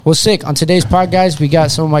Well, sick. On today's pod, guys, we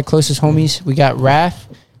got some of my closest homies. We got Raph,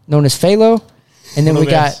 known as Faelo, and then we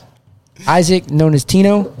got Isaac, known as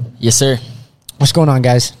Tino. Yes, sir. What's going on,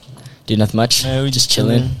 guys? Dude, nothing much. Man, we just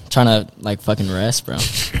chilling. Trying to, like, fucking rest, bro.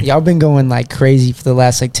 Y'all been going, like, crazy for the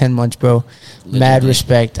last, like, 10 months, bro. Literally. Mad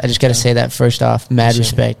respect. I just got to say that first off. Mad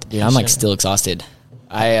respect. Dude, I'm, like, still exhausted.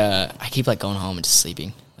 I keep, like, going home and just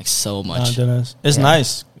sleeping, like, so much. It's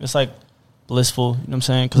nice. It's, like, blissful, you know what I'm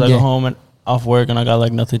saying? Because I go home and off work and I got,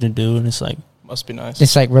 like, nothing to do, and it's, like, must be nice.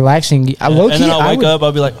 It's, like, relaxing. Yeah. And then I'll wake up,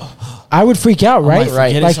 I'll be like... I would freak out, right?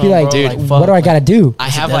 Like, be like, dude, what do I got to do? I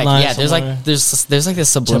have, like, yeah, there's like this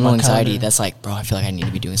subliminal anxiety that's like, bro, I feel like I need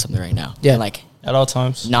to be doing something right now. Yeah. And, like, at all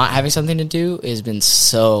times. Not having something to do has been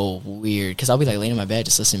so weird because I'll be, like, laying in my bed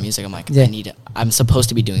just listening to music. I'm like, I'm supposed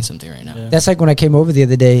to be doing something right now. Yeah. That's like when I came over the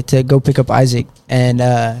other day to go pick up Isaac and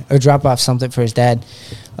or drop off something for his dad.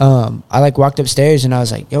 I, like, walked upstairs and I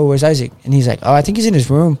was like, yo, where's Isaac? And he's like, oh, I think he's in his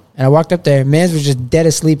room. And I walked up there. Mans was just dead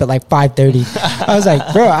asleep at like 5:30. I was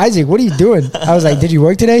like, bro, Isaac, what are you doing? I was like, did you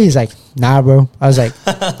work today? He's like, nah, bro. I was like,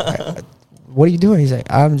 what are you doing? He's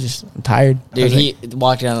like, I'm tired. Dude, he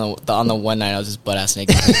walked in on the one night I was just butt ass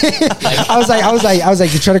naked. Like, I was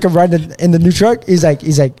like, you trying to come ride in the new truck? He's like,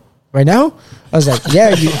 right now? I was like,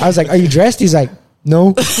 yeah. I was like, are you dressed? He's like, no.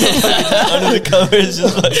 Under the covers,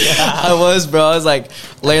 just like, I was, bro. I was like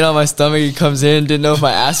laying on my stomach. He comes in, didn't know if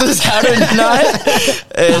my ass was out or not,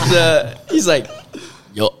 and he's like,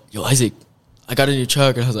 "Yo, Isaac, I got a new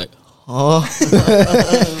truck," and I was like, "Oh,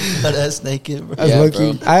 butt ass naked, bro."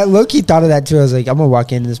 I low-key thought of that too. I was like, I'm gonna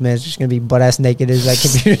walk in, this man's just gonna be butt ass naked as like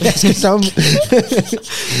computer desk or something.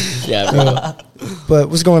 Yeah, bro. But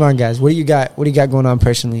what's going on, guys? What do you got? What do you got going on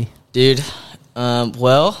personally, dude?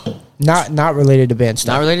 Well. Not related to band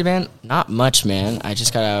stuff. Not related to band? Not much, man. I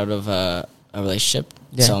just got out of a relationship,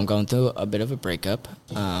 so I'm going through a bit of a breakup.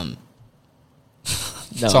 No,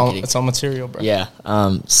 it's all material, bro. Yeah.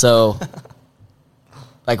 So,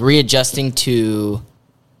 like, readjusting to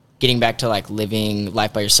getting back to, like, living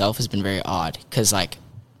life by yourself has been very odd. Because, like,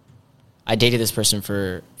 I dated this person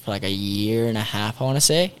for like a year and a half, I want to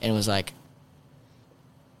say, and it was like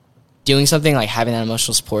doing something, like having that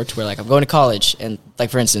emotional support to where, like, I'm going to college, and, like,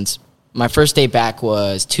 for instance, my first day back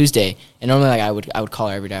was Tuesday, and normally, like, I would call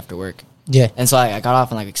her every day after work. Yeah. And so I got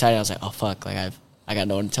off and, like, excited. I was like, oh fuck, like I got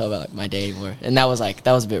no one to tell about, like, my day anymore. And that was a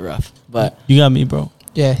bit rough. But you got me, bro.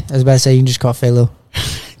 Yeah, I was about to say you can just call Faelo.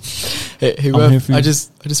 Hey, Ruff, I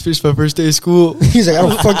just finished my first day of school. He's like, I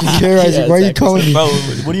don't fucking care, Isaac. Why are you calling me? Bro,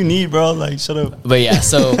 what do you need, bro? Like, shut up. But yeah,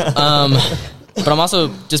 so but I'm also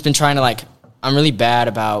just been trying to, like, I'm really bad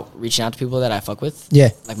about reaching out to people that I fuck with. Yeah.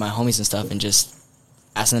 Like my homies and stuff, and just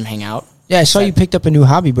asking them to hang out. Yeah, I saw you picked up a new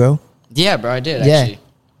hobby, bro. Yeah, bro, I did, actually.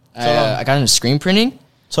 I got into screen printing.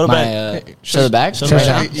 Show the back. Show the back. You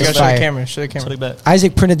gotta show the camera. Show the camera.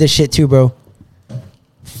 Isaac printed this shit too, bro.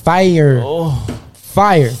 Fire. Oh.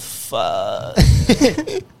 Fire. Fuck.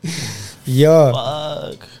 Yo.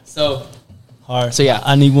 Fuck. So... Hard. So yeah,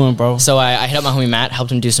 I need one, bro. So I hit up my homie Matt,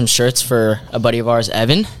 helped him do some shirts for a buddy of ours,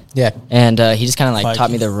 Evan. Yeah. And he just kind of, like, taught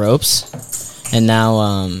me the ropes. And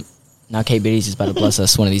now K Biddies is about to bless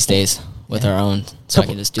us one of these days with our own. So I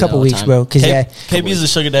can just do couple that all weeks, the time. bro. Cause KB is the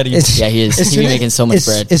sugar daddy. Yeah, he is. He's making so much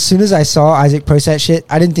bread. As soon as I saw Isaac post that shit,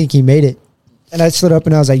 I didn't think he made it. And I slid up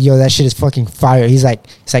and I was like, yo, that shit is fucking fire. He's like,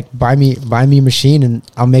 buy me a machine and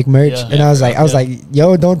I'll make merch. Yeah, and I was like,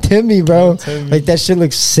 yo, don't tempt me, bro. Like, that shit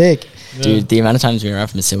looks sick. Yeah. Dude, the amount of times we were around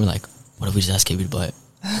from the city, we're like, what if we just ask KB to buy it?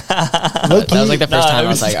 That was like the first time I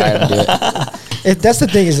was like, all right, I'll do it. That's the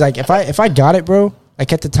thing is, like, if I got it, bro,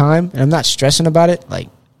 like, at the time, and I'm not stressing about it, like,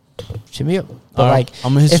 shit me up. But like,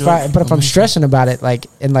 if I'm stressing about it, like,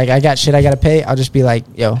 and like I got shit I gotta pay, I'll just be like,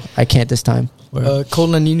 yo, I can't this time.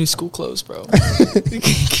 Kolton, I need new school clothes, bro. Can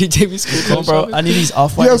you take me school clothes, bro? I need these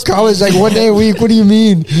off-white. Yo, college, like, 1 day a week. What do you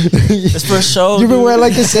mean? It's for a show. You've been wearing,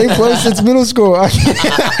 like, the same clothes since middle school.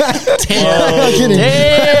 Damn.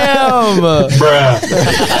 Bruh.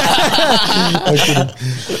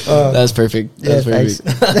 That's perfect. That's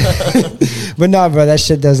perfect. But nah, bro, that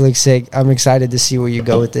shit does look sick. I'm excited to see where you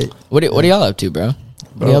go with it. What are y'all up to, bro?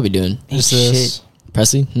 What do y'all be doing? Just this.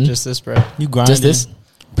 Presley? Just this, bro. You grinding. Just this?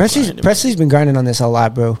 Presley's been grinding on this a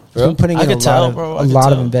lot, bro. He's been putting in a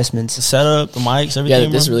lot of investments. The setup, the mics, everything. Yeah,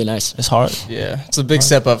 this is really nice. It's hard. Yeah, it's a big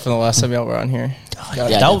step up from the last time y'all were on here.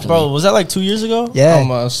 Was that like 2 years ago? Yeah,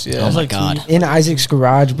 almost. Yeah, oh my god. In Isaac's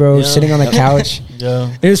garage, bro, sitting on the couch.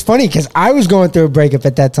 Yeah, it was funny because I was going through a breakup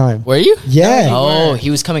at that time. Were you? Yeah. Oh,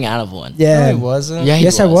 he was coming out of one. Yeah, no, he wasn't. Yeah,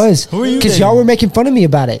 yes, I was. Who were you? Because y'all were making fun of me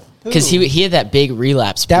about it. Because he had that big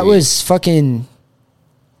relapse. That was fucking.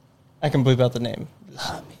 I can bleep out the name.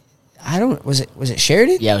 was it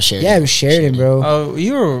Sheridan? Yeah, it was Sheridan. Yeah, it was Sheridan, bro. Oh,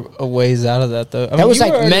 you were a ways out of that though. I That was you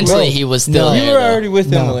like were already- mentally, bro, he was still. no. there, You were though. already with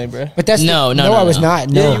No. Emily, bro. But that's No, I was not.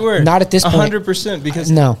 No, Yeah, you were. not at this point. 100% because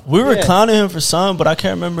No, We were Yeah. clowning him for some, but I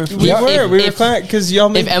can't remember if we Yeah. were If- fine because y'all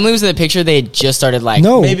made If Emily was in the picture, they had just started like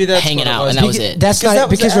No. maybe that's hanging what it out, was. and that was Because- it. That's Because not that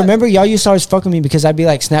was because the- remember y'all used to always fuck with me because I'd be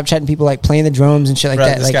like Snapchatting people like playing the drums and shit like Bro,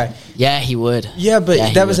 that. this Like, guy. Yeah, he would. Yeah, but Yeah,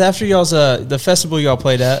 he that was would. after y'all's the festival y'all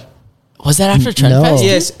played at. Was that after Trend No. Fest?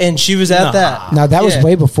 Yes, and she was at Nah. that. no, that was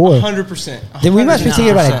way before. 100%. Then we must be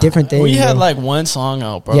thinking about a different thing. we had bro. like one song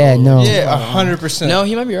out, bro. Yeah, no. Yeah, 100%. No,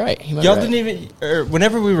 he might be right. He might Y'all be right. didn't even. Or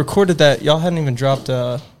whenever we recorded that, y'all hadn't even dropped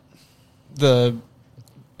the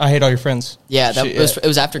 "I Hate All Your Friends." Yeah, that shit it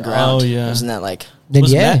was after Ground. Oh, yeah. Wasn't that like? Then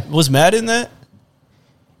Was yeah, Matt in that?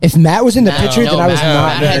 if Matt was in the No, picture, no, then I was Matt,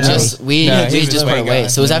 not. Matt had there. just we No, he we was just way went away, gone.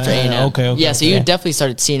 so it was after Yeah, A&M. okay, Yeah, so you yeah. definitely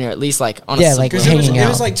started seeing her at least like on a Yeah, like Because simple- hanging it out.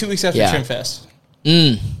 was like 2 weeks after Yeah. Trim Fest.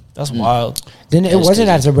 That's wild. Then it That was wasn't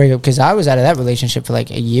crazy. as a breakup because I was out of that relationship for like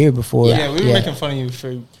a year before. Yeah, we were making fun of you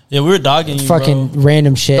for. Yeah, we were dogging you, fucking bro.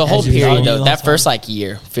 random shit. the whole as usual. period Yeah, though. the That whole first like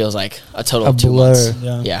year feels like a total A of 2 blur. months.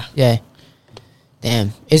 Yeah. Yeah. Yeah.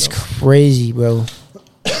 Damn, it's crazy, bro.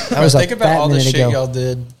 That was Think a about fat all the minute shit ago. y'all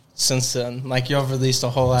did since then. Like y'all released a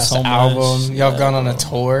whole ass So much. album. Y'all Yeah, gone on a bro.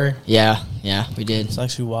 tour. Yeah, we did. It's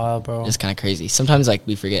actually wild, bro. It's kind of crazy. Sometimes like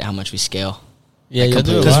we forget how much we scale. Yeah, Like, you'll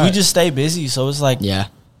do a Because lot. we just stay busy, so it's like, Yeah.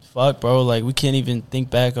 fuck, bro. Like, we can't even think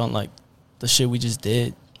back on, like, the shit we just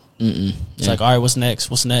did. Mm-mm. It's Yeah. like, all right, what's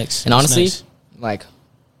next? What's next? And What's honestly, next? like,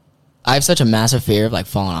 I have such a massive fear of like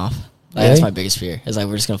falling off. Like, Really? that's my biggest fear. Is like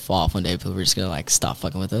we're just gonna fall off one day. People are just gonna like stop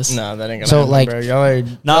fucking with us. No, that ain't gonna So, happen, like- bro. Y'all are,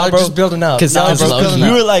 Nah, y'all are bro. just building up. 'Cause Y'all that are was just low building key.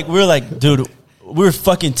 up. we were like, dude, we were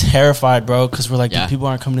fucking terrified, bro, because we're like, Yeah. dude, people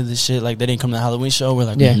aren't coming to this shit. Like, they didn't come to the Halloween show. We're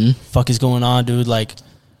like, Yeah. what the fuck is going on, dude? Like,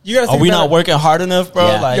 You gotta are think we about not it. working hard enough, bro?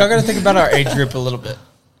 Yeah. Like, Y'all gotta think about our age group a little bit.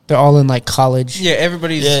 They're all in like college. Yeah,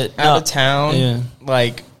 everybody's Yeah, out no. of town. Yeah.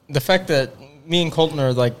 Like the fact that me and Kolton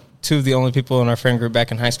are like two of the only people in our friend group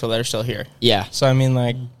back in high school that are still here. Yeah. So I mean,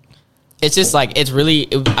 like, It's just like it's really.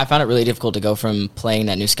 I found it really difficult to go from playing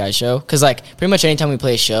that NewSkies show because like pretty much anytime we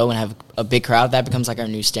play a show and have a big crowd, that becomes like our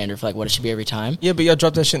new standard for like what it should be every time. yeah, but y'all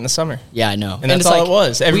dropped that shit in the summer. Yeah, I know. And that's it's all like, it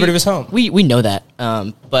was. Everybody was home. We know that.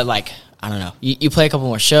 But like I don't know. You play a couple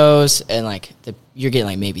more shows and like you're getting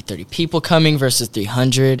like maybe 30 people coming versus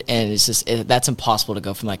 300, and it's just that's impossible to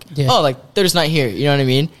go from like Yeah. oh like they're just not here. You know what I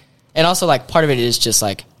mean? And also like part of it is just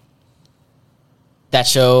like that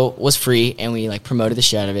show was free and we like promoted the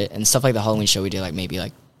shit out of it and stuff like the Halloween show we did like maybe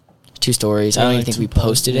like 2 stories. I don't even think we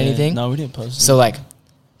posted anything. No, we didn't post. So like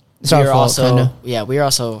It's our fault, kinda. we are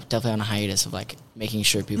also definitely on a hiatus of like making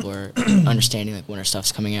sure people are understanding like when our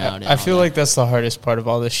stuff's coming out. and I all feel that. like that's the hardest part of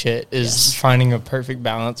all this shit is Yes. finding a perfect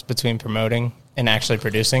balance between promoting and actually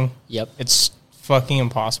producing. Yep. It's fucking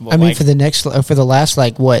impossible. I mean, Like, for the last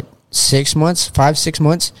like what 6 months, 5-6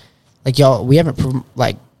 months, like y'all, we haven't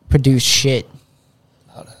produced shit.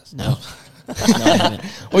 No. No, I haven't.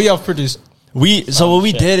 well, y'all produced. so what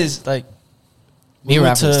we shit. did is like, Me and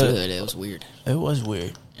went Rapper was to- the other day. It was weird. it was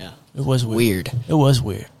weird. Yeah. It was weird. Weird. It was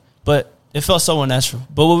weird, but it felt so unnatural.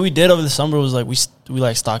 But what we did over the summer was like we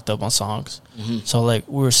like stocked up on songs, so like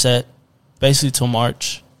we were set basically till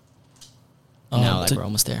March. Now like to- we're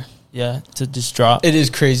almost there. Yeah, to just drop. It is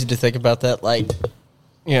crazy to think about that. Like,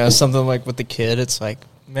 you know, something like with the kid, it's like,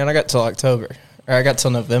 man, I got till October or I got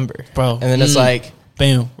till November, Bro. and then it's like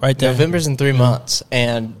Bam, right there. November's in 3 months,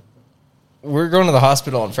 and we're going to the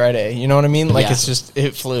hospital on Friday. You know what I mean? Like, Yeah. it's just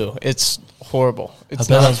it flew. It's horrible. It's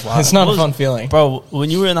bet not. that's wild. It's not What a was- fun feeling. Bro, when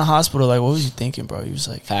you were in the hospital, like, what was you thinking, bro? You was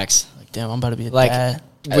like, Facts. damn, I'm about to be a Like, dad.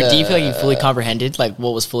 do you feel like you fully comprehended like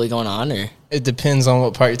what was fully going on, or It depends on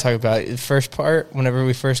what part you talk about. The first part, whenever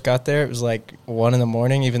we first got there, it was like 1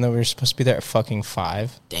 a.m, even though we were supposed to be there at fucking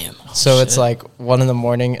 5. damn? So it's shit. like 1 a.m,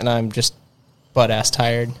 and I'm just butt ass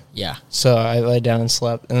tired. Yeah. So I laid down and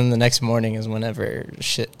slept, and then the next morning is whenever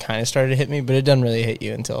shit kind of started to hit me, but it doesn't really hit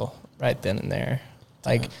you until right then and there.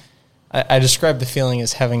 Like, I describe the feeling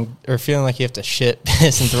as feeling like you have to shit,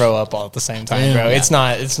 piss, and throw up all at the same time, Damn. bro. It's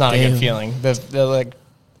not a Damn. good feeling. The like,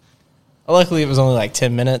 luckily it was only like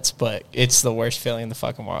 10 minutes, but it's the worst feeling in the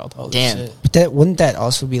fucking world. Holy Damn. shit. But wouldn't that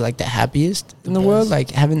also be like the happiest in the world?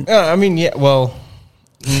 Like having I mean, yeah, well,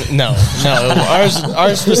 no.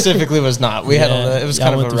 Ours specifically was not. We had Yeah, it was y'all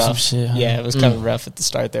kind of went a through some rough. shit, huh? Yeah, it was kind of rough at the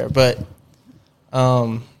start there, but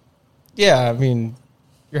yeah, I mean,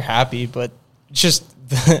 you're happy, but just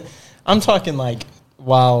I'm talking like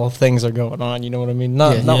while things are going on. You know what I mean?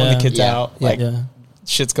 Not when Yeah. the kid's Yeah. out. Yeah. Like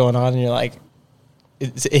shit's going on, and you're like,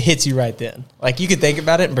 it hits you right then. Like you could think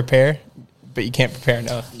about it and prepare, but you can't prepare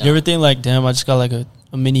enough. No. You ever think like, damn, I just got like a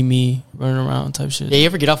a mini me running around type shit. Yeah, you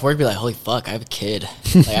ever get off work and be like, holy fuck, I have a kid.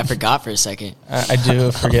 Like, I forgot for a second. I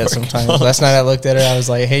do forget sometimes. Last night I looked at her. I was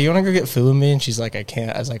like, hey, you want to go get food with me? And she's like, I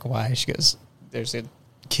can't. I was like, why? She goes, there's a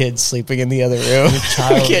kid sleeping in the other room.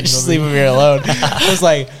 I can't just sleep with me alone. I was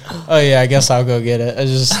like, oh, yeah, I guess I'll go get it. I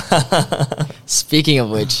just Speaking of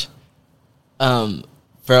which,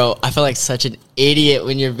 bro, I felt like such an idiot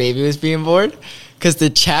when your baby was being born because the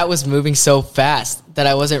chat was moving so fast that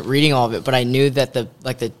I wasn't reading all of it, but I knew that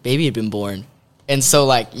the baby had been born. And so,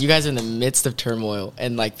 like, you guys are in the midst of turmoil,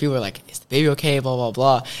 and, like, people are like, is the baby okay, blah, blah,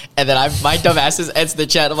 blah. And then my dumb ass just ends the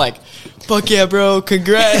chat. I'm like, fuck yeah, bro,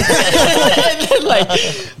 congrats. And then,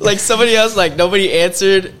 like somebody else, like, nobody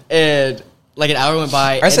answered, and, like, an hour went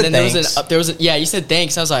by. I said and then thanks. there was yeah, you said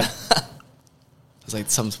thanks. I was like,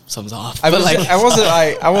 something's off. I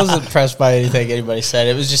wasn't impressed by anything anybody said.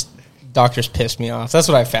 It was just doctors pissed me off. That's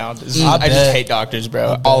what I found. I just hate doctors,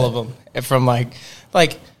 bro. All of them. From like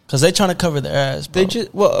because they trying to cover their ass, bro. they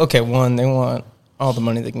just okay. One, they want all the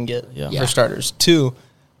money they can get for starters. Two,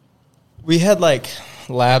 we had like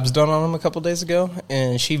labs done on them a couple days ago,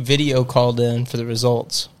 and she video called in for the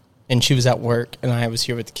results. And she was at work, and I was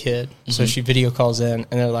here with the kid. Mm-hmm. So she video calls in,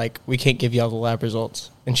 and they're like, we can't give you all the lab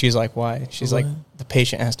results. And she's like, why? She's like, the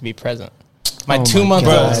patient has to be present. My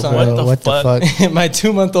 2-month-old son. What the fuck? My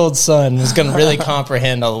 2-month-old son is going to really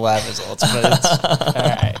comprehend all the lab results. But it's all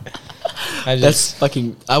right. That's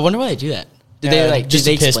fucking. I wonder why they do that. Did they like just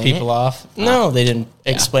did they to piss explain people it? off? No, they didn't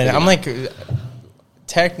explain it. I'm not. like,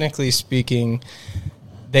 technically speaking,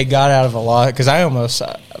 they got out of a lot because I almost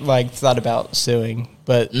thought about suing.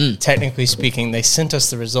 But technically speaking, they sent us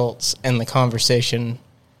the results, and the conversation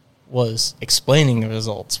was explaining the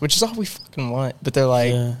results, which is all we fucking want. But they're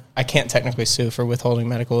like, I can't technically sue for withholding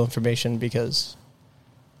medical information because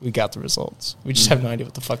we got the results. We just have no idea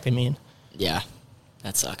what the fuck they mean. Yeah,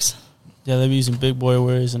 that sucks. Yeah, they be using big boy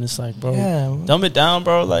words, and it's like, bro, dumb it down,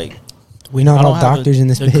 bro. Like, we not all doctors in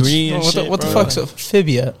this bitch. What the fuck's a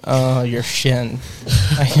fibia? Your shin.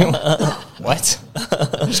 What?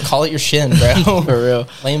 Just call it your shin, bro. For real.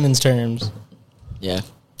 Layman's terms. Yeah.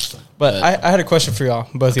 But I had a question for y'all,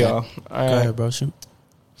 both of y'all. Go ahead, bro. Shoot.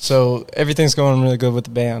 So everything's going really good with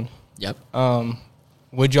the band. Yep.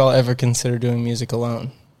 Would y'all ever consider doing music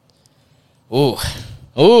alone? Ooh.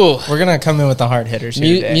 We're gonna come in with the hard hitters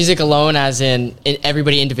here today. Music alone, as in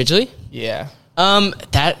everybody individually. Yeah.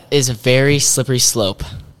 That is a very slippery slope.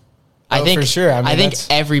 I think for sure. I think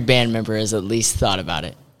every band member has at least thought about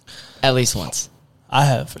it, at least once. I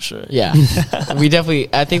have for sure. Yeah,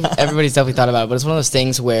 I think everybody's definitely thought about it. But it's one of those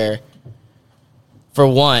things where, for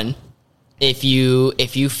one, if you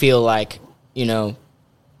feel like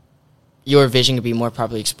your vision could be more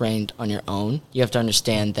properly explained on your own, you have to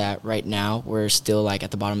understand that right now we're still like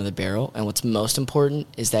at the bottom of the barrel, and what's most important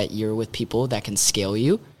is that you're with people that can scale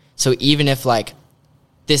you. So even if like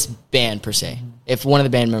this band per se, if one of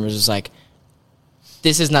the band members was like,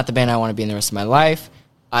 this is not the band I want to be in the rest of my life,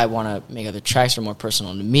 I want to make other tracks that are more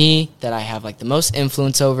personal to me, that I have like the most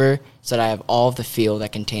influence over, so that I have all of the feel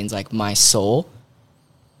that contains like my soul,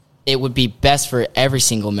 it would be best for every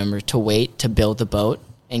single member to wait to build the boat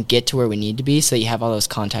and get to where we need to be, so that you have all those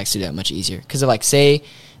contacts to do that much easier. Because like say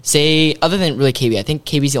other than really KB, I think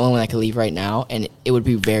KB's the only one that could leave right now, and it would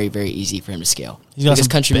be very, very easy for him to scale. Because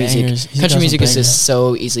country music is just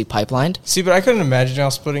so easily pipelined. See, but I couldn't imagine y'all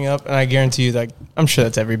splitting up, and I guarantee you, like, I'm sure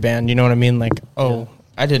that's every band. You know what I mean? Like,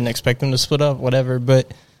 I didn't expect them to split up, whatever.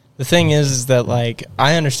 But the thing is that, like,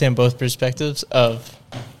 I understand both perspectives of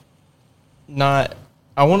not,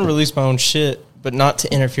 I want to release my own shit, but not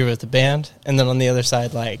to interfere with the band. And then on the other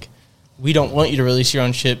side, like, we don't want you to release your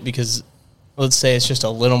own shit because, let's say it's just a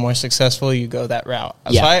little more successful, you go that route.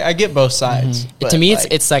 Yeah. So I get both sides. Mm-hmm. To me,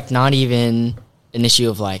 it's like not even an issue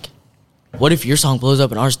of like, what if your song blows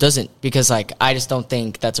up and ours doesn't? Because like, I just don't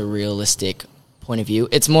think that's a realistic point of view.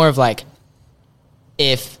 It's more of like,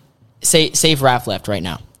 if say if Raph left right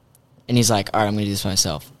now and he's like, all right, I'm going to do this for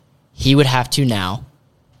myself. He would have to now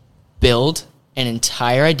build an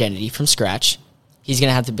entire identity from scratch. He's going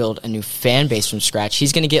to have to build a new fan base from scratch.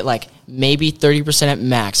 He's going to get like maybe 30% at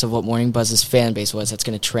max of what Morningbuzz's fan base was. That's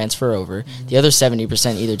going to transfer over. Mm-hmm. The other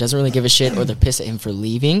 70% either doesn't really give a shit or they're pissed at him for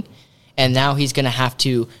leaving. And now he's going to have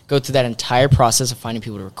to go through that entire process of finding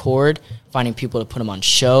people to record, finding people to put him on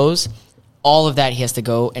shows. All of that he has to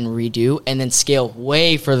go and redo and then scale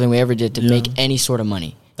way further than we ever did to make any sort of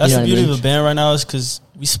money. That's the beauty of a band right now, is because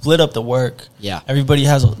we split up the work. Yeah. Everybody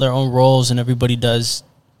has their own roles and everybody does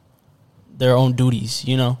their own duties,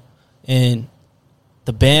 and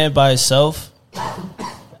the band by itself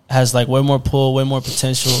has like way more pull, way more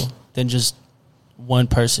potential than just one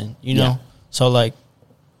person, So like,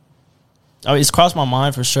 I mean, it's crossed my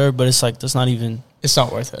mind for sure, but it's like it's not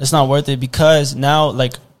worth it. It's not worth it because now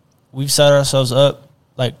like we've set ourselves up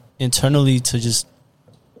like internally to just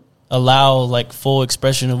allow like full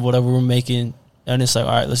expression of whatever we're making, and it's like,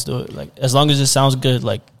 all right, let's do it. Like as long as it sounds good,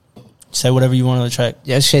 like say whatever you want on the track.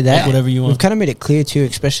 Yeah, say that. Like, whatever you want. We've kind of made it clear too,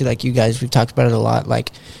 especially like you guys. We've talked about it a lot.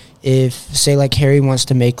 Like if say like Harry wants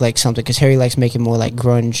to make like something, because Harry likes making more like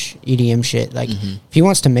grunge EDM shit. Like if he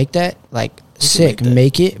wants to make that, like sick,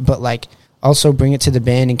 make it, but like also bring it to the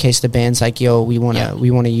band in case the band's like, yo, we want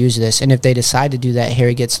to use this. And if they decide to do that,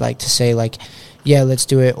 Harry gets like to say like, yeah, let's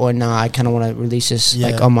do it, or nah, I kind of want to release this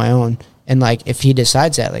like on my own. And like if he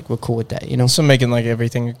decides that, like we're cool with that, you know. So making like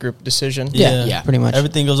everything a group decision. Yeah, pretty much.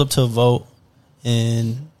 Everything goes up to a vote,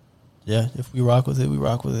 and if we rock with it, we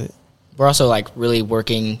rock with it. We're also like really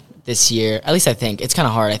working this year. At least I think it's kind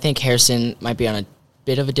of hard. I think Harrison might be on a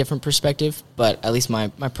bit of a different perspective, but at least my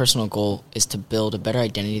personal goal is to build a better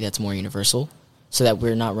identity that's more universal, so that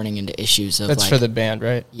we're not running into issues of that's like, for the band,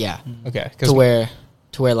 right? Yeah. Okay. To where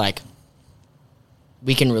like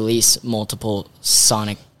we can release multiple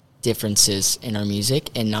sonic differences in our music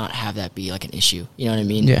and not have that be like an issue. You know what I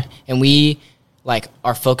mean? Yeah. And we like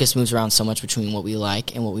our focus moves around so much between what we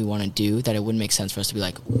like and what we want to do that it wouldn't make sense for us to be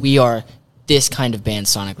like, we are this kind of band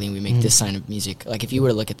sonically and we make this kind of music. Like if you were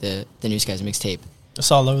to look at the NewSkies mixtape, it's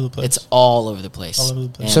all over the place. It's all over the place. All over the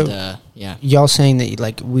place. And, so yeah, y'all saying that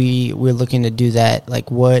like we're looking to do that, like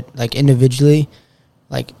what, like individually,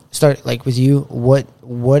 like start like with you,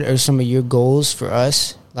 what are some of your goals for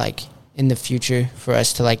us, like in the future, for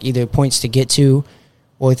us to like either points to get to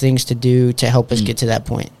or things to do to help us get to that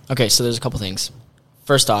point? Okay, so there's a couple things.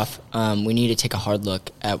 First off, we need to take a hard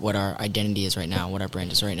look at what our identity is right now, what our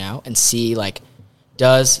brand is right now, and see like,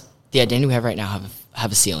 does the identity we have right now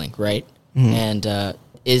have a ceiling, right? And are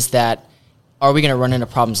we going to run into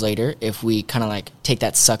problems later if we kind of like take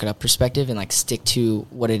that suck it up perspective and like stick to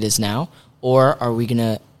what it is now? Or are we going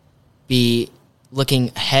to be looking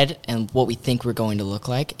ahead and what we think we're going to look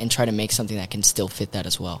like and try to make something that can still fit that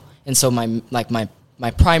as well? And so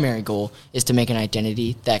my primary goal is to make an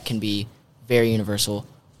identity that can be very universal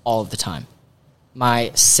all of the time.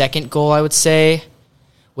 My second goal, I would say,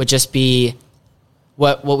 would just be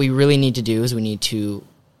what we really need to do is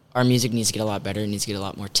our music needs to get a lot better. It needs to get a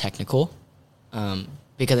lot more technical,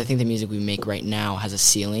 because I think the music we make right now has a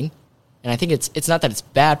ceiling, and I think it's not that it's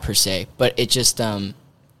bad per se, but it just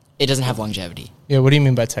it doesn't have longevity. Yeah, what do you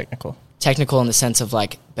mean by technical? Technical in the sense of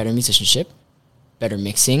like better musicianship, better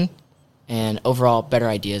mixing, and overall better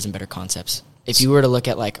ideas and better concepts. If you were to look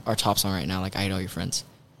at like our top song right now, like I Hate All Your Friends,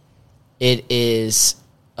 it is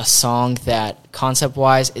a song that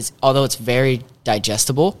concept-wise is, although it's very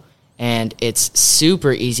digestible and it's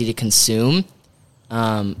super easy to consume,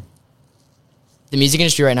 the music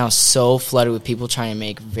industry right now is so flooded with people trying to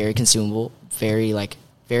make very consumable, very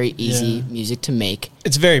easy music to make.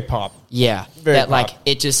 It's very pop. Yeah. Very that pop. like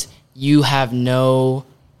it just, you have no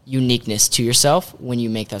uniqueness to yourself when you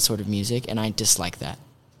make that sort of music, and I dislike that.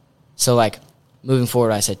 So like moving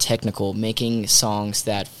forward, I said technical, making songs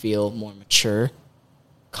that feel more mature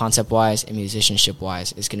concept-wise and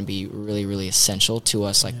musicianship-wise is going to be really, really essential to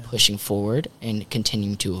us, like pushing forward and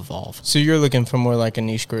continuing to evolve. So you're looking for more like a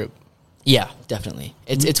niche group? Yeah, definitely.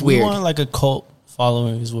 It's we weird. We want like a cult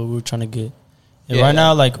following is what we're trying to get. And right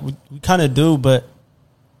now, like we kind of do, but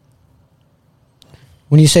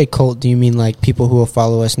when you say cult, do you mean like people who will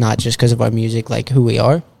follow us not just because of our music, like who we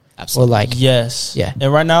are? Absolutely. Or like yes, yeah.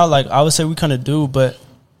 And right now, like I would say we kind of do, but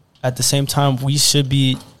at the same time, we should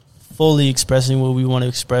be fully expressing what we want to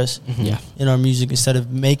express in our music instead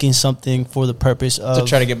of making something for the purpose of to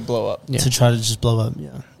try to blow up. To try to just blow up.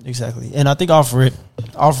 Yeah, exactly. And I think off rip,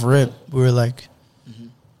 we were like,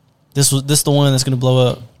 this the one that's gonna blow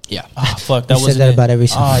up. Yeah. Oh, fuck, that was said that about every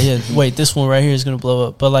song. Oh yeah, wait, this one right here is gonna blow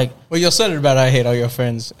up. But like, well, you said it about I Hate All Your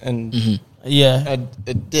Friends, and yeah,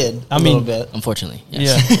 it did. I mean, little bit, unfortunately.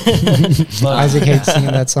 Yes. Yeah. But, Isaac hates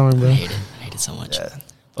singing that song, bro. I hate it so much. Yeah.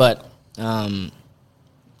 But damn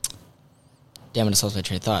it, I lost my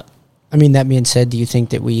train of thought. I mean, that being said, do you think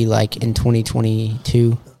that we, like, in 2022,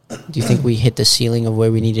 do you think we hit the ceiling of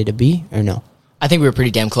where we needed to be, or no? I think we were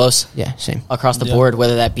pretty damn close. Yeah, same. Across the board,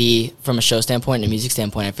 whether that be from a show standpoint and a music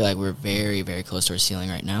standpoint, I feel like we're very, very close to our ceiling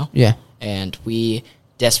right now. Yeah. And we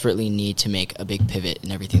desperately need to make a big pivot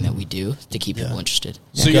in everything that we do to keep people interested.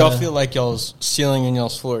 So y'all feel like y'all's ceiling and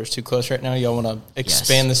y'all's floor is too close right now? Y'all want to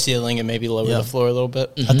expand the ceiling and maybe lower the floor a little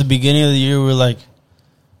bit? At the beginning of the year, we were like,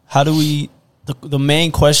 how do we... The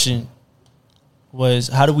main question was,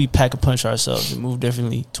 how do we pack a punch ourselves and move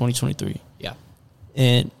differently 2023? Yeah.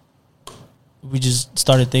 And we just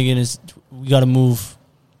started thinking we got to move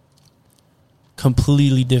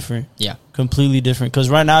completely different. Yeah, completely different. Because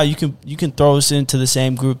right now you can throw us into the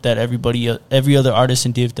same group that every other artist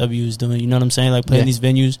in DFW is doing. You know what I'm saying? Like playing these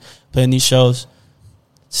venues, playing these shows,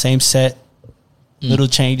 same set, little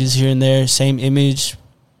changes here and there, same image.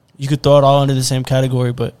 You could throw it all under the same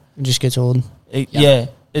category, but it just gets old.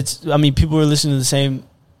 It's. I mean, people are listening to the same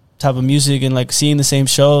type of music and like seeing the same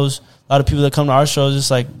shows. A lot of people that come to our shows, it's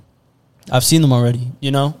like I've seen them already. You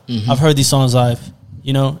know, I've heard these songs live.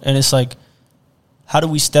 You know, and it's like, how do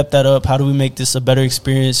we step that up? How do we make this a better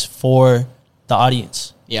experience for the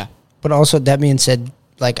audience? Yeah. But also, that being said,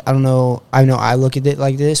 like, I don't know. I know I look at it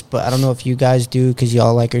like this, but I don't know if you guys do, because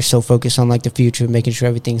y'all like are so focused on like the future, making sure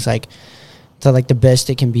everything's like to like the best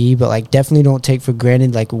it can be. But like, definitely don't take for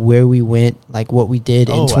granted like where we went, like what we did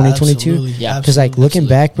in 2022. Absolutely. Yeah, because like looking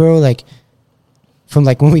back, bro, like from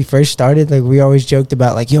like when we first started, like we always joked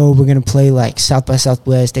about like, yo, we're gonna play like South by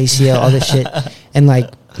Southwest, ACL, all this shit, and like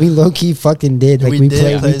we low key fucking did. Like we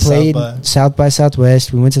played South by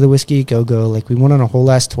Southwest. We went to the Whiskey Go Go. Like we went on a whole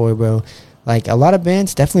ass tour, bro. Like a lot of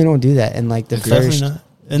bands definitely don't do that. And like the first year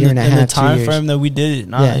and a half, in the time frame that we did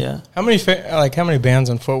it, How many bands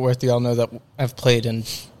in Fort Worth do y'all know that have played in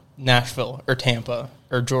Nashville or Tampa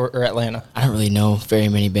or Atlanta? I don't really know very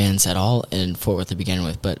many bands at all in Fort Worth to begin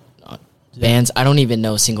with, but bands, I don't even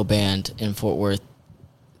know a single band in Fort Worth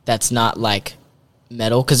that's not like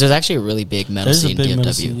metal, because there's actually a really big metal scene in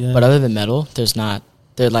DFW. But other than metal, there's not.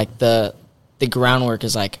 They're like the groundwork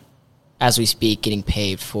is like, as we speak, getting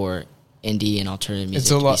paved for indie and alternative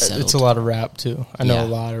music. It's a lot of rap too. I know a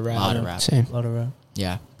lot of rap. Same. A lot of rap.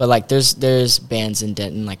 Yeah, but like there's bands in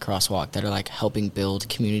Denton like Crosswalk that are like helping build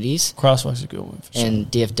communities. Crosswalk's a good one for sure. And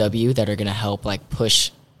DFW that are gonna help like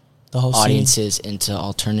push the whole audiences into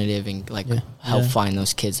alternative and like help find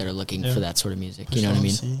those kids that are looking for that sort of music. You know what I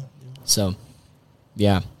mean? So,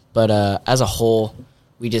 yeah. But as a whole,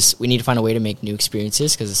 we need to find a way to make new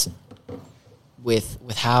experiences, because with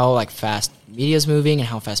how like fast media's moving and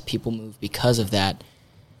how fast people move, because of that,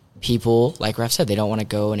 people, like Raf said, they don't want to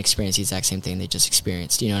go and experience the exact same thing they just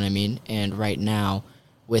experienced. You know what I mean? And right now,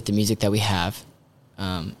 with the music that we have,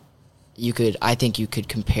 I think you could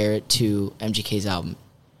compare it to MGK's album.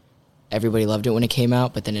 Everybody loved it when it came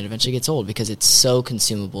out, but then it eventually gets old because it's so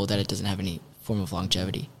consumable that it doesn't have any form of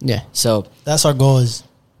longevity. Yeah. So that's our goal, is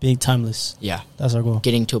being timeless. Yeah. That's our goal.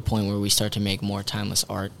 Getting to a point where we start to make more timeless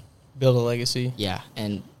art. Build a legacy. Yeah.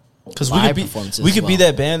 And because we could be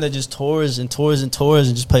that band that just tours and tours and tours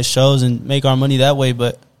and just play shows and make our money that way.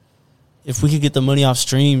 But if we could get the money off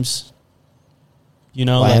streams, you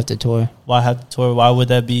know, why have to tour? Why have to tour? Why would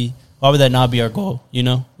that not be our goal? You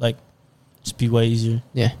know, like, just be way easier.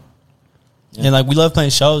 Yeah. And like, we love playing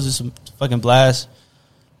shows. It's a fucking blast,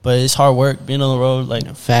 but it's hard work being on the road.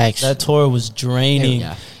 Like, facts. That tour was draining.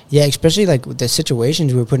 Yeah, especially like with the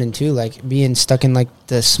situations we were put into, like being stuck in like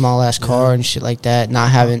the small ass car and shit like that,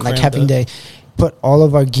 not having to put all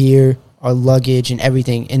of our gear, our luggage, and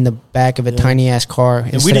everything in the back of a tiny ass car,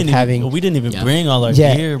 and we didn't even bring all our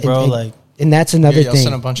gear, bro. And that's another thing.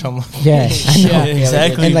 Sent a bunch home. Yeah, I know.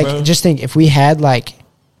 Exactly. And like, bro. just think, if we had like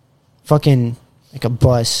fucking like a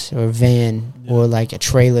bus or a van or like a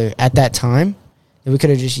trailer at that time, we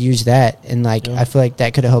could have just used that, and like I feel like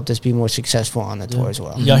that could have helped us be more successful on the tour as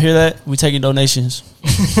well. Y'all hear that? We taking donations.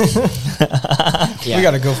 We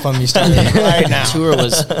got to GoFundMe started right now. Tour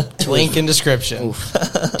was link in description.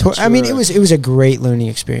 I mean, it was a great learning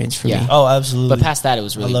experience for me. Oh, absolutely. But past that, it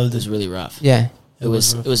was really rough. Yeah. It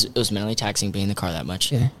was mentally taxing being in the car that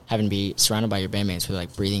much. Yeah. Having to be surrounded by your bandmates who were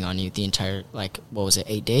like breathing on you the entire, like, what was it,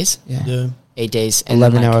 8 days? Yeah. 8 days. And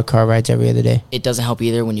 11-hour car rides every other day. It doesn't help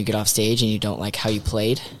either when you get off stage and you don't like how you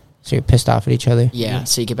played. So you're pissed off at each other. Yeah.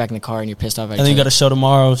 So you get back in the car and you're pissed off at each other. And then you got a show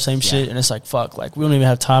tomorrow, same shit. And it's like, fuck, like, we don't even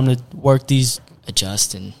have time to work these.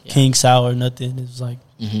 Adjust and. Kinks out or nothing. It was like,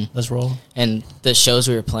 let's roll. And the shows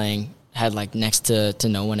we were playing had like next to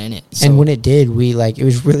no one in it. So. And when it did, we like, it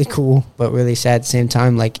was really cool, but really sad at the same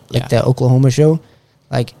time. Like the Oklahoma show,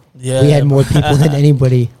 like we had more people than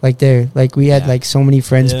anybody like there. Like we had like so many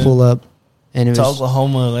friends pull up, and it was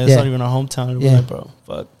Oklahoma. Like, it's not even our hometown. We're like, bro,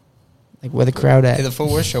 fuck. Like where the crowd at? Hey, the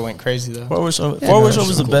Fort Worth show went crazy though. Fort Worth show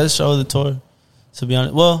was the best show of the tour, to be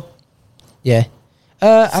honest. Well,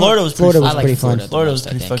 Florida was pretty fun. Florida was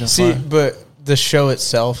pretty fucking fun. See, but the show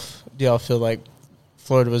itself, do y'all feel like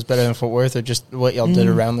Florida was better than Fort Worth, or just what y'all did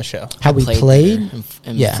around the show? How we played in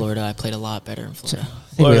Florida. I played a lot better in Florida.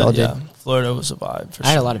 I think we all did. Florida was a vibe. I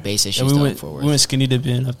had a lot of bass issues in Fort Worth. We went skinny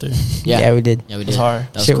dipping up there. Yeah, we did. Yeah, we did. It was hard.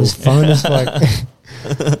 That was Shit was fun as fuck.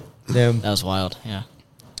 That was wild. Yeah.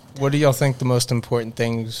 What do y'all think the most important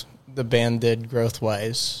things the band did growth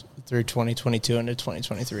wise through 2022 into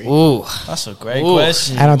 2023? Ooh, that's a great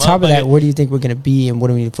question. And on top of that, where do you think we're gonna be, and what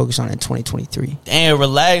do we need to focus on in 2023? Damn,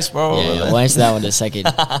 relax, bro. Yeah, we'll answer that one in a second.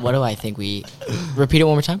 What do I think we... Repeat it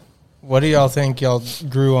one more time? What do y'all think y'all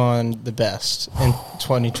grew on the best in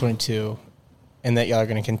 2022 and that y'all are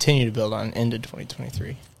going to continue to build on into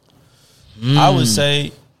 2023? I would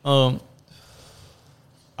say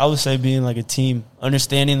being like a team,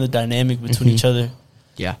 understanding the dynamic between each other.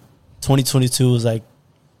 Yeah. 2022 was like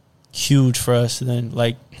huge for us. And then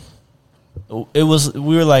like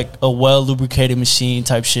we were like a well lubricated machine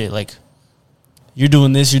type shit. Like you're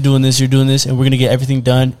doing this, and we're going to get everything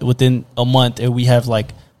done within a month. And we have like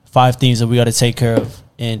 5 things that we got to take care of,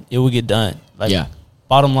 and it will get done. Like,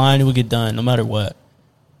 bottom line, it will get done no matter what.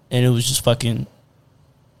 And it was just fucking,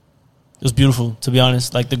 it was beautiful, to be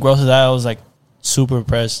honest. Like, the growth of that, I was like super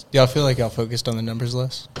impressed. Y'all feel like y'all focused on the numbers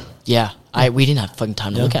less? Yeah. We didn't have fucking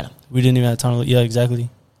time to look at them. We didn't even have time to look. Yeah, exactly.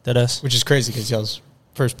 That's which is crazy because y'all's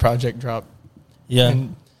first project dropped. Yeah.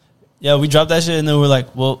 Yeah, we dropped that shit, and then we're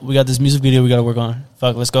like, well, we got this music video we got to work on.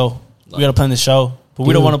 Fuck, let's go. We got to plan this show. But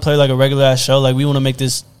we don't want to play like a regular ass show. Like, we want to make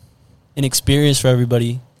this an experience for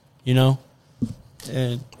everybody, you know?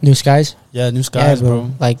 And NewSkies? Yeah, NewSkies,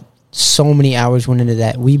 bro. Like, so many hours went into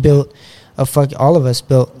that. We built all of us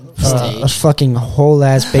built a fucking whole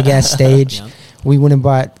ass, big ass stage. Yep. We went and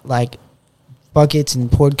bought, like, buckets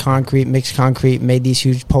and poured concrete, mixed concrete, made these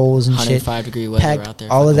huge poles and shit. 105-degree weather packed out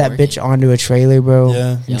there. all of that bitch onto a trailer, bro.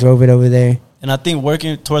 Yeah. And drove it over there. And I think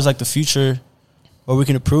working towards, like, the future, what we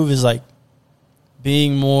can improve is, like,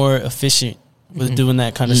 being more efficient with doing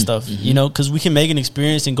that kind of stuff, you know, because we can make an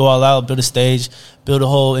experience and go all out, build a stage, build a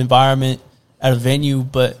whole environment at a venue.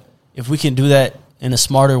 But if we can do that in a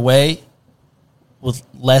smarter way with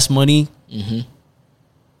less money,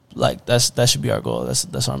 like that should be our goal.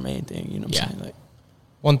 That's our main thing. You know what I'm saying? Like,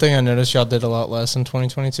 one thing I noticed y'all did a lot less in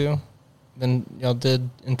 2022 than y'all did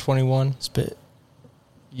in 21. Spit.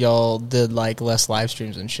 Y'all did like less live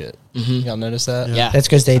streams and shit. Y'all notice that? Yeah. That's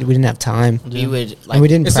because we didn't have time. We would, like... And we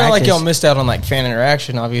didn't It's practice. not like y'all missed out on like fan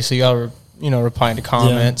interaction. Obviously, y'all were, replying to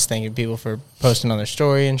comments, thanking people for posting on their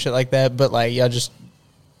story and shit like that. But like y'all just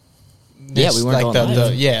missed, we weren't like going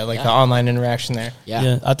live. the online interaction there.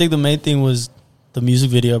 Yeah. I think the main thing was the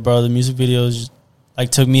music video, bro. The music videos like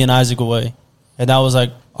took me and Isaac away, and that was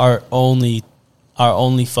like our only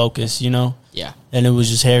focus, you know. Yeah. And it was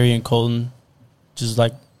just Harry and Kolton, just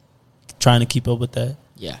like trying to keep up with that.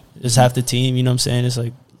 Yeah. It's half the team, you know what I'm saying? It's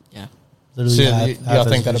like, literally So half y'all as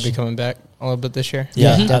think that'll be efficient. coming back a little bit this year?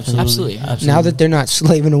 Yeah, Mhm. absolutely. Now that they're not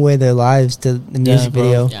slaving away their lives to the music bro.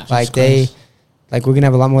 video, Yeah. like we're gonna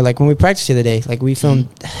have a lot more. Like when we practiced the other day, like we filmed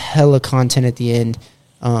hella content at the end.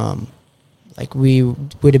 Like we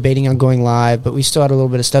were debating on going live, but we still had a little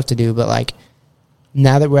bit of stuff to do. But like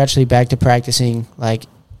now that we're actually back to practicing, like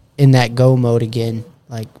in that go mode again,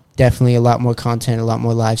 like definitely a lot more content, a lot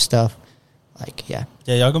more live stuff. Like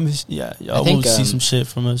y'all gonna be y'all will see some shit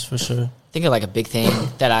from us for sure. I think of like a big thing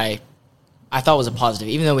that I thought was a positive,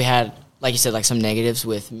 even though we had, like you said, like some negatives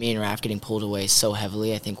with me and Raph getting pulled away so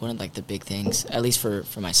heavily. I think one of like the big things, at least for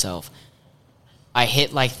myself, I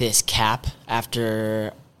hit like this cap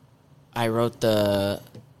after I wrote the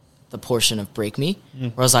portion of Break Me,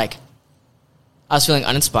 where I was like, I was feeling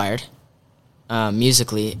uninspired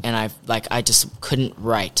musically, and I just couldn't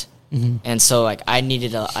write. And so like I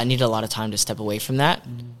needed a lot of time to step away from that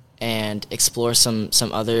and explore some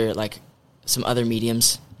other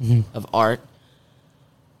mediums of art.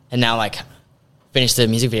 And now like finished the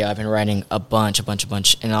music video, I've been writing a bunch,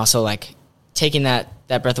 and also like taking that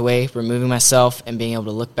breath away, removing myself, and being able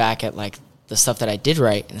to look back at like the stuff that I did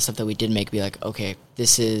write and the stuff that we did make, be like, okay,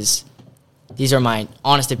 these are my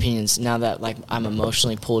honest opinions now that like I'm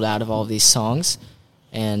emotionally pulled out of all of these songs.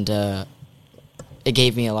 And it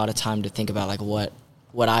gave me a lot of time to think about like what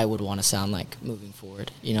I would want to sound like moving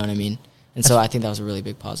forward. You know what I mean? And so I think that was a really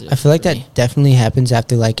big positive. I feel like for that me. definitely happens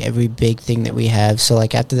after like every big thing that we have. So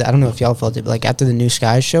like after I don't know if y'all felt it, but like after the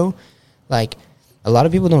NewSkies show, like a lot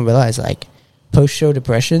of people don't realize like post-show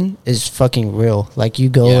depression is fucking real. Like you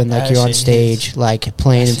go and like you're on stage, like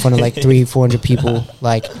playing in front of like 300-400 people,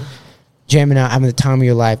 like jamming out, having the time of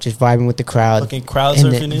your life, just vibing with the crowd. Fucking crowd And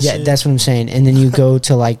surfing then, and yeah, shit. that's what I'm saying. And then you go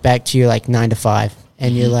to like back to your like 9 to 5,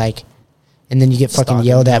 and you're like, and then you get fucking Stalking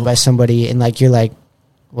yelled at people. by somebody, and like you're like,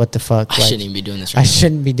 what the fuck? I Like, shouldn't even be doing this I right now.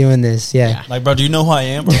 shouldn't be doing this. Yeah. Like, bro, do you know who I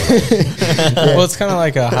am, bro? Well, it's kind of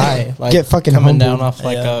like a high, like Get fucking coming humbled. down off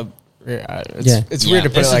like Yeah. it's weird to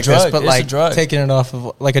put It's it a like drug. this, but It's a like drug. taking it off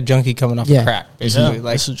of like a junkie coming off Yeah. of crack, basically. Yeah,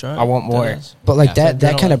 Like it's a drug. I want more. That is. But like Yeah.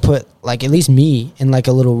 that kind of put like at least me in like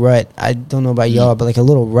a little rut. I don't know about y'all, but like a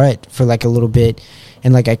little rut for like a little bit.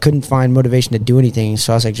 and like I couldn't find motivation to do anything.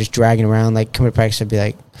 So I was like just dragging around, like coming to practice, I'd be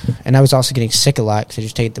like, and I was also getting sick a lot because I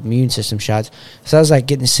just take the immune system shots. So I was like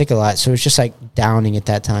getting sick a lot. So it was just like downing at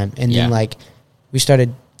that time. And then like we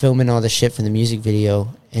started filming all the shit for the music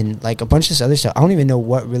video and like a bunch of this other stuff. I don't even know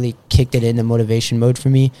what really kicked it into motivation mode for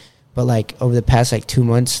me. But like over the past like 2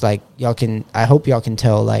 months, like I hope y'all can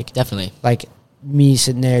tell, like definitely, like me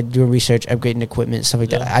sitting there doing research, upgrading equipment, stuff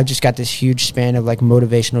like that. I've just got this huge span of like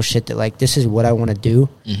motivational shit that like this is what I want to do,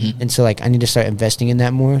 and so like I need to start investing in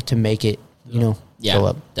that more to make it, you know, go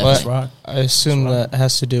up. Well, I assume that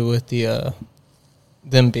has to do with the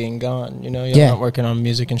them being gone. You know, you're not working on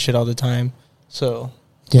music and shit all the time, so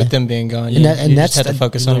with them being gone, you just have to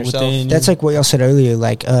focus on yourself. That's like what y'all said earlier,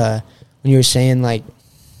 like when you were saying like.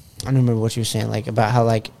 I don't remember what you were saying, like about how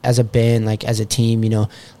like as a band, like as a team, you know,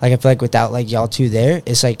 like I feel like without like y'all two there,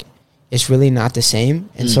 it's like it's really not the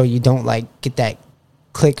same, and so you don't like get that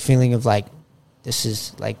click feeling of like this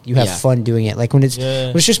is like you have fun doing it. Like when it's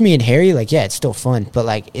just me and Harry, like it's still fun, but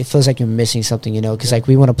like it feels like you're missing something, you know, because like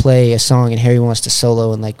we want to play a song and Harry wants to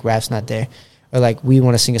solo and like Raph's not there, or like we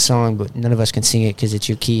want to sing a song but none of us can sing it because it's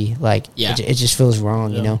your key. Like it just feels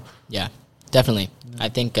wrong, you know. Yeah, definitely. I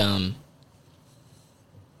think.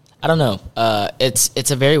 I don't know.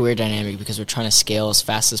 It's a very weird dynamic because we're trying to scale as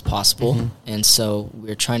fast as possible, and so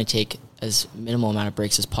we're trying to take as minimal amount of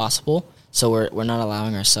breaks as possible. So we're not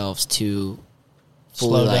allowing ourselves to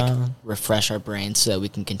fully like refresh our brains so that we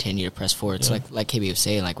can continue to press forward. So like KB was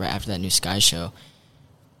saying, like right after that NewSkies show,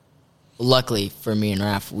 luckily for me and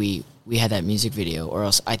Raph, we had that music video, or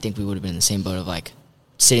else I think we would have been in the same boat of like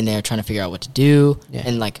sitting there trying to figure out what to do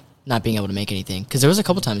and like. Not being able to make anything, because there was a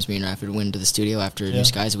couple times me and Raph would went into the studio after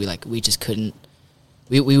NewSkies, we just couldn't.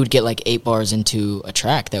 We would get like 8 bars into a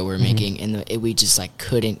track that we're making, and we just like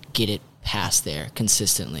couldn't get it past there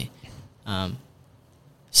consistently.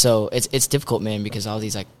 So it's difficult, man, because all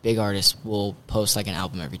these like big artists will post like an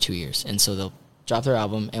album every 2 years, and so they'll drop their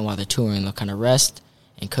album, and while they're touring, they'll kind of rest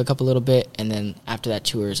and cook up a little bit, and then after that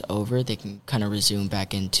tour is over, they can kind of resume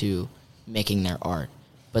back into making their art.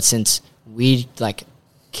 But since we like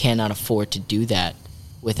cannot afford to do that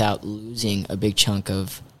without losing a big chunk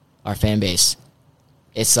of our fan base,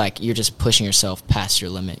 it's like you're just pushing yourself past your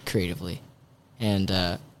limit creatively. And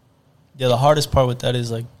the hardest part with that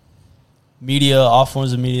is like media, all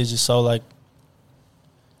forms of media is just so like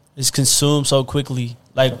it's consumed so quickly.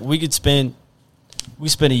 Like we spend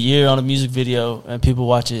a year on a music video and people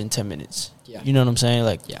watch it in 10 minutes. You know what I'm saying?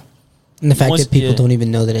 Like and the fact that people don't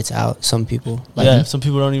even know that it's out. Some people. Like, some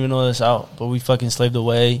people don't even know that it's out. But we fucking slaved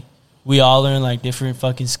away. We all learn, like, different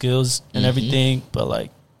fucking skills and everything. But,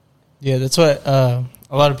 like... Yeah, that's what... a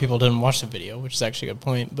lot of people didn't watch the video, which is actually a good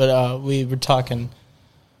point. But we were talking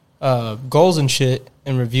goals and shit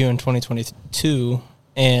in review in 2022.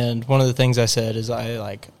 And one of the things I said is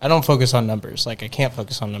I don't focus on numbers. Like, I can't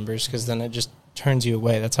focus on numbers because then it just turns you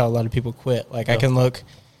away. That's how a lot of people quit. Like, I can look...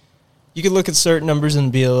 You could look at certain numbers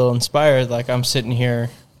and be a little inspired. Like I'm sitting here,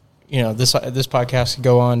 you know, this podcast could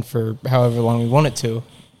go on for however long we want it to.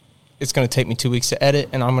 It's going to take me 2 weeks to edit,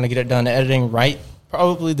 and I'm going to get it done editing right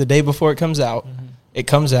probably the day before it comes out. It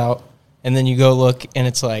comes out, and then you go look, and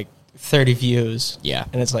it's like 30 views. Yeah.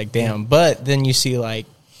 And it's like, damn. But then you see, like,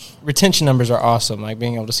 retention numbers are awesome, like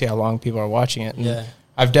being able to see how long people are watching it. And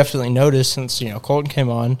I've definitely noticed since, you know, Kolton came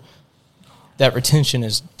on, that retention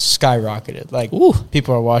is skyrocketed. Like,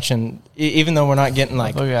 people are watching, even though we're not getting,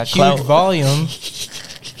 like, huge volume.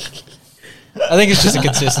 I think it's just a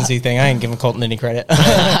consistency thing. I ain't giving Kolton any credit.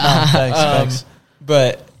 Thanks.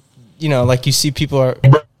 But, you know, like, you see people are...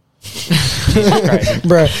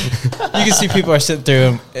 Bro. You can see people are sitting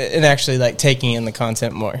through and actually, like, taking in the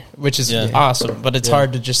content more, which is awesome. But it's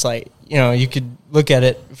hard to just, like, you know, you could look at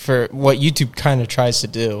it for what YouTube kind of tries to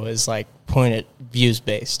do is, like, point at views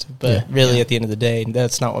based, but really at the end of the day,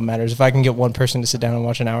 that's not what matters. If I can get one person to sit down and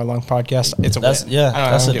watch an hour-long podcast, it's a win.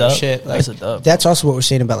 That's a dub. Shit. Like, that's a dub. That's also what we're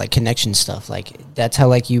saying about like connection stuff. Like that's how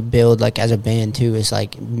like you build like as a band too, is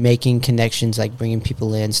like making connections, like bringing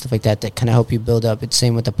people in, stuff like that kind of help you build up. It's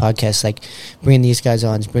same with the podcast, like bringing these guys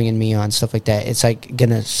on, bringing me on, stuff like that. It's like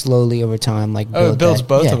gonna slowly over time like build it builds that.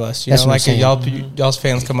 both of us. You know, like y'all's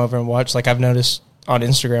fans come over and watch. Like I've noticed on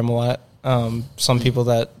Instagram a lot. Some people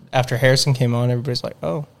that after Harrison came on, everybody's like,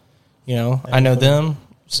 oh, you know, I know them.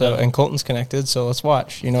 So, and Kolton's connected, so let's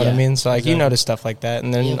watch. You know what I mean? So, like, you notice stuff like that.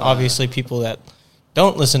 And then, obviously, people that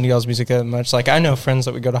don't listen to y'all's music that much. Like, I know friends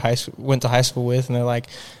that we went to high school with, and they're like,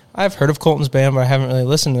 I've heard of Kolton's band, but I haven't really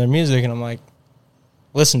listened to their music. And I'm like,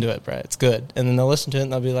 listen to it, Brett. It's good. And then they'll listen to it,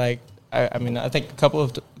 and they'll be like, I mean, I think a couple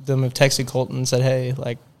of them have texted Kolton and said, hey,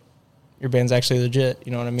 like, your band's actually legit.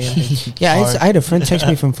 You know what I mean? Yeah, I had a friend text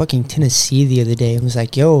me from fucking Tennessee the other day and was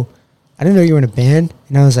like, yo, I didn't know you were in a band.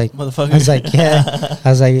 And I was like, motherfucker. I was like, yeah. I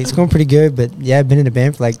was like, it's going pretty good, but yeah, I've been in a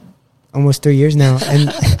band for like almost 3 years now.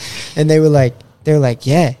 And and they were like,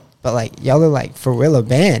 yeah, but like y'all are like for real a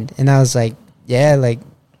band. And I was like, yeah, like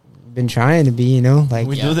been trying to be, you know, like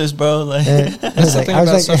we do this, bro. Like that's the thing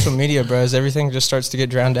about social media, bro, is everything just starts to get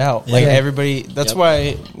drowned out. Like everybody, that's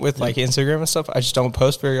why with like Instagram and stuff, I just don't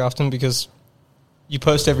post very often because you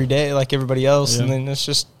post every day like everybody else, and then it's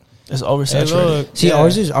just it's oversaturated. See,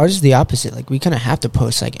 ours is the opposite. Like we kind of have to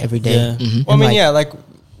post like every day. Yeah. Mm-hmm. Well, I mean, like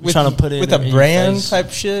with, trying to put it with a brand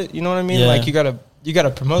type shit, you know what I mean? Like you gotta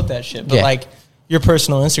promote that shit, but like your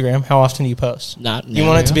personal Instagram, how often do you post? You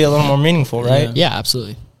want it to be a little more meaningful, right? Yeah,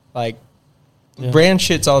 absolutely. Like brand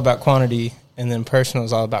shit's all about quantity, and then personal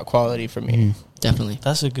is all about quality for me. Definitely.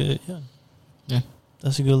 That's a good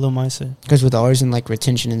that's a good little mindset. Because with ours and like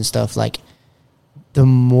retention and stuff, like the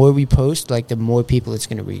more we post, like the more people it's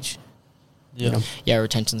gonna reach. Yeah, you know? Yeah,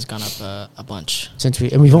 retention's gone up a bunch Since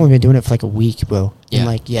we've only been doing it for like a week, bro.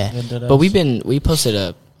 Yeah, and but we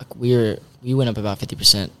posted we went up about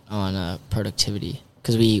 50% on productivity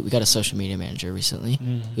because we got a social media manager recently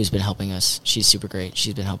who's been helping us. She's super great.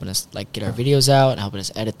 She's been helping us like get our videos out and helping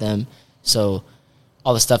us edit them. So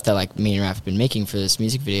all the stuff that like me and Raph have been making for this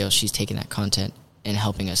music video, she's taking that content and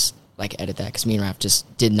helping us like edit that because me and Raph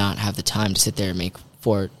just did not have the time to sit there and make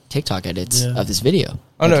 4 TikTok edits of this video.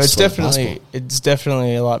 Oh no, it's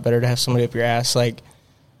definitely a lot better to have somebody up your ass. Like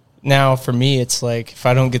now for me, it's like if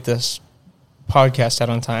I don't get this podcast out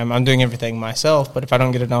on time, I'm doing everything myself, but if I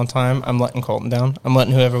don't get it on time, I'm letting Kolton down. I'm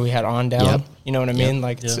letting whoever we had on down. You know what I mean?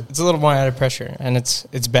 Like it's a little more out of pressure, and it's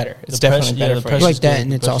better. It's definitely better for you. Like that,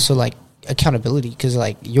 and it's also like accountability because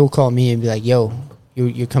like you'll call me and be like, "Yo,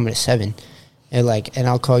 you're coming at 7," and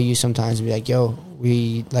I'll call you sometimes and be like, "Yo,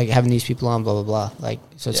 we like having these people on, blah blah blah." Like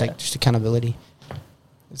so, it's like just accountability.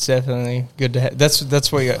 It's definitely good to have. That's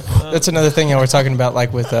what you got. That's another thing we're talking about,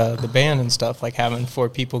 like with the band and stuff, like having 4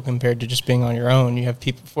 people compared to just being on your own. You have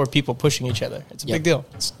 4 people pushing each other. It's a big deal.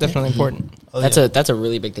 It's definitely important. That's a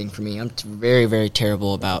really big thing for me. I'm very, very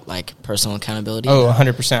terrible about like personal accountability. Oh,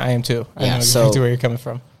 100%. I am too. I know exactly where you're coming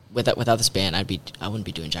from. Without this band, I wouldn't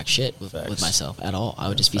be doing jack shit with myself at all. I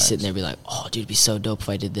would just be sitting there and be like, oh, dude, it'd be so dope if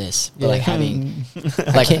I did this. But like having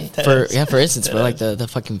like for instance, for like the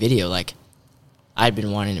fucking video, like I'd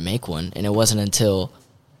been wanting to make one, and it wasn't until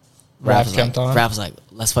Raph was like,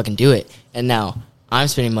 let's fucking do it. And now I'm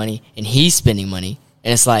spending money, and he's spending money,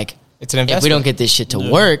 and it's like, it's an investment. If we don't get this shit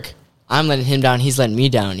to work, I'm letting him down, he's letting me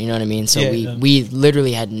down, you know what I mean? So we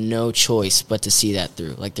literally had no choice but to see that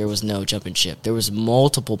through. Like, there was no jumping ship. There was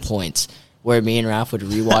multiple points where me and Raph would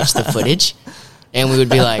rewatch the footage, and we would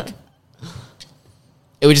be like,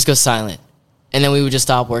 it would just go silent. And then we would just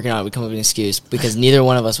stop working on it. We'd come up with an excuse, because neither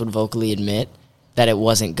one of us would vocally admit that it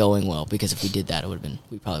wasn't going well, because if we did that,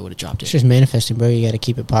 we probably would have dropped it. It's just manifesting, bro. You got to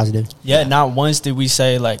keep it positive. Yeah, not once did we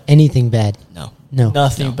say like anything bad. No.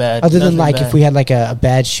 Nothing bad. Other than like if we had like a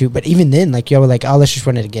bad shoot, but even then, like y'all were like, "Oh, let's just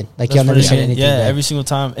run it again." Like y'all never said anything. Yeah, bad. every single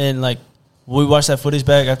time. And like when we watched that footage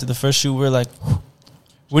back after the first shoot, we were like,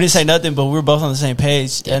 we didn't say nothing, but we were both on the same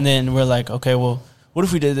page. Yeah. And then we're like, okay, well, what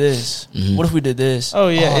if we did this? Mm-hmm. What if we did this? Oh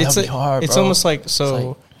yeah, it's hard. It's almost like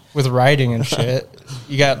with writing and shit,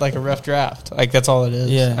 you got like a rough draft. Like that's all it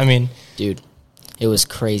is. Yeah, I mean, dude, it was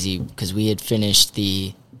crazy because we had finished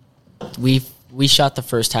we shot the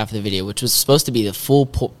first half of the video, which was supposed to be the full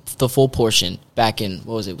portion back in,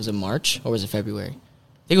 what was it? Was it March or was it February?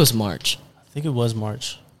 I think it was March.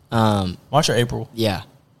 March or April. Yeah.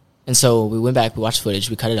 And so we went back, we watched footage,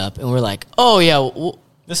 we cut it up, and we're like, oh yeah,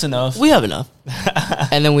 that's enough. We have enough.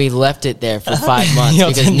 And then we left it there for 5 months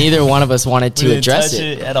because neither one of us wanted to address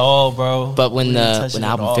it at all, bro. But when the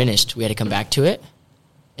album finished, we had to come back to it,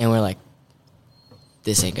 and we're like,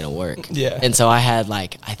 this ain't gonna work. Yeah. And so I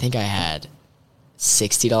think I had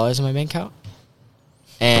 $60 in my bank account,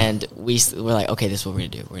 and we're like, okay, this is what we're gonna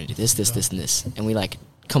do. We're gonna do this, this, and this, and we like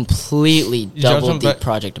completely doubled the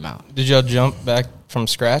project amount. Did y'all jump back from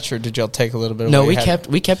scratch, or did y'all take a little bit of No, we kept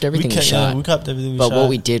everything we shot. We kept everything we shot. But what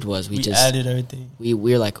we did was we just added everything. We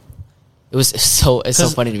were like, it's so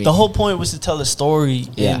funny to me. The whole point was to tell a story,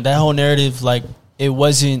 and that whole narrative, like, it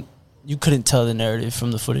wasn't, you couldn't tell the narrative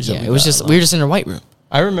from the footage. Yeah, it was just, we were just in a white room.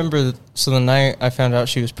 I remember, so the night I found out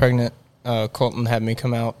she was pregnant, Kolton had me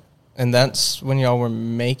come out, and that's when y'all were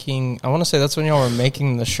making, I want to say that's when y'all were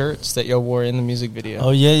making the shirts that y'all wore in the music video.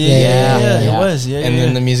 Oh, yeah. It was, And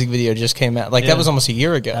then the music video just came out. Like, that was almost a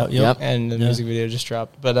year ago. Yep. And the music video just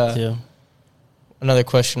dropped. But another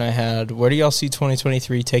question I had, where do y'all see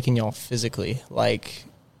 2023 taking y'all physically? Like,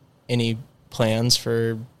 any plans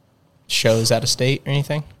for shows out of state or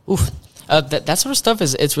anything? Oof. That sort of stuff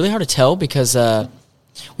it's really hard to tell because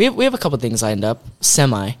we have a couple things lined up.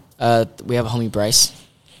 We have a homie Bryce.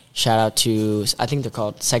 Shout out to, I think they're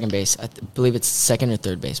called Second Base. I believe it's second or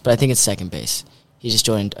third base, but I think it's Second Base. He just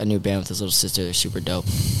joined a new band with his little sister. They're super dope.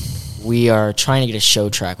 We are trying to get a show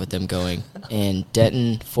track with them going in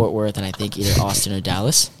Denton, Fort Worth, and I think either Austin or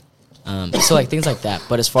Dallas. So like things like that.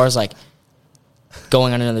 But as far as like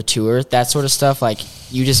going on another tour, that sort of stuff, like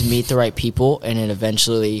you just meet the right people and it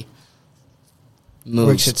eventually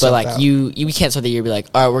moves. But like you can't start the year and be like,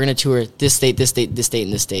 all right, we're gonna tour this state, this state, this state,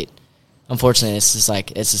 and this state. Unfortunately, it's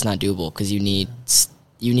just not doable because you need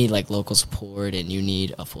like local support and you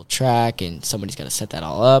need a full track and somebody's got to set that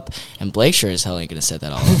all up. And Blake sure as hell ain't gonna set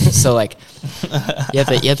that all up. So like you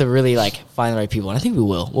have to really like find the right people. And I think we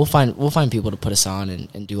will. We'll find people to put us on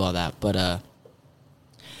and do all that. But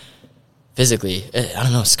physically, I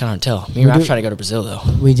don't know. It's kind of hard to tell. I'm trying to go to Brazil though.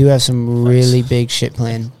 We do have some really big shit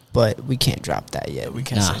planned, but we can't drop that yet. We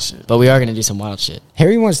can't say shit. But we are gonna do some wild shit.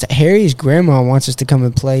 Harry's grandma wants us to come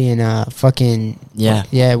and play in fucking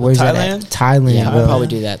where's that at? Thailand. Yeah, we'll probably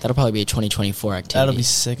do that. That'll probably be a 2024 activity. That'll be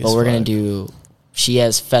sick as But we're fuck. gonna do. She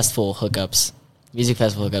has festival hookups, music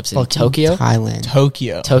festival hookups in Tokyo, Thailand,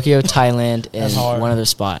 Thailand, and one other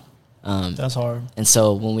spot. That's hard. And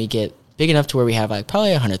so when we get big enough to where we have like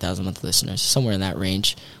probably 100,000 monthly listeners, somewhere in that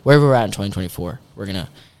range, wherever we're at in 2024, we're gonna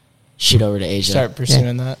shoot over to Asia. Start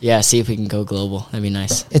pursuing that. Yeah, see if we can go global. That'd be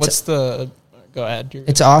nice. Go ahead.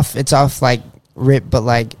 It's off like rip, but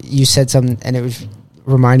like you said something and it was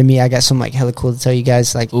reminded me I got some like hella cool to tell you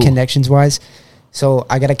guys, like connections wise. So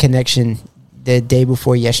I got a connection the day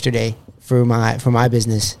before yesterday for my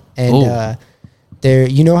business. And there,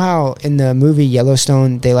 you know how in the movie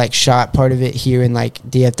Yellowstone they like shot part of it here in like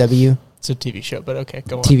DFW? It's a TV show, but okay,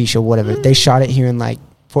 go on. TV show, whatever. They shot it here in like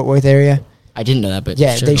Fort Worth area. I didn't know that, but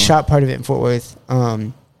yeah, sure, they shot part of it in Fort Worth.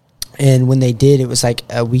 And when they did, it was like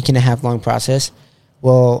a week and a half long process.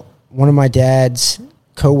 Well, one of my dad's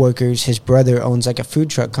coworkers, his brother owns like a food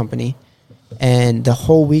truck company, and the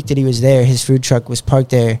whole week that he was there, his food truck was parked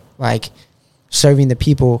there, like serving the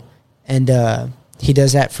people. And he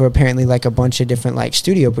does that for apparently like a bunch of different like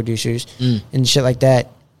studio producers and shit like that.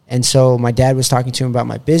 And so my dad was talking to him about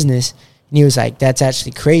my business. And he was like, that's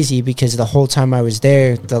actually crazy because the whole time I was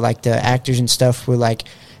there, the actors and stuff were like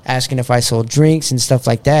asking if I sold drinks and stuff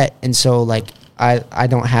like that. And so like I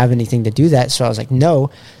don't have anything to do that. So I was like, no.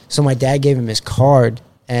 So my dad gave him his card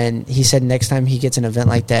and he said next time he gets an event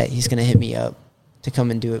like that, he's going to hit me up to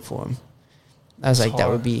come and do it for him. I was like, that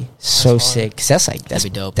would be so sick. 'Cause that'd be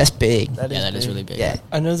dope. That's big. That is really big. Yeah.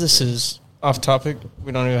 I know this is off topic.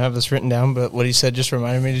 We don't even have this written down, but what he said just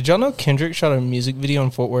reminded me. Did y'all know Kendrick shot a music video in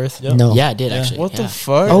Fort Worth? Yep. No. Yeah, I did actually. What the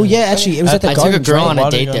fuck? Oh, yeah, actually, it was at the I garden. took a girl on a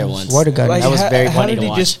Water date there gardens. once. Water garden. That was very funny to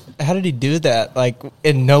watch. How did he do that? Like,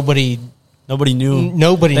 and nobody knew.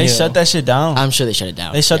 Nobody They knew. shut that shit down. I'm sure they shut it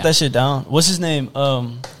down. They shut that shit down. What's his name?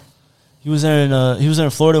 He was there in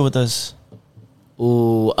Florida with us.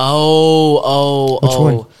 Ooh, Which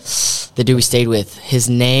one? The dude we stayed with. His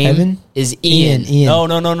name Evan? is Ian. No.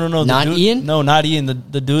 Not Ian? No, not Ian.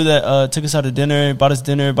 The dude that took us out to dinner, bought us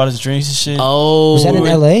dinner, bought us drinks and shit. Oh, Was that in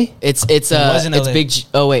LA? It's was in it's LA. big.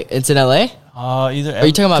 Oh wait, it's in LA. Either. Are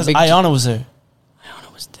you talking about Big? Ayana was there.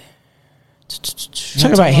 Ayana was there.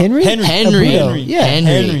 Talking about Henry? Henry. Yeah.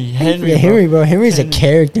 Henry, bro. Henry's a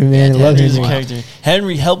character, man. I love Henry's a Henry. character.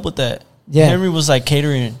 Henry helped with that. Yeah. Henry was like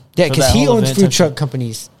catering. Yeah, for because that he whole owns event food and truck shit.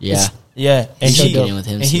 companies. Yeah, Yeah, and So he dope. With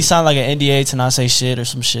him and he signed like an NDA to not say shit or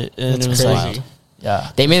some shit. And That's it was crazy. like,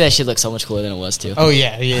 yeah, they made that shit look so much cooler than it was too. Oh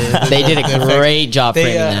yeah. They did a great job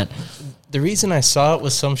framing that. The reason I saw it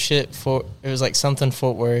was some shit it was like something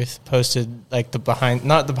Fort Worth posted like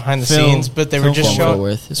not the behind the Film. scenes, but they were Film just Fort showing.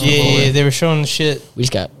 Worth. It's Yeah, Fort Worth. they were showing the shit. We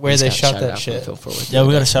just got Where they shot shouted that out shit. from Phil Fort Worth. yeah.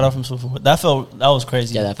 We got a shout out from Soulful. That was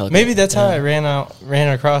crazy. Yeah, that felt Maybe good. that's how I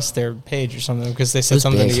ran across their page or something because they It said was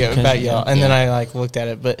something big. to you about y'all, and then I like looked at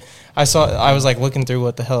it. But I was like looking through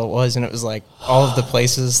what the hell it was, and it was like all of the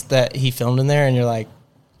places that he filmed in there, and you're like,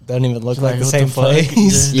 doesn't even look like the what same the fuck?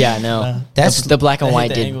 place. Yeah, no. Yeah. That's The black and I hate white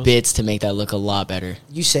the did angles. bits to make that look a lot better.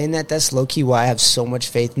 you saying that. That's low key why I have so much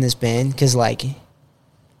faith in this band. Because like,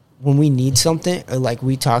 when we need something or like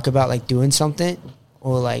we talk about like doing something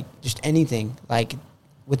or like just anything, like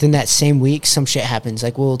within that same week, some shit happens.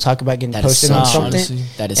 Like we'll talk about getting That is posted so on true. something, Honestly.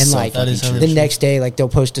 That is and so like That is fucking hella true. the next day, like they'll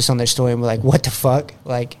post us on their story, and we're like, "What the fuck?"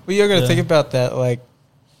 Like, Well, you gotta Yeah. think about that. Like,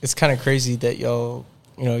 it's kind of crazy that y'all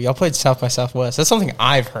played South by Southwest. That's something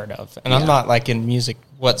I've heard of, and I'm Yeah. not like in music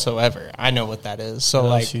whatsoever. I know what that is. So That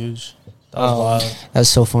like, was huge. That was wild. that was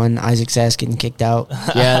so fun. Isaac's ass getting kicked out.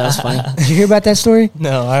 Yeah, that's funny. Did you hear about that story?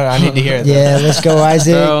 no, I need to hear that. Yeah, let's go,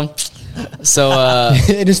 Isaac. Bro, So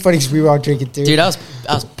it is funny because we were all drinking too. dude, I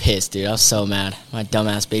was pissed, dude. I was so mad. My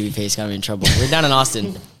dumbass baby face got me in trouble. We're down in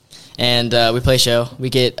Austin, and we play a show. We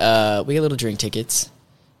get little drink tickets,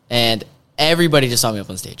 and everybody just saw me up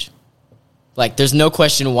on stage. Like, there's no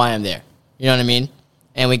question why I'm there. You know what I mean?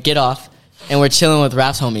 And we get off, and we're chilling with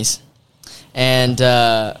Rap's homies, and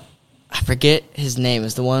I forget his name.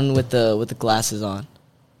 It's the one with the glasses on.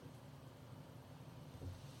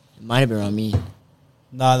 It might have been Ramin.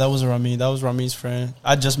 Nah, that wasn't Ramin. That was Ramin's friend.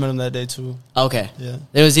 I just met him that day too. Okay. Yeah.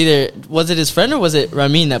 It was it his friend or was it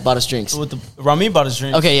Ramin that bought us drinks? Ramin bought us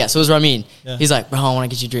drinks. Okay, yeah. So it was Ramin. Yeah. He's like, bro, I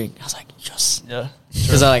want to get you a drink. I was like, yes. Yeah.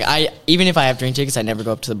 Because I even if I have drink tickets, I never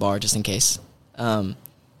go up to the bar just in case. And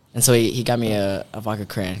so he got me a vodka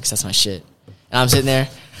cran because that's my shit. And I'm sitting there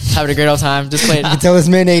having a great old time, just playing. You can tell this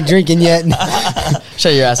man ain't drinking yet.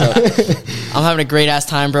 Shut your ass up. I'm having a great ass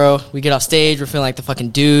time, bro. We get off stage, we're feeling like the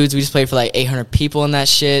fucking dudes. We just played for like 800 people in that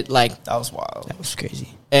shit. Like, That was wild. That was crazy.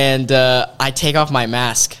 and I take off my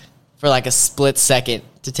mask for like a split second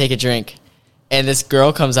to take a drink, and this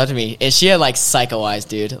girl comes up to me, and she had like psycho eyes,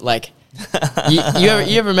 dude. Like, you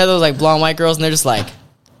ever met those like blonde white girls, and they're just like,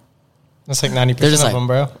 That's like 90% They're just of like- them,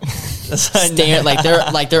 bro. stare like their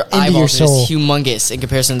your eyeballs are soul. just humongous in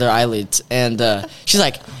comparison to their eyelids. And she's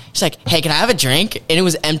like, hey, can I have a drink? And it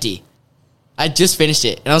was empty. I just finished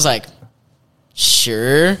it, and I was like,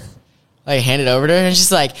 sure. I hand it over to her, and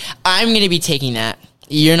she's like, I'm gonna be taking that.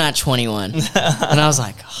 You're not 21. And I was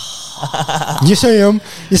like, Yes, I am.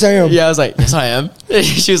 Yes, I am. yeah, I was like, yes, I am.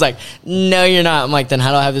 She was like, no, you're not. I'm like, then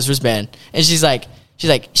how do I have this wristband? And she's like,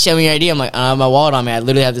 show me your ID. I'm like, I don't have my wallet on me. I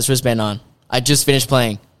literally have this wristband on. I just finished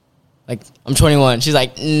playing. Like, I'm 21. She's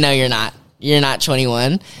like, no, you're not. You're not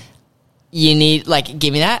 21. You need, like,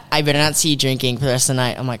 give me that. I better not see you drinking for the rest of the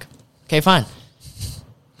night. I'm like, okay, fine.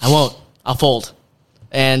 I won't. I'll fold.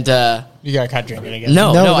 And, You got caught drinking again.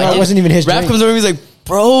 no, No, I it didn't. wasn't even his Rap drink. comes over and he's like,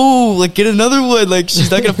 bro, like, get another one. Like,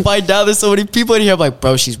 she's not gonna fight down. There's so many people in here. I'm like,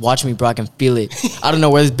 bro, she's watching me, bro. I can feel it. I don't know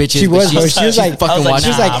where this bitch is. She but was, bro. she's She was like, fucking watching. she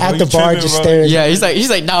was like Nah, at bro, the you bar tripping, just bro. staring. Yeah, he's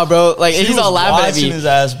like, nah, bro. Like, He he's was all laughing at watching me. his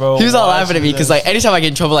ass, bro. He was all laughing at me Watching because, his like, anytime I get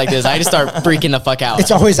in trouble like this, I just start freaking the fuck out.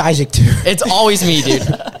 It's always Isaac too. It's always me, dude.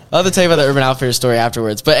 I'll have to tell you about the Urban Outfitters story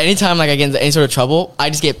afterwards. But anytime, like, I get into any sort of trouble, I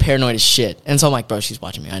just get paranoid as shit. And so I'm like, bro, she's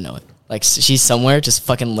watching me. I know it. Like, she's somewhere just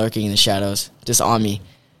fucking lurking in the shadows, just on me.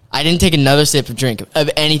 I didn't take another sip of drink, of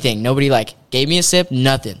anything. Nobody, like, gave me a sip,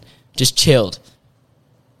 nothing. Just chilled.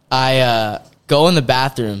 I go in the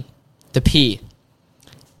bathroom to pee.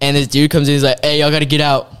 And this dude comes in, he's like, hey, y'all gotta get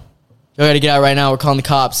out. Y'all gotta get out right now. We're calling the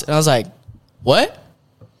cops. And I was like, what?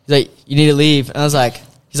 He's like, you need to leave. And I was like,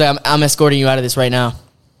 he's like, I'm escorting you out of this right now.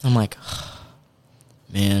 I'm like,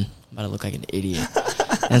 man, I'm about to look like an idiot.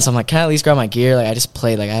 And so I'm like, can I at least grab my gear? Like, I just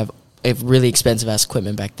played, like, I have a really expensive ass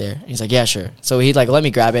equipment back there. And he's like, yeah, sure. So he like let me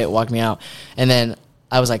grab it, walk me out. And then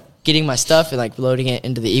I was like getting my stuff and like loading it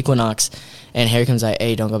into the Equinox. And Harry comes like,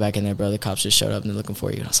 hey, don't go back in there, bro. The cops just showed up and they're looking for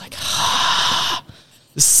you. And I was like,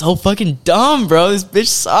 this is so fucking dumb, bro. This bitch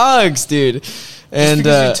sucks, dude. And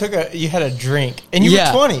you had a drink and you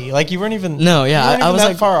yeah. were 20. Like you weren't even. No, yeah, you weren't I even was that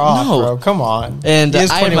like, far off, no. bro. Come on. And he is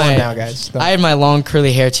I had 21 my now, guys. I had my long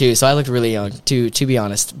curly hair too, so I looked really young to be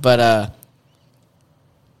honest. But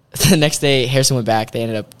the next day, Harrison went back.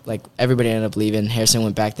 Everybody ended up leaving. Harrison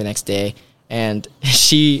went back the next day, and I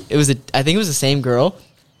think it was the same girl.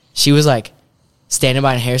 She was like standing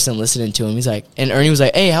by Harrison listening to him. He's like, and Ernie was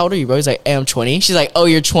like, hey, how old are you, bro? He's like, hey, I'm 20. She's like, oh,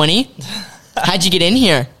 you're 20? How'd you get in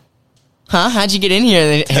here? Huh? How'd you get in here?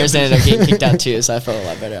 And then Harrison ended up getting kicked out too, so I felt a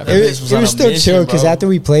lot better after. It was was on a still mission, chill because bro. after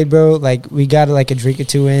we played, bro, like we got like a drink or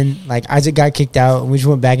two in. Like Isaac got kicked out, and we just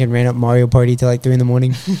went back and ran up Mario Party till like 3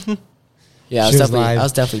 a.m. Yeah, She was live. I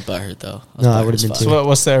was definitely butthurt though. No, I butthurt would've as been fuck. too. So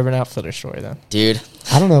what's the Urban Outfitter story then? Dude.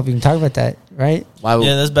 I don't know if we can talk about that, right? Why would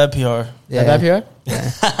Yeah, that's bad PR. Is that bad PR? Yeah.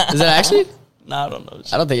 Is that actually? Nah, I don't know.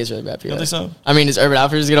 I don't think it's really bad PR. You don't think so? I mean, is Urban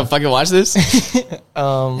Outfitters gonna fucking watch this?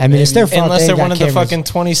 I mean, it's their fault. Unless they they're ain't got one of the cameras. fucking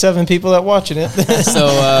 27 people that watching it.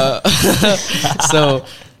 So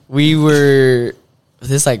we were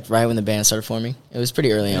this like right when the band started forming. It was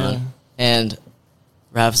pretty early on, and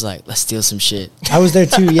Rap's like, "Let's steal some shit." I was there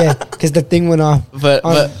too, yeah, because the thing went off. But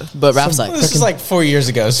Rap's like, This is like 4 years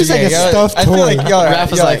ago. So It's like a stuffed I feel toy. like y'all are,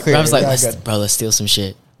 Rap's y'all are like, clear. Rap's like, Y'all are let's, good. bro, let's steal some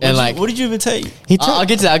shit. And like, What did you even take? He took. I'll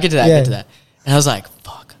get to that. I'll get to that. And I was like,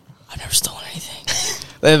 fuck, I've never stolen anything.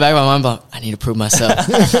 In the back of my mind, but I need to prove myself.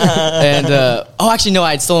 And actually, no,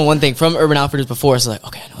 I had stolen one thing from Urban Outfitters before. So I was like,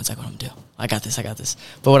 okay, I know exactly what I'm gonna do. I got this.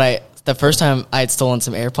 But the first time I had stolen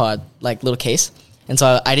some AirPod like little case, and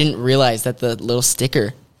so I didn't realize that the little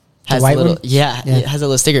sticker has white a little one? yeah, Yeah. it has a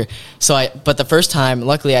little sticker. But the first time,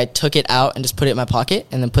 luckily, I took it out and just put it in my pocket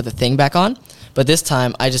and then put the thing back on. But this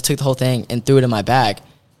time, I just took the whole thing and threw it in my bag.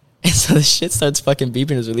 And so the shit starts fucking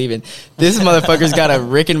beeping as we're leaving. This motherfucker's got a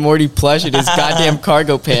Rick and Morty plush in his goddamn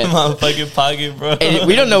cargo pant. Motherfucking pocket, bro. And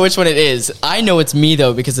we don't know which one it is. I know it's me,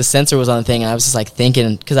 though, because the sensor was on the thing. And I was just, like,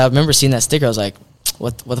 thinking, because I remember seeing that sticker. I was like,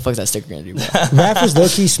 what the fuck is that sticker going to do, bro? Raph was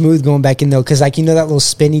low-key smooth going back in, though, because, like, you know that little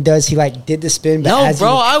spin he does? He, like, did the spin. But no,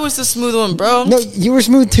 bro, I was the smooth one, bro. No, you were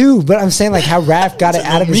smooth, too. But I'm saying, like, how Raph got it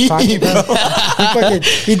out of his pocket, bro.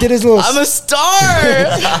 He did his little... I'm a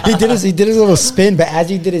star! he did his little spin, but as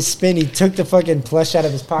he did his spin, he took the fucking plush out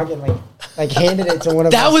of his pocket and, like handed it to one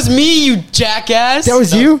of us. That was me, you jackass. That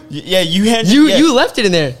was you? Yeah, you handed You left it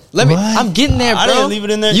in there. Let me. I'm getting there, bro. I didn't leave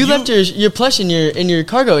it in there. You left your plush in your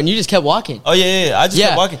cargo, and you just kept walking. Oh yeah. I just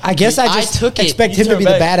kept walking. I guess I just took expect him to be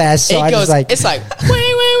the badass, so I goes, just like it's like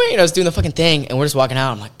wait. And I was doing the fucking thing, and we're just walking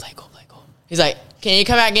out. I'm like, play cool. He's like, can you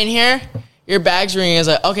come back in here? Your bag's ringing. I was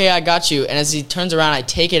like, okay, I got you. And as he turns around, I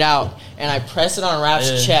take it out and I press it on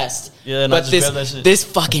Raph's chest. Yeah, but this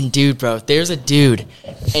fucking dude, bro. There's a dude,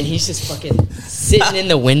 and he's just fucking sitting in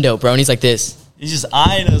the window, bro. And he's like this. He's just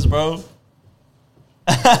eyeing us, bro.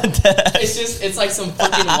 It's like some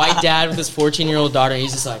fucking white dad with his 14-year-old daughter. And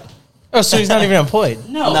he's just like, oh, so he's not even employed.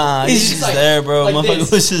 no, nah, he's just like, there, bro. like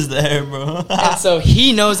Motherfucker was just there, bro. And so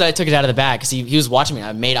he knows that I took it out of the bag because he was watching me.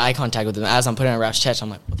 I made eye contact with him as I'm putting it on Raph's chest. I'm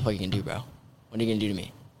like, what the fuck are you gonna do, bro? What are you gonna do to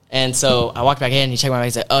me? And so I walked back in. He checked my bag.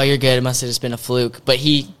 He's like, oh, you're good. It must have just been a fluke. But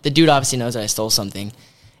the dude obviously knows that I stole something.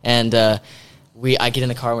 And I get in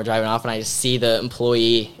the car and we're driving off, and I just see the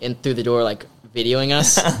employee through the door like videoing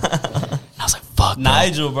us. I was like, fuck, bro.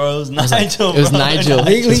 Nigel, bro. It was Nigel, It was Nigel.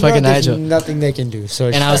 legally, It was fucking bro, there's Nigel. nothing they can do. So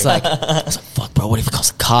And I was like, fuck, bro. What if he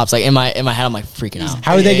calls the cops? Like in my head, I'm like freaking out.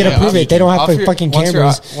 how are they gonna prove it? They don't have fucking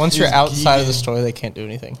cameras. Once you're outside of the store, they can't do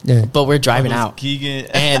anything. Yeah. But we're driving out, Keegan.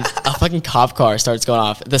 and a fucking cop car starts going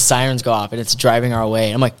off. The sirens go off, and it's driving our way.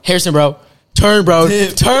 And I'm like, Harrison, bro, turn, bro,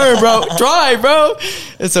 drive, bro.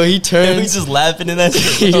 And so he turns. He's just laughing in that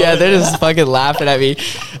shit. Yeah, they're just fucking laughing at me.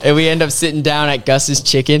 And we end up sitting down at Gus's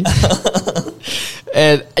Chicken.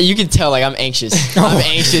 And you can tell, like, I'm anxious. I'm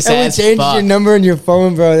anxious And we as changed fuck. your number in your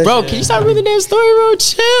phone, bro. Bro, can you stop reading the damn story, bro?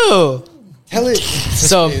 Chill. Tell it.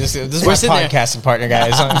 So This is we're my sitting there. podcasting partner,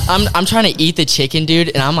 guys. I'm trying to eat the chicken, dude,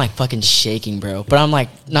 and I'm like fucking shaking, bro. But I'm like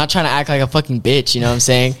not trying to act like a fucking bitch, you know what I'm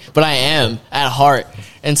saying? But I am at heart.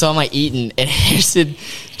 And so I'm like eating, and Harrison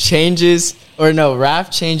changes, or no,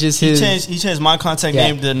 Raph changes his. He changed my contact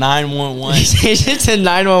name to 911. He changed it to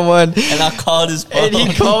 911. And I called his phone. And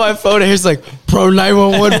he called my phone, and he's like, bro,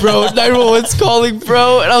 911, bro. 911's calling,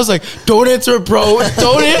 bro. And I was like, don't answer it, bro.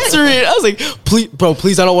 Don't answer it. I was like,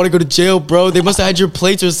 please, I don't want to go to jail, bro. They must have had your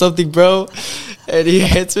plates or something, bro. And he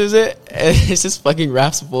answers it, and it's just fucking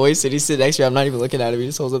Raph's voice, and he's sitting next to me. I'm not even looking at him. He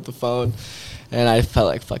just holds up the phone. And I felt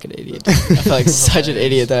like fucking idiot. I felt like such an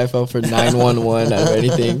idiot that I fell for 911 out of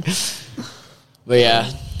anything. But yeah,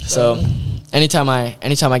 so anytime I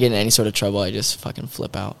get in any sort of trouble, I just fucking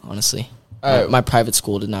flip out, honestly. My private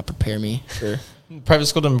school did not prepare me for... Private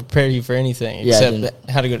school didn't prepare you for anything except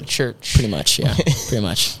how to go to church. Pretty much, yeah. Pretty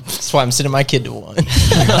much. That's why I'm sending my kid to one.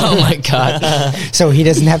 Oh, my God. So he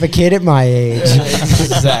doesn't have a kid at my age.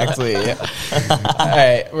 Exactly. Yeah. All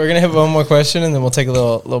right, we're going to have one more question, and then we'll take a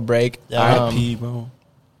little break. R.I.P., bro.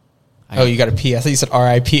 Oh, you got a P. I thought you said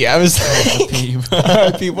R.I.P. I was R.I.P., bro.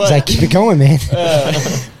 R.I.P. what? It's like, keep it going, man.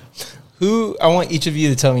 I want each of you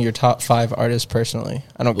to tell me your top 5 artists personally.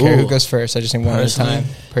 I don't care who goes first. I just need one at a time.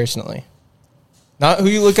 Personally. Not who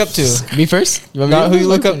you look up to. Me first? You want me Not to who you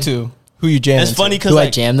look up to. Who you jam It's into. funny because Who I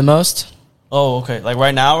like, jam the most? oh, okay. Like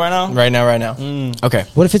right now? Right now. Okay.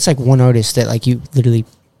 What if it's like one artist that like you literally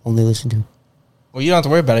only listen to? Well, you don't have to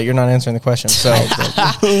worry about it. You're not answering the question. So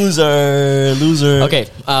Loser. Okay,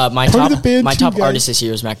 my Part of the band top too, guys. artist this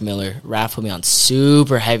year was Mac Miller. Raph put me on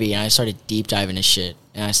super heavy, and I started deep diving his shit,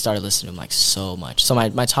 and I started listening to him like so much. So my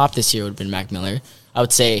top this year would have been Mac Miller. I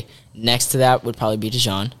would say next to that would probably be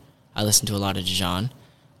Dijon. I listened to a lot of Dijon.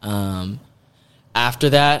 After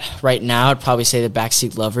that, right now, I'd probably say the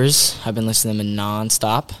Backseat Lovers. I've been listening to them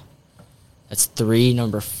nonstop. That's 3.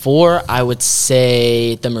 Number 4, I would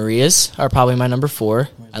say the Marias are probably my number 4.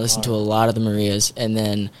 I listen to a lot of the Marias. And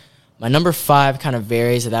then my number 5 kind of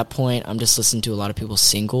varies at that point. I'm just listening to a lot of people's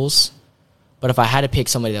singles. But if I had to pick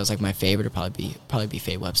somebody that was like my favorite, it'd probably be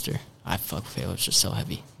Faye Webster. I fuck Faye Webster so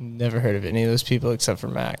heavy. never heard of any of those people except for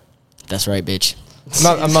Mac. That's right, bitch.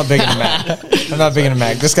 I'm not big into Mac. I'm not big into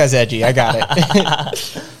Mac. This guy's edgy. I got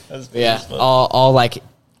it. Yeah, all like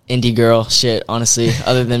indie girl shit, honestly,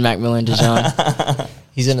 other than Mac Miller and Dijon.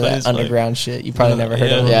 He's into that underground shit. You probably never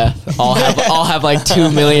heard of him. Yeah, all have like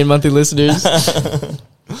 2 million monthly listeners.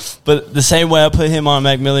 But the same way I put him on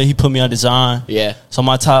Mac Miller, he put me on Design. Yeah. So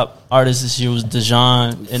my top artist this year was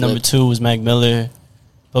Dejan, and number 2 was Mac Miller.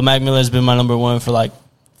 But Mac Miller has been my number 1 for like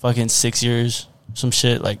fucking 6 years, some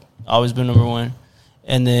shit. Like always been number 1.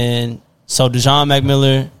 And then so Dejan, Mac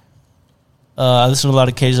Miller. I listen to a lot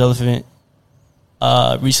of Cage the Elephant.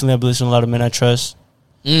 Recently, I've been listening to a lot of Men I Trust.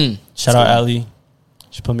 Shout out Ali.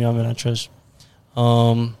 She put me on Men I Trust.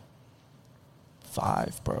 5,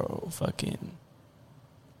 bro. Fucking.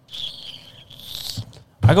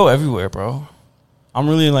 I go everywhere, bro. I'm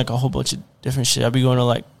really in like a whole bunch of different shit. I be going to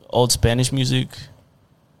like old Spanish music.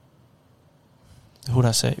 Who'd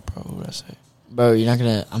I say, bro? Bro, you're not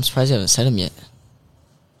gonna. I'm surprised you haven't said him yet.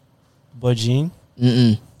 Boy Gene?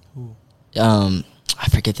 Who? Who? I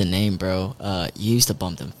forget the name, bro. You used to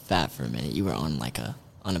bump them fat for a minute. You were on like a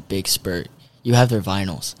big spurt. You have their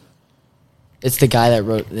vinyls. It's the guy that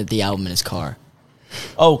wrote the album in his car.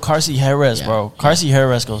 Oh, Carsey Harris, bro. Carsey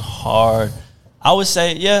Harris goes hard. I would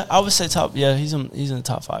say top. Yeah, he's in the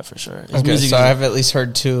top 5 for sure. His okay, so I've at least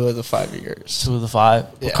heard 2 of the 5 of yours. 2 of the 5.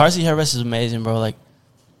 Yeah. But Carsey Harris is amazing, bro. Like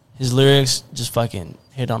his lyrics just fucking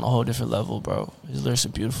hit on a whole different level, bro. His lyrics are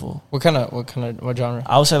beautiful. What genre?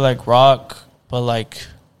 I would say like rock, but like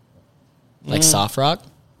soft rock.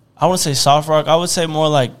 I wouldn't say soft rock. I would say more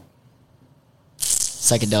like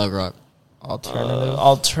Psychedelic rock.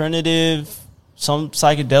 Alternative, some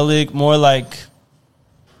psychedelic, more like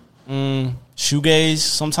shoegaze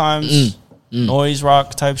sometimes, noise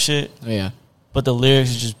rock type shit. Oh, yeah. But the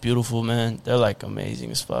lyrics are just beautiful, man. They're like amazing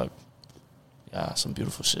as fuck. Yeah, some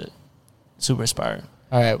beautiful shit. Super inspiring.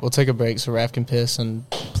 All right, we'll take a break so Raph can piss and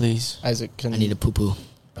Please. Isaac can. I need a poo-poo.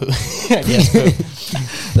 Yes,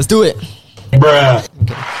 poop. Let's do it. Bruh.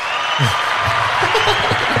 Okay.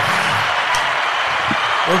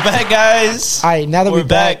 We're back, guys. All right, now that We're we're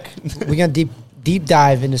back, we're gonna deep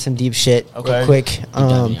dive into some deep shit Okay. real quick.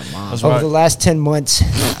 That's Over right. the last 10 months,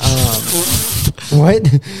 what?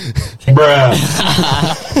 Bruh.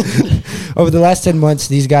 Over the last 10 months,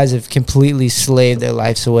 these guys have completely slaved their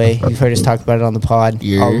lives away. You've heard us talk about it on the pod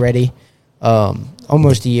already.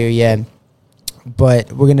 Almost a year, yeah.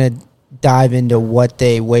 But we're going to dive into what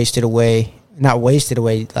they wasted away. Not wasted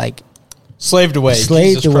away, like... Slaved away.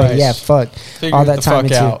 Slaved Jesus away, Christ. yeah, fuck. Figure all the that time fuck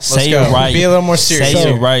into. out. Let's Say go. it right. Be a little more serious. Say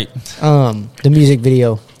So- it right. The music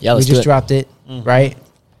video. Yeah, we let's do just it. dropped it, right?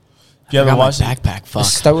 You haven't I got my watched it? backpack. Fuck.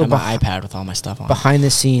 Let's start I with have my iPad with all my stuff on. Behind the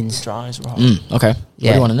scenes. Drawings were hard. Okay. What do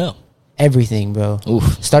Yeah. you want to know? Everything, bro.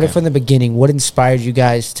 Oof. Started Okay. from the beginning. What inspired you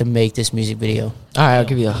guys to make this music video? All right, I'll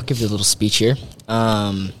give you a little speech here.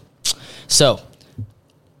 So,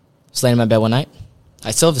 was laying in my bed one night. I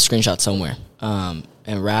still have the screenshot somewhere.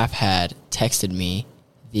 And Raph had texted me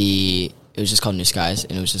it was just called NewSkies,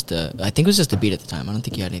 and it was just I think it was just a beat at the time. I don't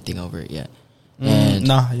think you had anything over it yet. And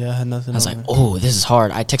Nah, yeah, I had nothing. I was like, oh, this is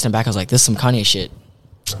hard. I texted him back. I was like, this is some Kanye shit.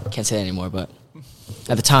 Can't say that anymore, but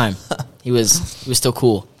at the time, he was still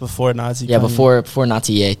cool. before Nazi. Yeah, Kanye. before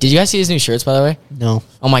Nazi Ye. Did you guys see his new shirts, by the way? No.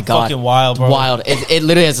 Oh my god, Fucking wild, bro. Wild. It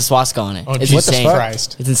literally has a swastika on it. Oh, It's Jesus insane.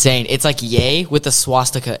 Christ. It's insane. It's like Ye with the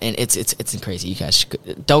swastika, and it's crazy. You guys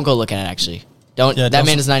don't go look at it. Actually, don't. Yeah, That don't-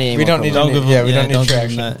 man does not need any We more don't need promo. to- yeah, we don't need give traction.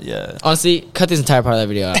 him that. Yeah. Honestly, cut this entire part of that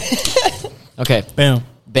video out. Okay. Bam.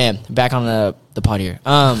 Bam, back on the pod here.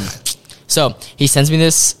 So he sends me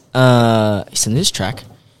this track,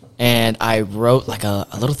 and I wrote like a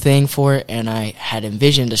little thing for it, and I had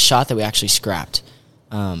envisioned a shot that we actually scrapped.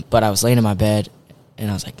 But I was laying in my bed, and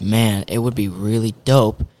I was like, man, it would be really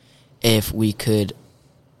dope if we could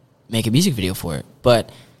make a music video for it. But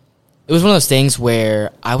it was one of those things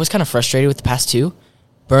where I was kind of frustrated with the past two.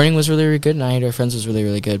 Burning was really, really good, and I Hate Our Friends was really,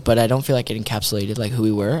 really good, but I don't feel like it encapsulated like who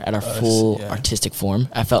we were at our full artistic form.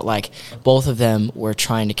 I felt like both of them were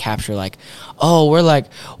trying to capture like, oh,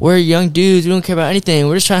 we're young dudes, we don't care about anything,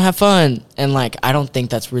 we're just trying to have fun, and like I don't think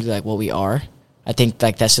that's really like what we are. I think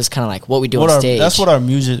like that's just kind of like what we do on stage. That's what our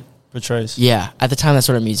music portrays. Yeah, at the time that's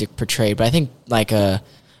what our music portrayed, but I think like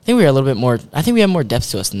I think we were a little bit more. I think we had more depth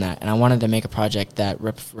to us than that, and I wanted to make a project that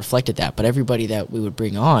reflected that. But everybody that we would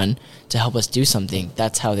bring on to help us do something,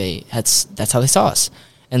 that's how they saw us.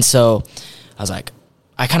 And so I was like,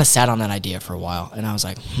 I kind of sat on that idea for a while, and I was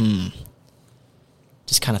like,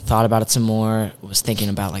 just kind of thought about it some more. Was thinking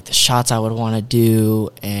about like the shots I would want to do,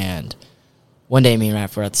 and one day me and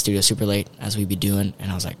Raph were at the studio super late as we'd be doing,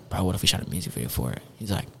 and I was like, bro, what if we shot a music video for it? He's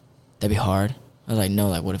like, that'd be hard. I was like, no,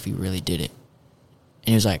 like what if we really did it? And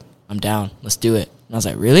he was like, I'm down. Let's do it. And I was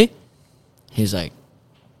like, really? He was like,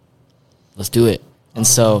 let's do it. And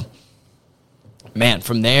so, man,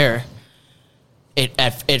 from there,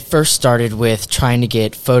 it first started with trying to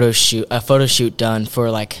get a photo shoot done for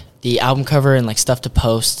like the album cover and like stuff to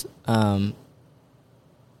post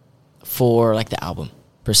for like the album.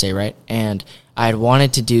 per se, right? And I had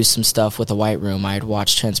wanted to do some stuff with the White Room. I had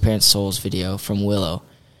watched Transparent Souls video from Willow,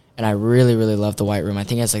 and I really, really love the White Room. I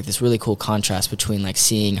think it has like this really cool contrast between like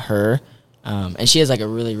seeing her, and she has like a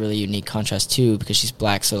really, really unique contrast too because she's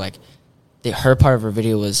black. So like her part of her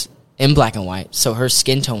video was in black and white, so her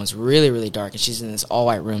skin tone was really, really dark, and she's in this all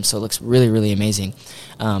white room, so it looks really, really amazing.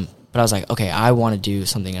 But I was like, okay, I want to do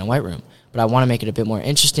something in a White Room, but I want to make it a bit more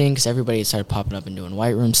interesting because everybody started popping up and doing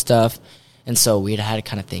White Room stuff. And so we had to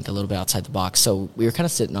kind of think a little bit outside the box. So we were kind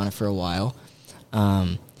of sitting on it for a while.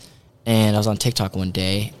 And I was on TikTok one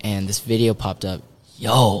day, and this video popped up.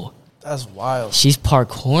 Yo. That's wild. She's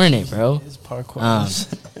parkouring it, bro. It is parkour.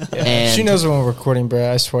 Yeah, she knows when we're recording,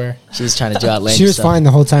 bro. I swear. She's trying to do outlandish She was stuff. fine the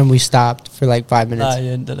whole time we stopped for like 5 minutes.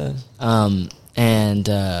 Yeah, that is. And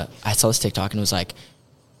I saw this TikTok, and it was like,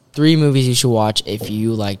 3 movies you should watch if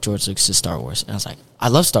you like George Lucas's Star Wars. And I was like, I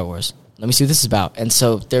love Star Wars. Let me see what this is about. And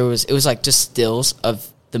so it was like just stills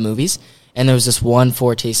of the movies. And there was this one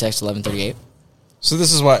for TSX 1138. So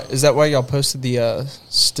this is that why y'all posted the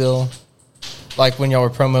still, like when y'all were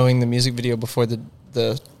promoting the music video before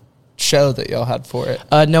the show that y'all had for it?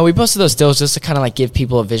 No, we posted those stills just to kind of like give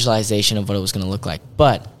people a visualization of what it was going to look like.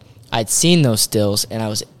 But I'd seen those stills, and I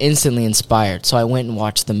was instantly inspired. So I went and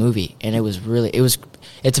watched the movie, and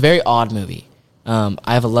it's a very odd movie.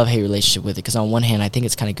 I have a love-hate relationship with it because on one hand, I think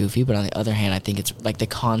it's kind of goofy, but on the other hand, I think it's like the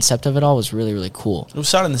concept of it all was really, really cool. It was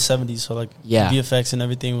shot in the 70s, so like VFX and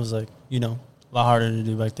everything was like, a lot harder to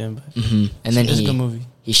do back then. But And then it's a good movie.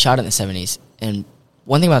 He shot it in the 70s. And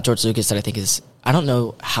one thing about George Lucas that I think is, I don't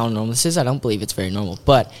know how normal this is. I don't believe it's very normal,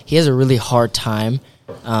 but he has a really hard time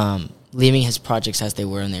leaving his projects as they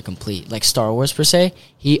were and they're complete. Like Star Wars per se,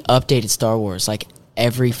 he updated Star Wars like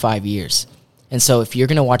every 5 years. And so if you're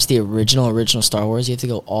going to watch the original Star Wars, you have to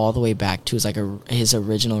go all the way back to his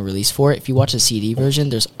original release for it. If you watch the CD version,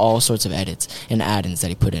 there's all sorts of edits and add-ins that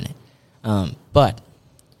he put in it.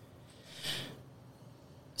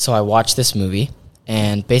 So I watched this movie,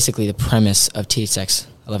 and basically the premise of TSX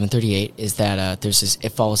 1138 is that it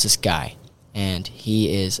follows this guy, and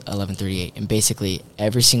he is 1138. And basically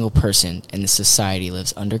every single person in the society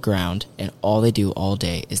lives underground, and all they do all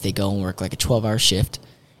day is they go and work like a 12-hour shift,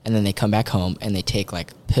 and then they come back home and they take like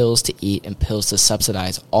pills to eat and pills to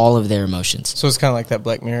subsidize all of their emotions. So it's kind of like that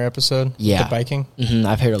Black Mirror episode? Yeah. The biking? Mm-hmm.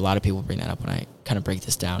 I've heard a lot of people bring that up when I kind of break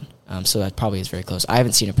this down. So that probably is very close. I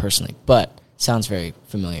haven't seen it personally, but sounds very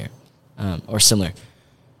familiar or similar.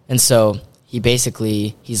 And so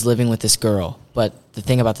he's living with this girl. But the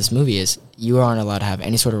thing about this movie is you aren't allowed to have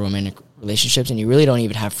any sort of romantic relationships, and you really don't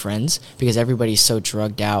even have friends because everybody's so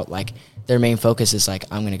drugged out. Like, their main focus is like,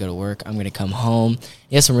 I'm going to go to work, I'm going to come home.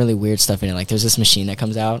 He has some really weird stuff in it. Like, there's this machine that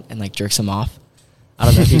comes out and like jerks him off. I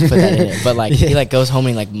don't know if you put that in it, but like he like goes home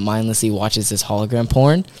and he like mindlessly watches this hologram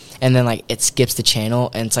porn, and then like it skips the channel,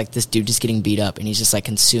 and it's like this dude just getting beat up, and he's just like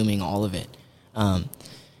consuming all of it.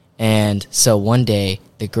 And so one day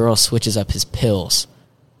the girl switches up his pills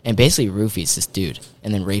and basically roofies this dude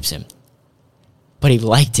and then rapes him. But he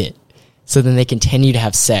liked it. So then they continue to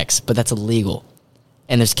have sex, but that's illegal.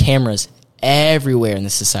 And there's cameras everywhere in the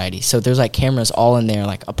society. So there's like cameras all in their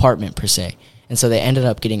like apartment per se. And so they ended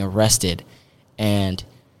up getting arrested, and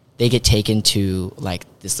they get taken to like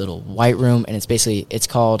this little white room, and it's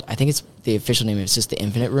called, I think it's the official name, it's just the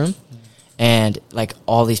Infinite Room. And like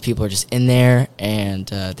all these people are just in there, and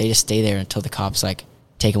they just stay there until the cops like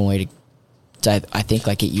take them away to I think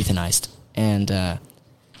like get euthanized. And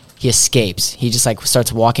he escapes. He just like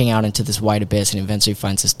starts walking out into this white abyss, and eventually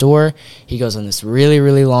finds this door. He goes on this really,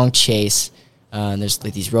 really long chase. And there's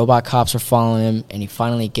like these robot cops are following him, and he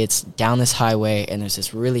finally gets down this highway, and there's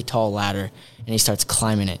this really tall ladder, and he starts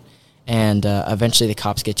climbing it. And eventually the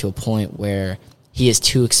cops get to a point where he is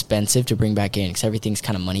too expensive to bring back in, because everything's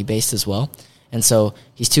kind of money based as well. And so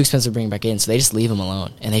he's too expensive to bring back in, so they just leave him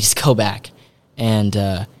alone, and they just go back.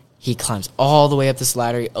 And he climbs all the way up this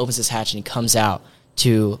ladder, he opens this hatch, and he comes out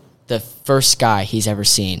to the first sky he's ever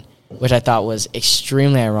seen, which I thought was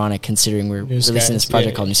extremely ironic considering we're releasing this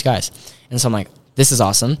project called New Skies. And so I'm like, this is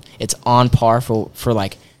awesome. It's on par for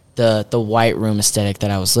like the white room aesthetic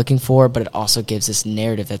that I was looking for, but it also gives this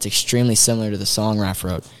narrative that's extremely similar to the song Raph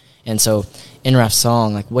wrote. And so in Raph's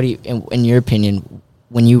song, like, what do you, in your opinion,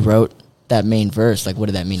 when you wrote that main verse, like, what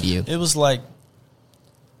did that mean to you? It was like,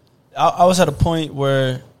 I was at a point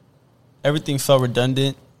where everything felt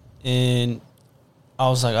redundant, and I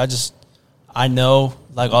was like, I know,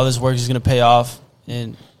 like, all this work is going to pay off,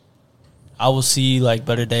 and I will see, like,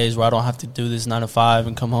 better days where I don't have to do this 9 to 5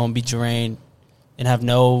 and come home, be drained, and have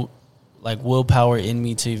no, like, willpower in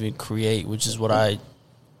me to even create, which is what I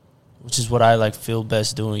like, feel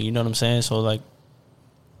best doing. You know what I'm saying? So, like,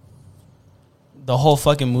 the whole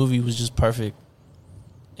fucking movie was just perfect.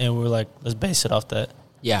 And we were like, let's base it off that.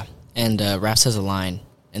 Yeah. And Raph has a line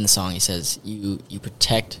in the song. He says, you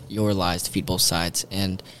protect your lies to feed both sides.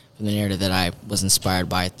 And from the narrative that I was inspired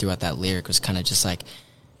by throughout that lyric was kind of just like,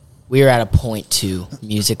 we are at a point too,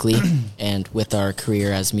 musically and with our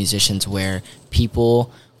career as musicians, where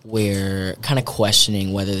people were kind of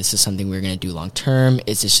questioning whether this is something we're going to do long term.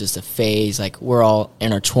 Is this just a phase? Like, we're all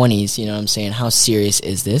in our 20s, you know what I'm saying? How serious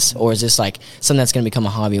is this? Or is this like something that's going to become a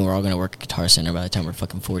hobby and we're all going to work at Guitar Center by the time we're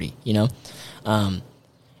fucking 40, you know?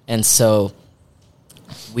 And so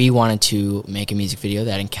we wanted to make a music video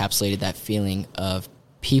that encapsulated that feeling of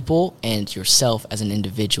people and yourself as an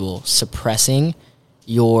individual suppressing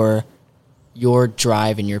your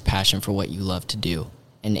drive and your passion for what you love to do,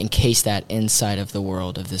 and encase that inside of the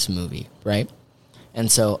world of this movie, right?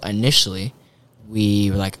 And so initially,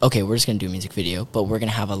 we were like, okay, we're just going to do a music video, but we're going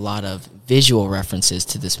to have a lot of visual references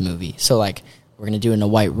to this movie. So, like, we're going to do it in a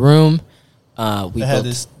white room. We had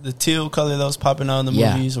the teal color that was popping out in the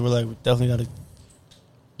movies, so we're like, we definitely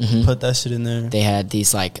got to put that shit in there. They had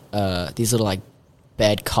these, like, these little, like,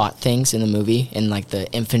 bed cot things in the movie in, like,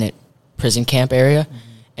 the Infinite prison camp area,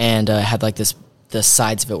 and had, like, the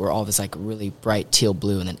sides of it were all this, like, really bright teal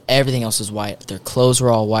blue, and then everything else was white. Their clothes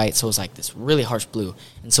were all white, so it was, like, this really harsh blue.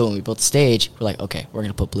 And so when we built the stage, we're like, okay, we're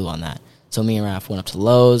going to put blue on that. So me and Raph went up to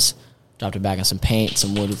Lowe's, dropped a bag on some paint,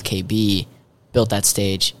 some wood with KB, built that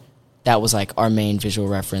stage. That was, like, our main visual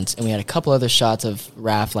reference. And we had a couple other shots of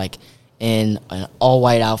Raph, like, in an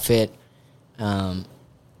all-white outfit. And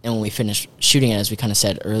when we finished shooting it, as we kind of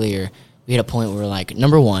said earlier, we hit a point where we're like,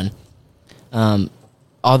 number one,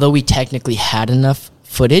 although we technically had enough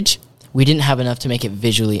footage, we didn't have enough to make it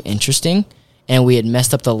visually interesting, and we had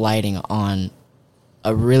messed up the lighting on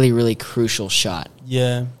a really, really crucial shot.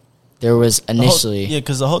 Yeah. There was initially...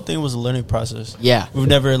 because the whole thing was a learning process. Yeah. We've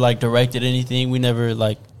never, like, directed anything. We never,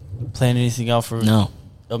 like, planned anything out for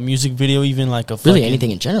a music video, even, like, a really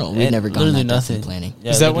anything in general. We've never gone that nothing planning.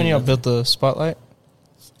 Yeah, is that when y'all built the spotlight?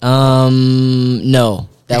 No.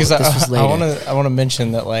 Because this was later. I want to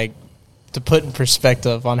mention that, like, to put in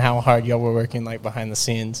perspective on how hard y'all were working, like, behind the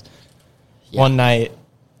scenes. Yeah. One night,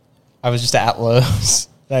 I was just at Lowe's.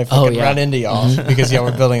 I fucking ran into y'all because y'all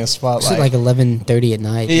were building a spotlight. It was like 11:30 at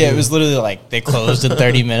night. Yeah, it was literally like they closed in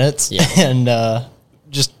 30 minutes. And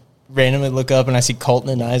just randomly look up and I see Kolton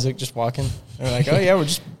and Isaac just walking. And they're like, oh, yeah, we're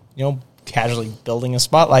just, casually building a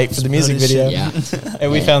spotlight for the music video. Yeah. And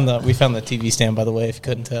we found the TV stand, by the way, if you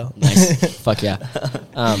couldn't tell. Nice. Fuck yeah.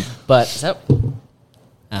 But is that...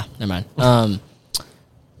 never mind. What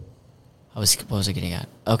was I getting at?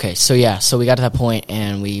 Okay, so we got to that point,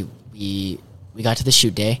 and we got to the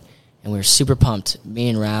shoot day, and we were super pumped. Me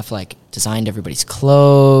and Raph, like, designed everybody's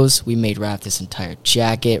clothes. We made Raph this entire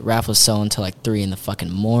jacket. Raph was sewing till like 3 in the fucking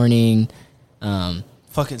morning.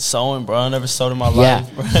 Fucking sewing, bro. I never sewed in my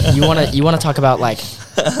life, bro. You wanna talk about, like,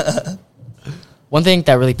 one thing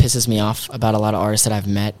that really pisses me off about a lot of artists that I've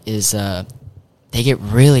met is they get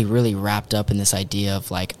really, really wrapped up in this idea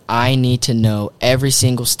of, like, I need to know every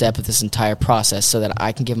single step of this entire process so that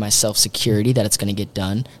I can give myself security that it's going to get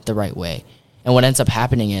done the right way. And what ends up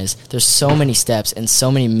happening is there's so many steps and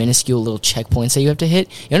so many minuscule little checkpoints that you have to hit.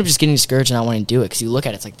 You end up just getting discouraged and not wanting to do it because you look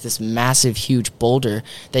at it, it's like this massive, huge boulder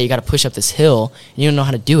that you got to push up this hill, and you don't know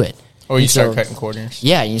how to do it. Or you start cutting corners.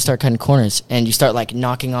 Yeah, you start cutting corners, and you start, like,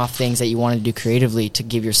 knocking off things that you want to do creatively to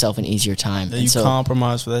give yourself an easier time. Then you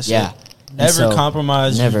compromise for that shit. Yeah. Never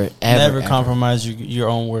compromise. Never Compromise your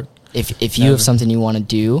own work. If you have something you want to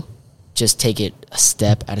do, just take it a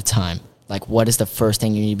step at a time. Like, what is the first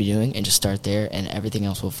thing you need to be doing, and just start there, and everything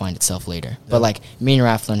else will find itself later. Yeah. But, like, me and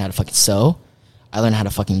Raph learned how to fucking sew. I learned how to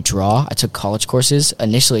fucking draw. I took college courses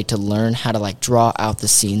initially to learn how to, like, draw out the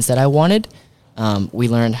scenes that I wanted. We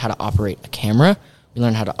learned how to operate a camera. We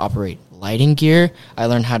learned how to operate lighting gear. I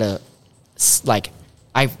learned how to, like...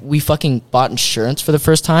 we fucking bought insurance for the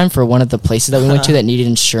first time for one of the places that we went to that needed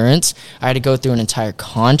insurance. I had to go through an entire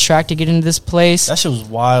contract to get into this place. That shit was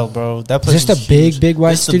wild, bro. That place was just a big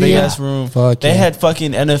white studio. Big ass room. Fuck they had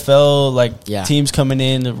fucking NFL teams coming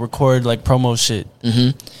in to record like promo shit.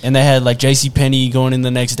 Mm-hmm. And they had like JCPenney going in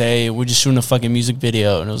the next day. And we're just shooting a fucking music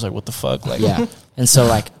video, and it was like, what the fuck? Like, And so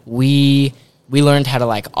like we learned how to,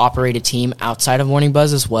 like, operate a team outside of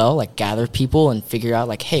Morningbuzz as well, like, gather people and figure out,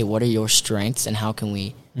 like, hey, what are your strengths and how can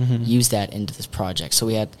we use that into this project? So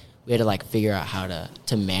we had to, like, figure out how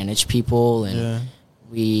to manage people, and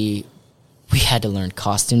we had to learn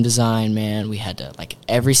costume design, man. We had to, like,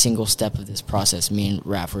 every single step of this process, me and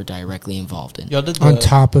Raph were directly involved in. On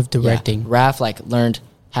top of directing. Yeah. Raph, like, learned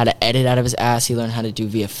how to edit out of his ass. He learned how to do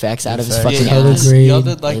VFX out of his fucking color ass. grade. Y'all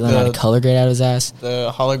did like He learned how to color grade out of his ass.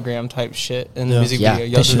 the hologram type shit in the music Yeah.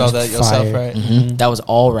 video. Y'all did all that yourself, fire. right? Mm-hmm. That was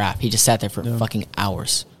all rap. He just sat there for fucking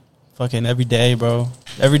hours. Fucking every day, bro.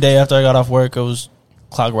 Every day after I got off work, it was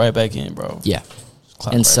clock right back in, bro. Yeah.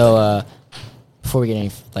 Clock And right so, back before we get any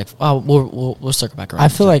we'll circle back around. I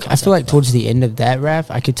feel like towards the end of that rap,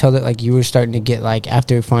 I could tell that like you were starting to get like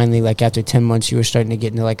after 10 months, you were starting to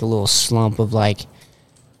get into like a little slump of like,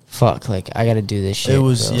 fuck, like I got to do this shit. It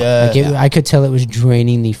was bro. yeah. Like, I could tell it was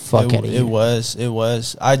draining the fuck out of you. It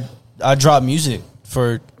was. I dropped music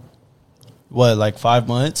for what, like 5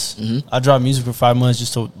 months. Mm-hmm. I dropped music for 5 months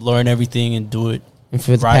just to learn everything and do it. And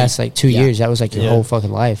for the Right. past like 2 years, that was like your whole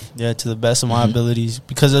fucking life. Yeah, to the best of my abilities,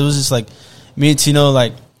 because it was just like me and Tino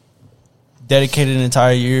like dedicated an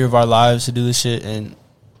entire year of our lives to do this shit and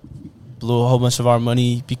blew a whole bunch of our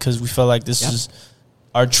money because we felt like this is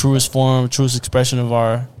our truest form, truest expression of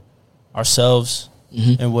ourselves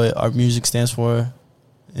and what our music stands for,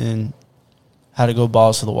 and had to go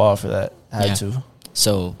balls to the wall for that. Had to.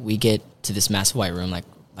 So we get to this massive white room, like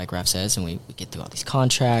Raph says, and we get through all these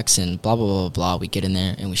contracts and blah, blah, blah, blah, blah. We get in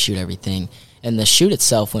there and we shoot everything. And the shoot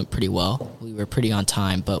itself went pretty well. We were pretty on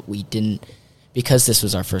time, but we didn't, because this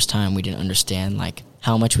was our first time, we didn't understand, like,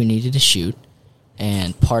 how much we needed to shoot.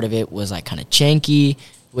 And part of it was, like, kind of janky.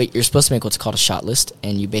 Wait, you're supposed to make what's called a shot list,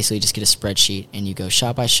 and you basically just get a spreadsheet, and you go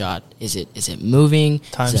shot by shot. Is it moving?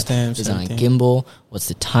 Timestamps, Is it on everything. gimbal? What's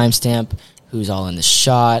the timestamp? Who's all in the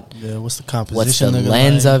shot? Yeah, what's the composition? What's the looking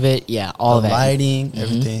lens like? of it? Yeah, all of The it. lighting,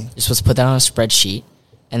 everything. You're supposed to put that on a spreadsheet,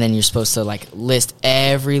 and then you're supposed to like list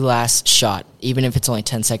every last shot, even if it's only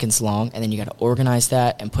 10 seconds long, and then you got to organize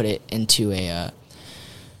that and put it into a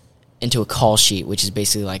call sheet, which is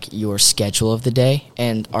basically like your schedule of the day.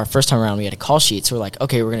 And our first time around, we had a call sheet, so we're like,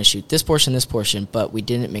 okay, we're gonna shoot this portion, but we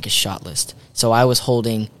didn't make a shot list. So I was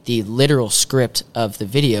holding the literal script of the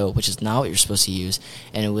video, which is not what you're supposed to use,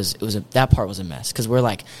 and that part was a mess because we're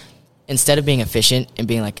like, instead of being efficient and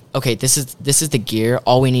being like, okay, this is the gear,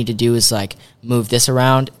 all we need to do is like move this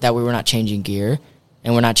around. That way we're not changing gear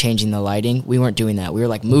and we're not changing the lighting. We weren't doing that. We were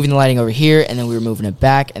like moving the lighting over here and then we were moving it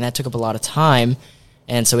back, and that took up a lot of time.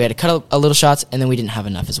 And so we had to cut a little shots, and then we didn't have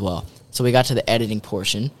enough as well. So we got to the editing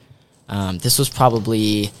portion. This was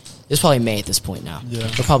probably May at this point now. Yeah.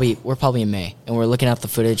 We're probably in May, and we're looking at the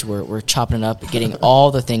footage. We're chopping it up, getting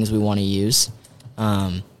all the things we want to use,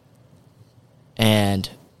 and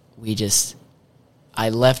I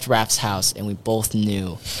left Raph's house, and we both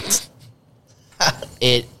knew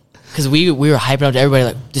it, because we were hyping up to everybody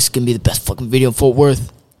like, this is gonna be the best fucking video in Fort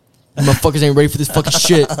Worth. You motherfuckers ain't ready for this fucking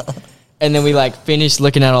shit. And then we like finished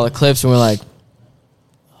looking at all the clips, and we're like,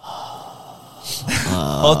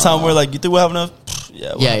 All the time we're like, you think we'll have enough?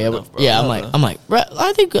 Yeah, we'll have enough, bro. We'll have I'm like, bro,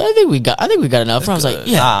 I think we got enough. I was like,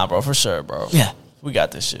 yeah, Nah, bro, for sure, bro. yeah. We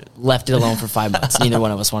got this shit. Left it alone for 5 months. Neither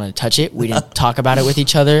one of us wanted to touch it. We didn't talk about it with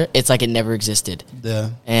each other. It's like it never existed.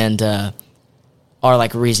 Yeah. And our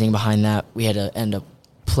like reasoning behind that, we had to end up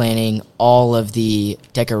planning all of the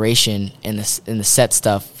decoration and the set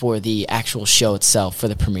stuff for the actual show itself, for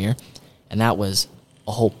the premiere, and that was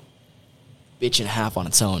a whole bitch and a half on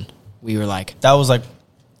its own. We were like, That was like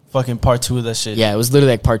fucking part 2 of that shit. yeah, it was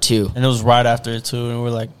literally like part 2. And it was right after it too, and we're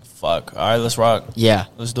like, fuck, all right, let's rock. Yeah,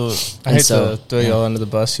 Let's do it. I And hate so- to throw y'all under the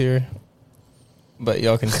bus here, but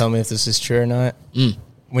y'all can tell me if this is true or not. Mm.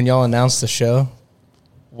 When y'all announced the show,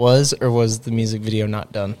 was the music video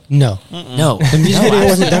not done? No. no, The music video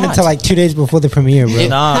wasn't done until like 2 days before the premiere, bro.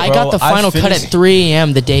 Nah, I bro, got the I final cut at finished- 3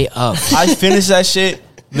 a.m. the day of. I finished that shit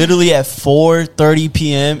literally at 4:30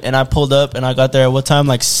 p.m. and I pulled up and I got there at what time?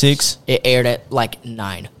 Like 6. It aired at like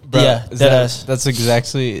 9. Bro, Yeah, is deadass. that's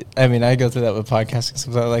exactly. I mean, I go through that with podcasting.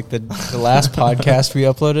 Sometimes, like the last podcast we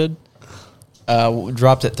uploaded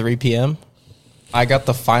dropped at 3 p.m. I got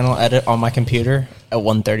the final edit on my computer at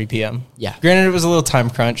 1:30 p.m. Yeah. Granted, it was a little time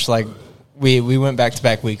crunch. Like we went back to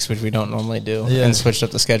back weeks, which we don't normally do, Yeah. and switched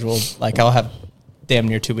up the schedule. Like I'll have damn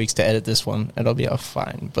near 2 weeks to edit this one. It'll be all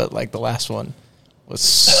fine. But like the last one was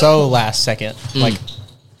so last second. Like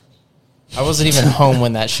I wasn't even home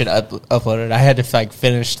when that shit uploaded. I had to like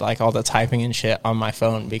finish like all the typing and shit on my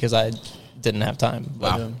phone because I didn't have time.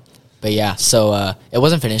 But, But yeah, so it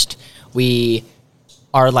wasn't finished.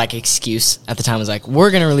 Our like excuse at the time was like,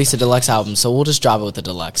 we're gonna release a deluxe album, so we'll just drop it with the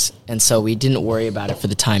deluxe. And so we didn't worry about it for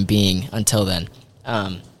the time being until then.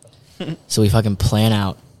 So we fucking plan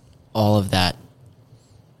out all of that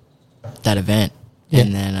event,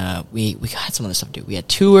 and then we got some other stuff to do. We had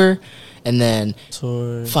tour, And then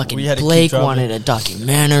So fucking we had to keep Blake dropping. wanted a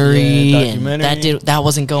documentary, Yeah, and documentary. that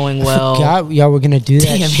wasn't going well. God, y'all were gonna do that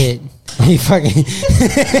Damn it. shit. He fucking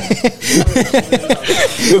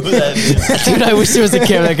Dude, I wish there was a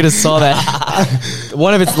camera that could have saw that.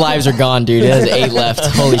 One of its lives are gone, dude. It has 8 left.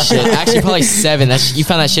 Holy shit. Actually, probably 7. You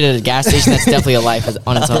found that shit at a gas station. That's definitely a life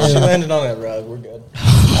on its She own. landed on that rug. We're good.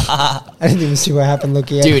 I didn't even see what happened.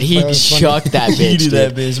 Looking, Dude, he chucked that He bitch. did Dude.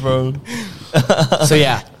 that bitch, bro. So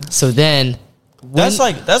yeah. So then, That's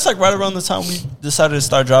like right around the time we decided to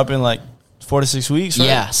start dropping like 4 to 6 weeks, right?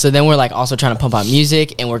 yeah. So then we're like also trying to pump out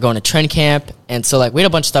music, and we're going to trend camp, and so like we had a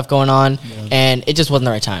bunch of stuff going on, and it just wasn't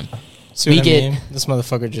the right time. See We what I get- mean? This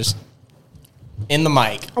motherfucker just in the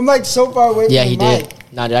mic. I'm like so far away. Yeah, from he the mic.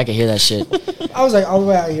 did. Nah, dude, I could hear that shit. I was like all the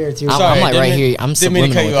way out here too. I'm like right here. I'm didn't mean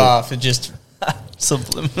to cut subliminal you with it. off. It just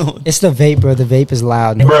Subliminal. It's the vape, bro. The vape is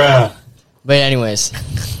loud. Bruh. But anyways,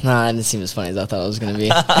 nah, it didn't seem as funny as I thought it was gonna be.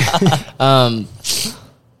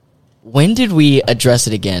 When did we address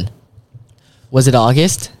it again? Was it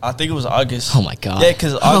August? I think it was August. Oh my god. Yeah,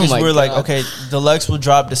 because August Oh my we were like, God. okay, Deluxe will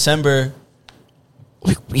drop December.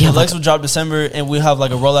 we have like, Deluxe will drop December, and we have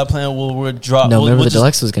like a rollout plan. We'll drop. no. we'll, Remember we'll the just-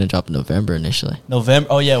 deluxe was gonna drop in November initially November.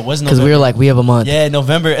 Oh yeah, it was because November. we were like we have a month. Yeah,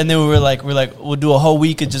 November, and then we're like, we'll do a whole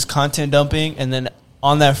week of just content dumping, and then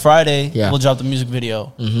on that Friday, Yeah. we'll drop the music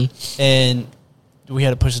video. Mm-hmm. And we had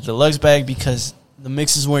to push the Deluxe back because the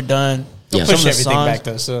mixes weren't done. Yeah. Some push of the everything songs- back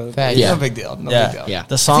though. So Fact. Yeah. no big deal. No Yeah. big deal. Yeah.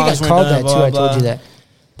 The I songs think I weren't called done. that too. blah, I blah, told you blah. that.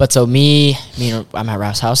 But so me and I'm at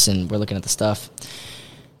Ralph's house and we're looking at the stuff.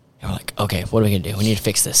 And we're like, okay, what are we gonna do? We need to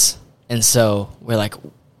fix this. And so we're like,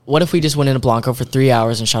 what if we just went into Blanco for 3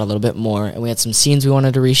 hours and shot a little bit more? And we had some scenes we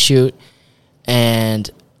wanted to reshoot. And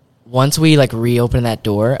once we like reopened that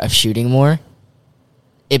door of shooting more,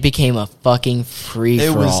 it became a fucking free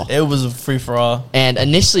for all. It was a free for all. And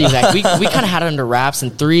initially, like, we kind of had it under wraps,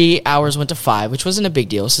 and 3 hours went to 5, which wasn't a big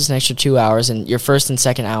deal. It's just an extra 2 hours, and your first and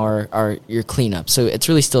second hour are your cleanup. So it's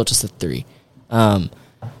really still just a 3.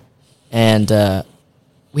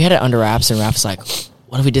 We had it under wraps, and Raph's like,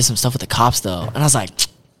 what if we did some stuff with the cops, though? And I was like,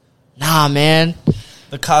 nah, man.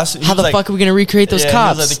 The costume. How the fuck are we going to recreate those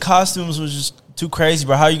cops? He was like, the costumes was just too crazy,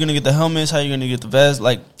 bro. How are you gonna get the helmets? How are you gonna get the vest?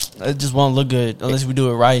 Like, it just won't look good unless we do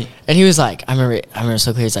it right. And he was like, I remember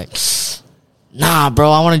so clear. He's like, nah, bro,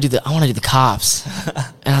 I want to do the cops.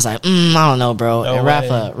 And I was like, I don't know, bro. No and way.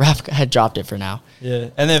 Raph had dropped it for now. Yeah.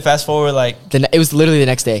 And then fast forward, like, It was literally the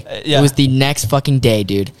next day. Yeah. It was the next fucking day,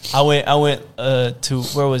 dude. I went to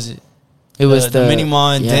where was it? It was the Mini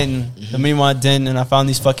Mall in yeah. Denton. The Mini Mall in Denton, and I found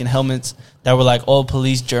these fucking helmets that were like old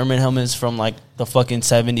police German helmets from like the fucking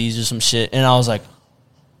 70s or some shit. And I was like,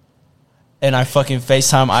 and I fucking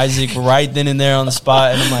FaceTime Isaac right then and there on the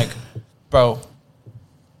spot, and I'm like, bro,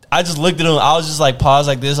 I just looked at him. I was just like paused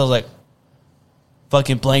like this. I was like,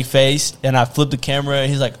 fucking blank face, and I flipped the camera, and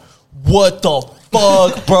he's like, what the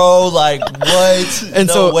fuck, bro? Like, what? And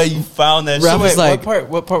no so way you found that Raph shit. was like-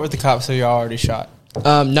 what part with the cops have y'all already shot?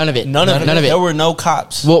 None of it. None of it. None of it. There were no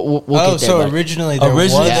cops. We'll get there. So buddy. originally there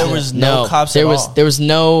was no cops There at was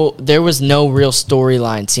all. there was no real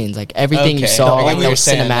storyline scenes. Like everything you Okay. saw, I get like what that you're was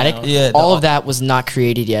saying cinematic. now. Yeah, all of that was not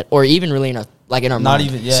created yet, or even really in our not mind.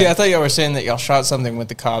 even. Yeah. See, I thought y'all were saying that y'all shot something with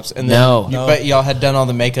the cops, and then No. but y'all had done all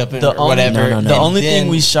the makeup and The only- whatever. No. The only then- thing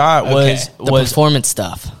we shot was Okay. the performance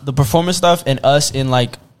stuff. the performance stuff and us in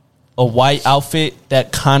like a white outfit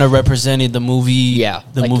that kind of represented the movie. Yeah,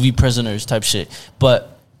 the like- movie Prisoners type shit.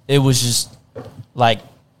 But it was just like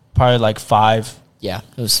probably like five. Yeah,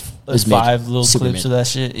 it was Like mid. 5 little Super clips mid. of that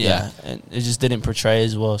shit. Yeah. And it just didn't portray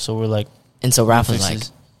as well. So we're like, And so Raph was fix like,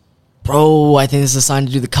 this. "Bro, I think this is a sign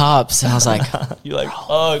to do the cops." And I was like, you're like,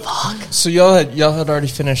 fuck. So y'all had already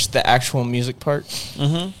finished the actual music part.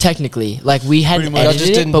 technically, like we hadn't Pretty much. Y'all edited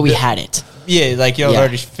just it, didn't but we do- had it. Yeah, like y'all Yeah.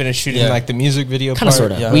 already finished shooting Yeah. like the music video Kind of, part.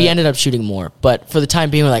 sort of. Yeah. We ended up shooting more, but for the time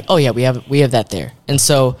being, we're like, "Oh yeah, we have that there." And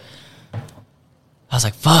so I was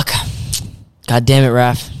like, "Fuck, god damn it,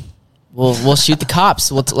 Raph, we'll shoot the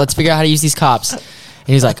cops. Let's figure out how to use these cops." And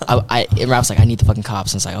he's like, and Raph's like, "I need the fucking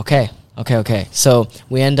cops." And it's like, okay. So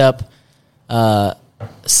we end up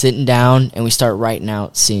sitting down and we start writing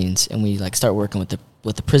out scenes, and we like start working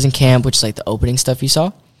with the prison camp, which is like the opening stuff you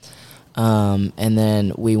saw. And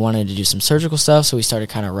then we wanted to do some surgical stuff, so we started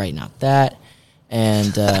kind of writing out that.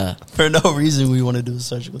 And For no reason, we want to do a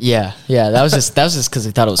surgical. yeah, that was just because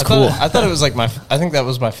we thought it was cool. I thought it was like I think that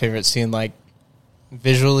was my favorite scene, like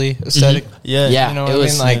visually aesthetic. Yeah. Yeah, you know it what I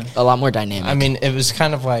was mean? Like, a lot more dynamic. I mean, it was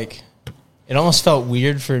kind of like it almost felt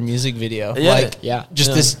weird for a music video. Yeah. Like, Yeah. just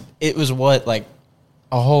Yeah. this. It was what like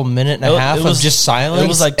a whole minute and It a half was- of just silence. it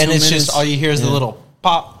was like and 2 it's minutes. just all you hear is the Yeah. little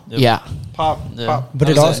pop, Yeah. pop, Yeah. pop. But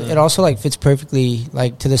That was it also like fits perfectly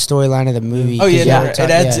like to the storyline of the movie. Oh yeah, 'Cause no,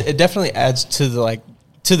 it adds. It definitely adds to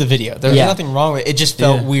the video. There's Yeah. nothing wrong with it. It just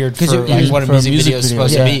felt Yeah. weird 'Cause for like what a for music video is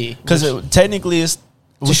supposed to be. Because technically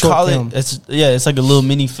we a short call film. it's like a little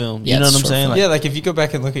mini film. Yeah, You know it's what I'm a saying? short Like, Yeah, like if you go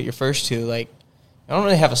back and look at your first two, like I don't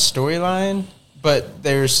really have a storyline, but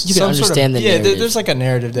there's You can some understand sort the of narrative. there's like a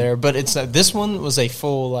narrative there, but it's this one was a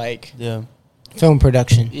full like yeah. film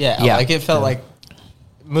production. Yeah. like it felt like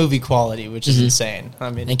movie quality, which is insane. I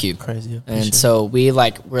mean, Thank you. Crazy. And so we're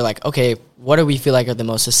like, okay, what do we feel like are the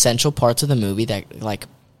most essential parts of the movie that like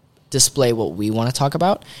display what we want to talk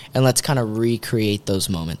about, and let's kind of recreate those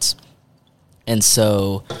moments. And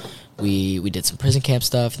so we did some prison camp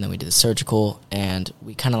stuff, and then we did the surgical, and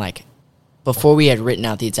we kind of like, before we had written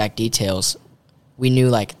out the exact details, we knew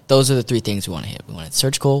like those are the three things we want to hit. We wanted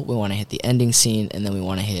surgical, we want to hit the ending scene, and then we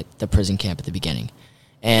want to hit the prison camp at the beginning.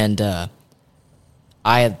 And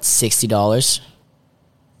I had $60.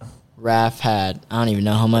 Raph had, I don't even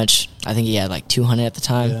know how much. I think he had like 200 at the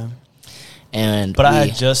time. Yeah. But I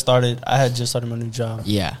had just started my new job.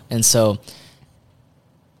 Yeah. And so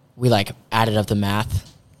we like added up the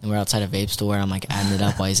math, and we're outside a vape store. I'm like adding it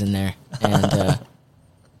up while he's in there. And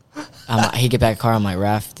he get back in the car. I'm like,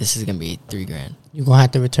 Raph, this is going to be $3,000. You're going to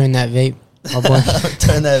have to return that vape, my boy.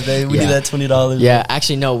 Turn that, baby. We Yeah. need that $20. Yeah.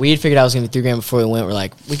 Actually, no, we had figured out it was going to be $3,000 before we went. We're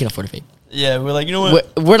like, we can afford a vape. Yeah, we're like, you know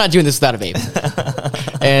what? We're not doing this without a vape.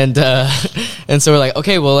 And so we're like,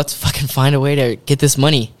 okay, well, let's fucking find a way to get this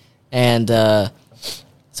money. And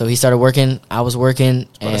so he started working. I was working.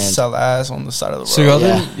 And And sell ass on the side of the road. so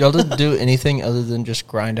Yeah. y'all didn't do anything other than just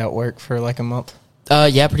grind out work for like a month?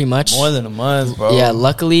 yeah, pretty much. More than a month, bro. Yeah,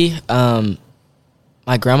 luckily,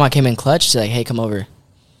 my grandma came in clutch. She's like, hey, come over.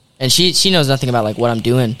 And she knows nothing about like what I'm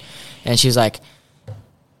doing. And she was like,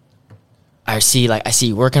 I see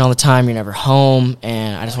you working all the time. You're never home,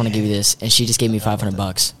 and I just want to give you this. And she just gave me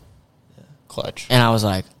 $500. Clutch. And I was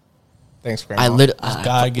like, Thanks, Grandma. I literally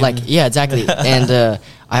God-given. like, yeah, exactly. And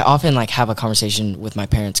I often like have a conversation with my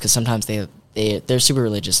parents because sometimes they're super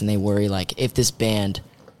religious, and they worry like if this band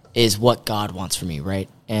is what God wants for me, right?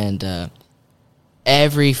 And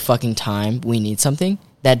every fucking time we need something,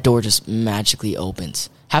 that door just magically opens.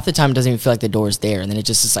 Half the time it doesn't even feel like the door is there, and then it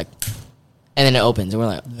just is like, and then it opens, and we're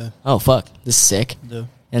like, oh fuck, this is sick. Yeah.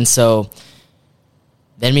 And so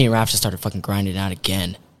then me and Raph just started fucking grinding it out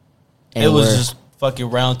again. And It was just fucking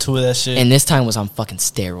round 2 of that shit. and this time was on fucking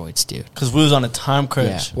steroids, dude. Because we was on a time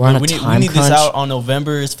crunch. Yeah, we're on a we time need crunch. this out on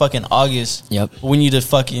November. It's fucking August. Yep. We need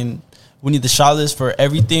the shot list for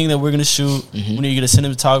everything that we're gonna shoot. Mm-hmm. We need to get a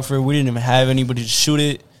cinematographer. We didn't even have anybody to shoot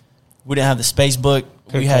it. We didn't have the space book.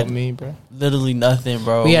 We had me, bro. literally nothing,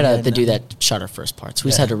 bro. We had the nothing. dude that shot our first parts. We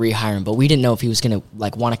just had to rehire him, but we didn't know if he was gonna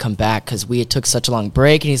like want to come back because we had took such a long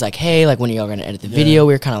break. And he's like, "Hey, like when are y'all gonna edit the video?"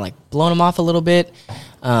 We were kind of like blowing him off a little bit.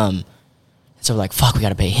 So we're like, "Fuck, we got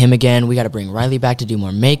to pay him again. We got to bring Riley back to do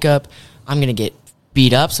more makeup. I'm gonna get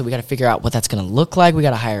beat up, so we got to figure out what that's gonna look like. We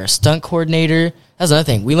got to hire a stunt coordinator. That's another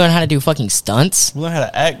thing. We learned how to do fucking stunts. We learned how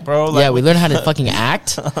to act, bro. Yeah, we learned how to fucking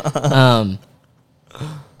act.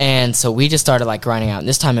 And so we just started like grinding out. And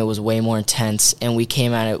this time it was way more intense, and we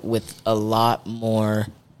came at it with a lot more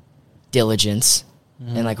diligence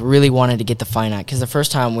and like really wanted to get the fine art. Because the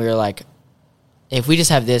first time we were like, if we just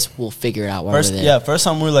have this, we'll figure it out while we're there. First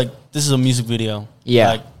time we were like, this is a music video. Yeah.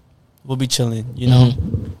 Like, we'll be chilling, you know?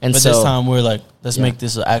 And But so this time we're like, let's Yeah. make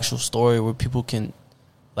this an actual story where people can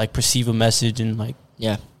like perceive a message and like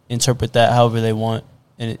yeah. interpret that however they want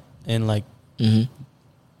and like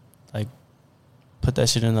like put that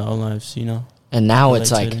shit in their own lives, you know? And now Relate it's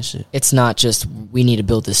to like, it and shit. it's not just we need to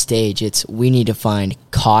build the stage. It's we need to find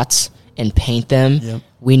cots and paint them. Yep.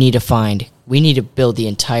 We need to build the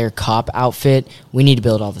entire cop outfit. We need to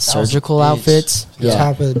build all the was a surgical bitch. outfits. The Yeah.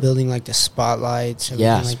 top of the building, like the spotlights, everything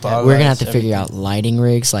Yeah. like that. Spotlights. We're going to have to figure everything. out lighting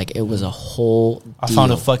rigs. Like, it was a whole I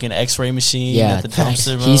found a deal. fucking X-ray machine Yeah, at the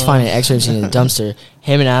dumpster. he's bro. finding an X-ray machine in the dumpster.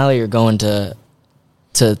 Him and Allie are going to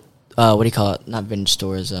what do you call it? Not vintage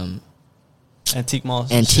stores, antique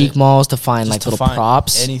malls. and antique shit. malls to find Just like to little find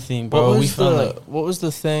props. anything, bro. We found like what was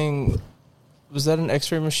the thing? Was that an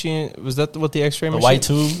X-ray machine? Was that what the X-ray The machine? white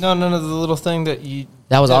tube? No, the little thing that you.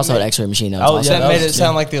 That was that also made- an X-ray machine. That Oh, was yeah, awesome. that that made was- it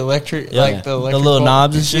sound like the electric, Yeah. like Yeah. the The electric little bulb.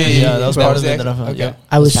 knobs and shit. Yeah, that was part of it that I found. Okay. Yeah.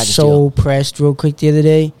 I was Package so deal. pressed real quick the other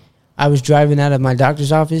day. I was driving out of my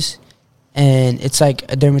doctor's office, and it's like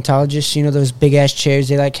a dermatologist. You know those big ass chairs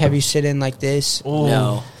they like have you sit in like this. Ooh.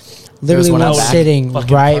 No. literally one one out back. sitting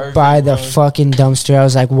Fucking right perfect, by the bro. fucking dumpster. I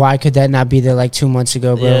was like, why could that not be there like 2 months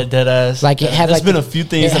ago, bro? Yeah, dead ass. Like it had There's like been a few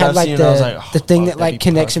things it that had I've like seen. the, And I was like, oh, the thing fuck, that like that'd be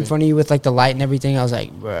connects in perfect. front of you with like the light and everything. I was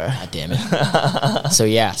like, bruh. God damn it. So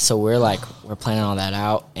yeah, so we're planning all that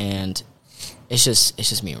out, and it's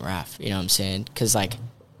just me and Raph. You know what I'm saying? Because like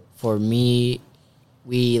for me,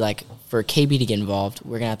 we like for KB to get involved,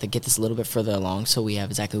 we're gonna have to get this a little bit further along so we have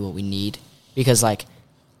exactly what we need. Because like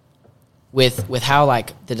with how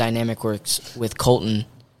like the dynamic works with Kolton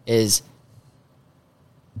is,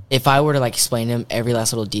 if I were to like explain to him every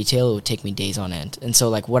last little detail, it would take me days on end. And so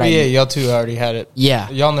like what Yeah, y'all two already had it. Yeah.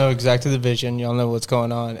 Y'all know exactly the vision. Y'all know what's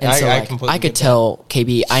going on. And so like, completely I could get that. tell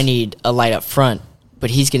KB I need a light up front, but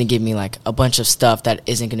he's going to give me like a bunch of stuff that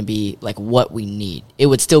isn't going to be like what we need. It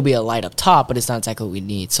would still be a light up top, but it's not exactly what we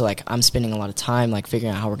need. So like I'm spending a lot of time like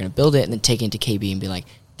figuring out how we're going to build it, and then taking it to KB and be like,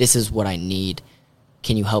 this is what I need.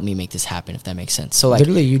 Can you help me make this happen, if that makes sense? So like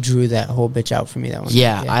Literally, you drew that whole bitch out for me that one.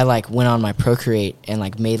 yeah, I like went on my Procreate and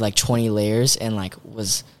like made like 20 layers and like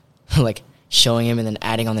was like showing him and then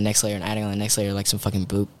adding on the next layer and adding on the next layer, like some fucking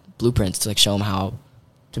blueprints to like show him how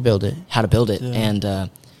to build it. Yeah. And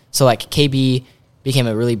so like KB became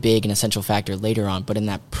a really big and essential factor later on, but in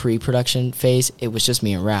that pre-production phase, it was just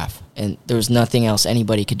me and Raph, and there was nothing else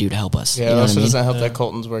anybody could do to help us. Yeah, you know it also what I mean? doesn't help that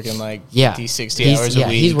Colton's working like Yeah. 50, 60 He's- hours yeah, a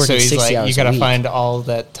week. he's working so he's 60 like, hours you a got to week. find all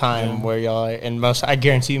that time where y'all are, and I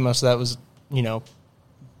guarantee you most of that was,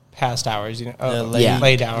 past hours, late hours.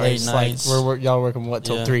 late Like, nights. y'all working what,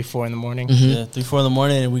 till Yeah. 3, 4 in the morning? Mhm. Yeah, 3, 4 in the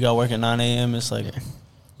morning, and we got work at 9 a.m. It's like,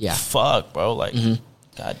 Yeah. fuck, bro. Like, Mhm.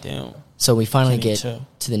 goddamn. So we finally Can't even get chill.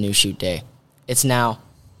 to the new shoot day. It's now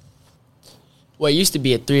what used to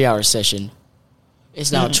be a 3-hour session.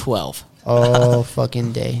 It's now 12. Oh,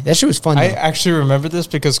 fucking day. That shit was fun, though. I actually remember this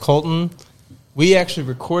because Kolton, we actually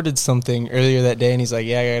recorded something earlier that day, and he's like,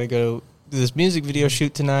 yeah, I got to go do this music video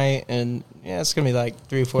shoot tonight, and yeah, it's going to be like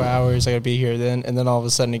 3 or 4 hours. I got to be here then. And then all of a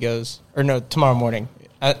sudden he goes, or no, tomorrow morning.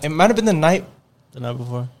 It might have been the night. The night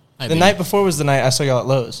before. The night before was the night I saw y'all at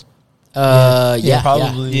Lowe's. Yeah,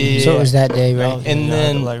 probably. Yeah. So it was that day, right? And Yeah, I had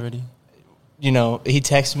then- the light ready. He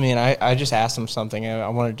texted me, and I just asked him something. I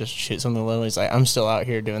wanted to shoot something little. He's like, I'm still out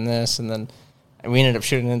here doing this. And then we ended up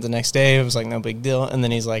shooting it the next day. It was like no big deal. And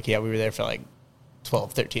then he's like, yeah, we were there for like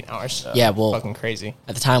 12, 13 hours. Yeah, well, fucking crazy.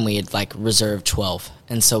 at the time we had like reserved 12,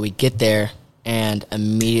 and so we get there and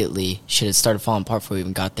immediately shit had started falling apart before we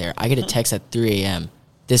even got there. I get a text at 3 a.m.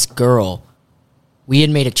 This girl, we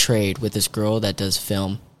had made a trade with this girl that does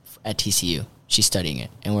film at TCU. She's studying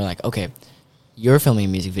it, and we're like, okay, you're filming a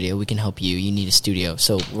music video, we can help you. You need a studio,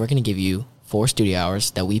 so we're going to give you 4 studio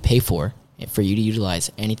hours that we pay for you to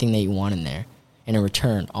utilize anything that you want in there. And in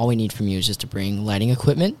return, all we need from you is just to bring lighting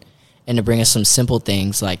equipment and to bring us some simple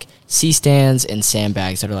things like C-stands and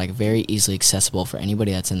sandbags that are like very easily accessible for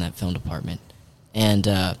anybody that's in that film department. And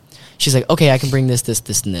she's like, okay, I can bring this,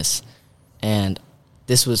 and this. And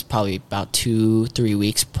this was probably about 2-3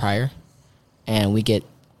 weeks prior. And we get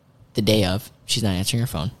the day of, she's not answering her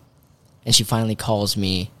phone. And she finally calls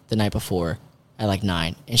me the night before at like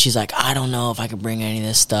 9. And she's like, I don't know if I could bring any of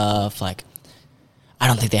this stuff. Like, I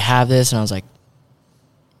don't think they have this. And I was like,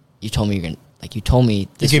 you told me this You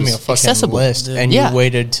gave was me a fucking accessible. list, and Yeah. you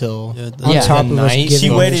waited till Yeah, On Yeah. top the of us night. giving She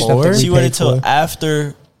us waited. stuff that we She waited paid till for.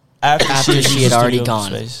 after After she had already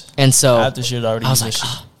gone. And so After she had already I was used like,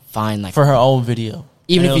 it "Ah, fine, like for her own video.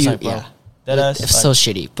 even And it if was you, like, bro, yeah, that ass, it's so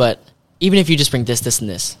shitty. But even if you just bring this, and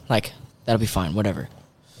this, like that'll be fine. Whatever.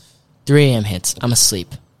 3 a.m. hits. I'm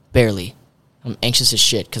asleep, barely. I'm anxious as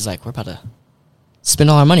shit because like we're about to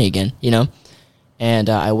spend all our money again, And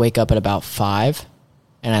I wake up at about 5,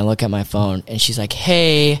 and I look at my phone, and she's like,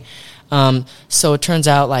 "Hey, so it turns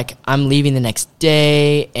out like I'm leaving the next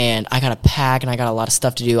day, and I gotta pack, and I got a lot of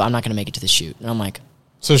stuff to do. I'm not gonna make it to the shoot." And I'm like,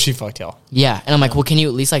 So she fucked y'all. yeah. And I'm like, well, can you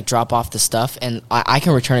at least like drop off the stuff and I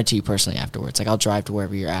can return it to you personally afterwards. Like I'll drive to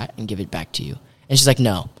wherever you're at and give it back to you. And she's like,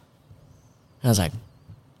 no. And I was like,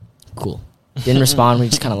 cool. Didn't respond. We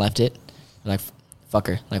just kind of left it. We're like, fuck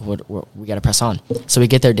her. Like we got to press on. So we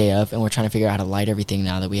get their day of, and we're trying to figure out how to light everything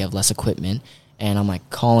now that we have less equipment. And I'm like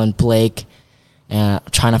calling Blake and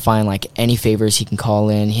trying to find like any favors he can call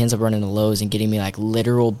in. He ends up running to Lowe's and getting me like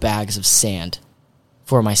literal bags of sand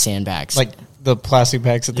for my sandbags. Like the plastic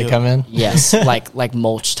bags that they Yeah. come in? Yes, like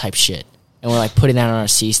mulch type shit. And we're like putting that on our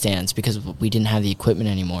C-stands because we didn't have the equipment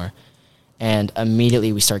anymore. And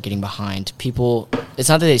immediately we start getting behind. People, it's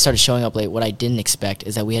not that they started showing up late. What I didn't expect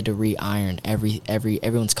is that we had to re-iron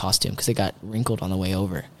everyone's costume because it got wrinkled on the way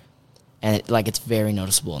over. And it's very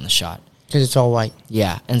noticeable in the shot. Because it's all white.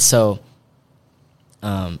 Yeah, and so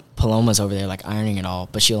put Paloma's over there like ironing it all,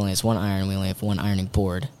 but she only has one iron. We only have one ironing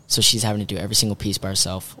board, so she's having to do every single piece by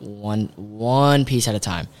herself, one piece at a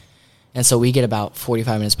time. And so we get about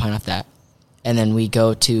 45 minutes behind off that, and then we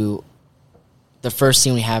go to the first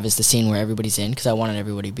scene we have is the scene where everybody's in, because I wanted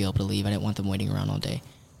everybody to be able to leave. I didn't want them waiting around all day.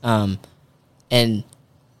 And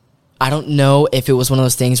I don't know if it was one of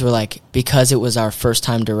those things where, like, because it was our first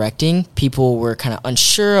time directing, people were kind of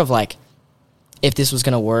unsure of, like, if this was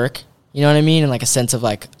going to work. You know what I mean? And, like, a sense of,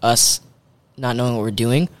 like, us not knowing what we're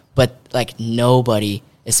doing. But, like, nobody,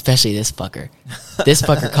 especially this fucker,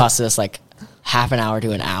 costed us, like, half an hour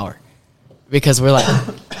to an hour. Because we're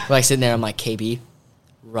like sitting there, I'm like, KB,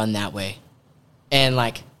 run that way. And,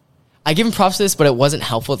 like, I give him props to this, but it wasn't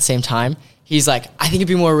helpful at the same time. He's like, I think it'd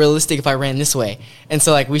be more realistic if I ran this way. And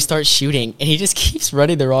so, like, we start shooting, and he just keeps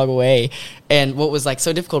running the wrong way. And what was, like,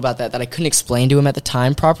 so difficult about that I couldn't explain to him at the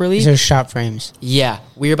time properly. These are shot frames. Yeah.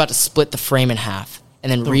 We were about to split the frame in half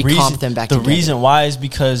and then recomp them back together. The reason why is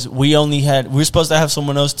because we were supposed to have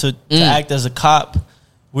someone else to act as a cop.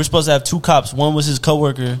 We were supposed to have 2 cops. One was his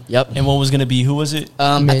coworker. Yep. And one was going to be, who was it?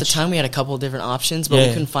 At the time, we had a couple of different options, but we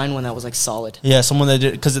couldn't find one that was, like, solid. Yeah, someone that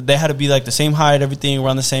did, because they had to be, like, the same height, everything,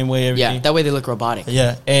 run the same way, everything. Yeah, that way they look robotic.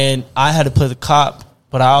 Yeah, and I had to play the cop,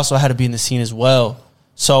 but I also had to be in the scene as well.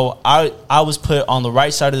 So I was put on the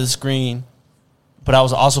right side of the screen, but I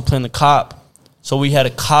was also playing the cop. So we had to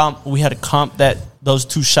comp that those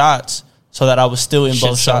 2 shots, so that I was still in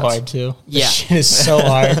both shots. So hard too. Yeah, this shit is so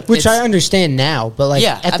hard. Which I understand now, but like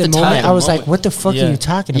at the moment, I was like, "What the fuck are you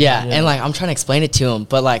talking about?" Yeah, and like I'm trying to explain it to him,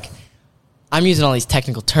 but like I'm using all these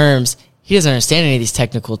technical terms. He doesn't understand any of these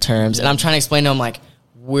technical terms, and I'm trying to explain to him like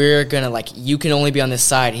we're gonna like you can only be on this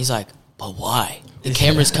side. And he's like, "But why? The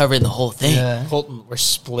camera's covering the whole thing." Yeah. Kolton, we're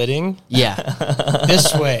splitting. Yeah,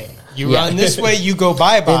 This way. You run this way, you go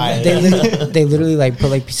bye-bye. They literally like put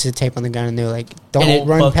like pieces of tape on the gun, and they're like, "Don't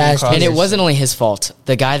run past." And it wasn't only his fault.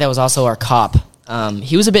 The guy that was also our cop,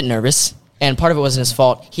 he was a bit nervous, and part of it wasn't his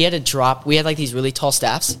fault. He had to drop. We had like these really tall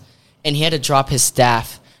staffs, and he had to drop his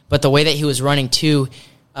staff. But the way that he was running too,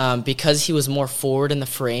 because he was more forward in the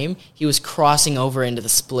frame, he was crossing over into the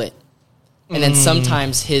split. And then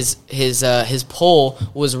sometimes his pole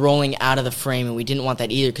was rolling out of the frame, and we didn't want that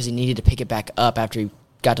either because he needed to pick it back up after he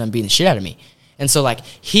got done beating the shit out of me. And so, like,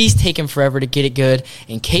 he's taking forever to get it good,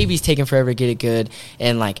 and KB's taking forever to get it good.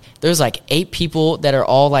 And, like, there's, like, 8 people that are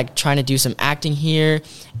all, like, trying to do some acting here.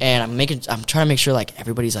 And I'm trying to make sure, like,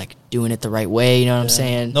 everybody's, like, doing it the right way. You know what I'm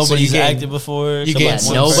saying? Nobody's acted before.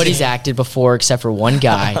 Nobody's acted before except for one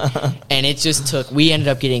guy. And it just we ended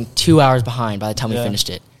up getting 2 hours behind by the time we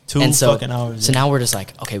finished it. 2 fucking hours. So now we're just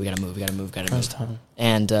like, okay, we gotta move.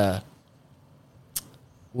 And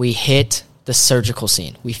we hit the surgical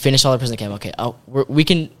scene. We finished all the prison cam. Okay, we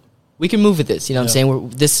can move with this. You know what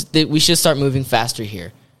I'm saying? We should start moving faster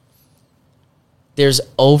here. There's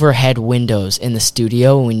overhead windows in the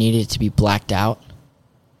studio, and we needed it to be blacked out.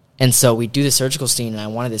 And so we do the surgical scene, and I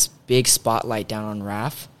wanted this big spotlight down on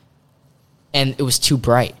Raph, and it was too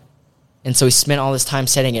bright. And so we spent all this time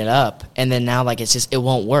setting it up, and then now, like, it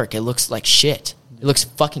won't work. It looks like shit. It looks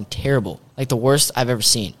fucking terrible. Like, the worst I've ever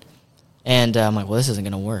seen. And I'm like, well, this isn't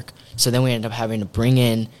going to work. So then we ended up having to bring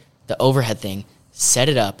in the overhead thing, set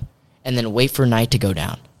it up, and then wait for night to go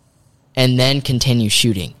down. And then continue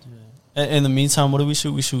shooting. In the meantime, what did we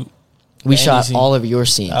shoot? We shot all of your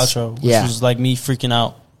scenes. The outro, which was, like, me freaking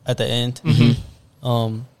out at the end.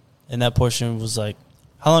 Mm-hmm. And that portion was, like,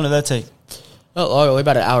 how long did that take? Oh,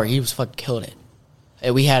 about an hour. He was fucking killing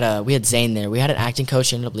it. We had Zane there. We had an acting coach.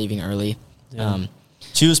 She ended up leaving early. Yeah.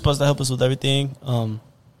 She was supposed to help us with everything.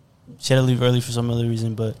 She had to leave early for some other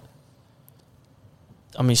reason, but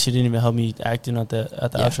I mean, she didn't even help me acting at the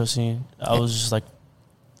outro scene. I was just like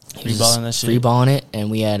freeballing that shit. Freeballing it, and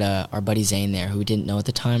we had our buddy Zane there, who didn't know at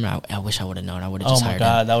the time. I wish I would have known. I would have just hired him. Oh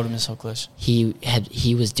my god, that would have been so clutch.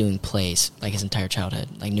 He was doing plays like his entire childhood.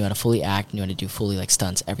 Like, knew how to fully act, knew how to do fully like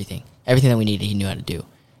stunts, everything that we needed, he knew how to do.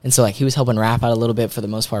 And so, like, he was helping Raph out a little bit for the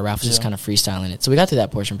most part. Raph was just kind of freestyling it. So we got through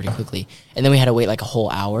that portion pretty quickly, and then we had to wait like a whole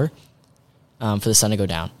hour for the sun to go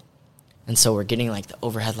down. And so we're getting, like, the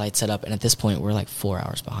overhead light set up, and at this point, we're, like, 4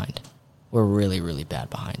 hours behind. We're really, really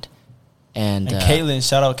bad behind. And Caitlin,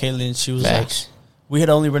 shout out Caitlin. She was like, we had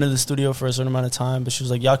only rented the studio for a certain amount of time, but she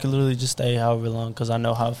was like, y'all can literally just stay however long because I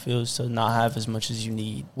know how it feels to not have as much as you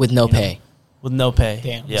need. With no pay. With no pay.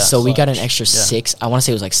 Damn. Yeah. So we got an extra 6. I want to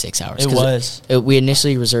say it was like 6 hours. It was. We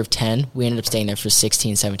initially reserved 10. We ended up staying there for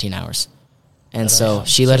 16, 17 hours. And so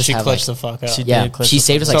she let us have, like, the fuck up. She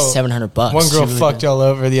saved us like $700. One girl fucked y'all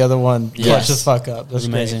over, the other one clutched the fuck up. That's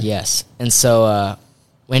amazing. Yes. And so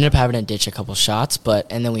we ended up having to ditch a couple shots,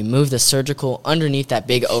 and then we moved the surgical underneath that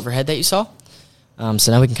big overhead that you saw.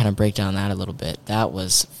 So now we can kind of break down that a little bit. That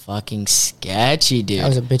was fucking sketchy, dude. That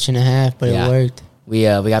was a bitch and a half, but it worked. We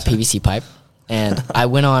got PVC pipe, and I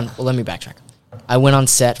went on. Well, let me backtrack. I went on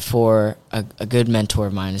set for a good mentor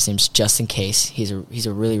of mine. His name's Justin Case. He's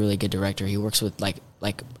a really, really good director. He works with like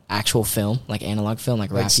actual film, like analog film,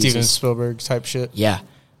 like rap Steven uses. Spielberg type shit. Yeah.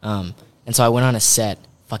 And so I went on a set,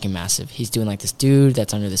 fucking massive. He's doing like this dude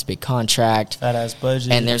that's under this big contract. Fat ass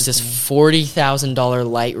budget. And there's this $40,000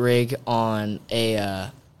 light rig on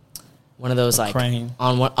one of those like crane.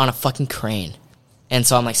 on a fucking crane. And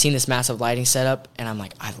so I'm like seeing this massive lighting setup, and I'm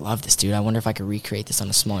like, I love this, dude. I wonder if I could recreate this on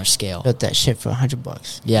a smaller scale. Built that shit for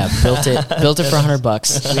 $100. Yeah, built it for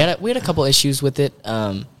 $100. We had a couple issues with it.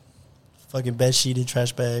 Fucking bed sheet and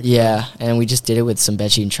trash bag. Yeah, and we just did it with some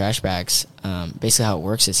bedsheet and trash bags. Basically, how it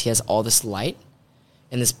works is he has all this light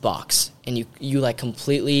in this box, and you like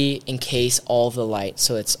completely encase all of the light,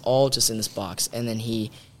 so it's all just in this box. And then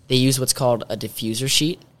they use what's called a diffuser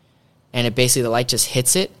sheet, and it basically the light just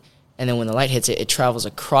hits it, and then when the light hits it, it travels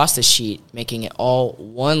across the sheet, making it all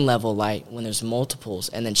one level light when there's multiples,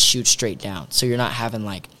 and then shoots straight down. So you're not having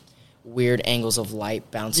like weird angles of light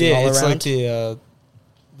bouncing all around. Yeah, it's like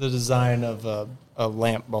the design of a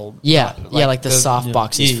lamp bulb. Yeah, like the soft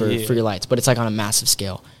boxes for yeah. your lights, but it's like on a massive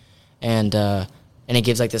scale, and it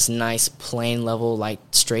gives like this nice plain level light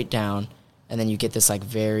straight down, and then you get this like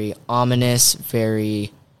very ominous,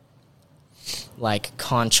 very like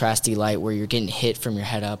contrasty light where you're getting hit from your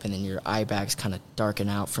head up, and then your eye bags kind of darken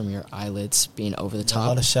out from your eyelids being over the top. A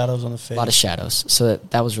lot of shadows on the face. A lot of shadows. So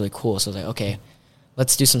that was really cool. So I was like, okay,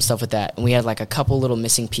 let's do some stuff with that. And we had like a couple little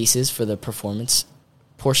missing pieces for the performance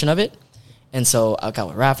portion of it. And so I got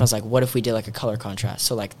with Raph, and I was like, what if we did like a color contrast?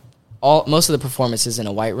 So like most of the performance is in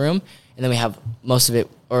a white room, and then we have most of it,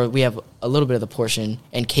 or we have a little bit of the portion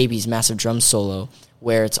in KB's massive drum solo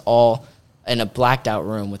where it's all in a blacked out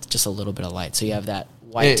room with just a little bit of light. So you have that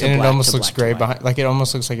white to black. And it almost to looks black gray to white. behind. Like it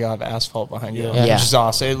almost looks like you have asphalt behind you, Yeah. which is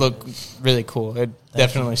awesome. It looked really cool. It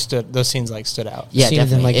definitely stood. Those scenes like stood out. Yeah, Seeing them,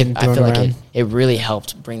 definitely. like, getting I feel thrown like around. it really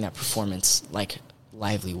helped bring that performance like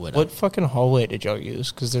livelihood. What fucking hallway did y'all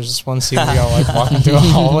use? Because there's this one scene where y'all like walking through a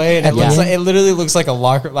hallway, and it literally looks like a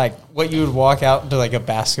locker, like what you would walk out into like a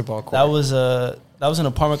basketball court. That was an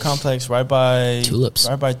apartment complex right by Tulips.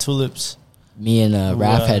 Right by Tulips. Me and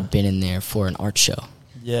Raph had been in there for an art show.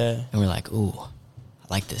 Yeah. And we're like, ooh, I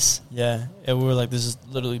like this. Yeah. And we were like, this is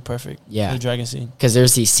literally perfect. Yeah. For the dragon scene. Because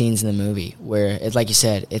there's these scenes in the movie where, it's like you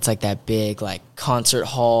said, it's like that big like concert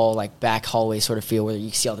hall, like back hallway sort of feel where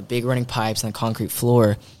you see all the big running pipes and the concrete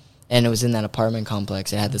floor. And it was in that apartment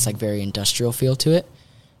complex. It had this like very industrial feel to it.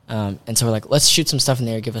 And so we're like, let's shoot some stuff in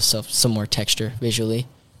there, give us some more texture visually.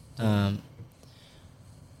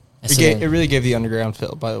 It really gave the underground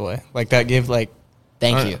feel, by the way. Like that gave like.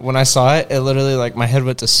 Thank you. When I saw it, it literally like my head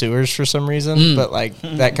went to sewers for some reason, but like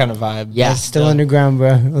that kind of vibe. Yeah. It's still underground,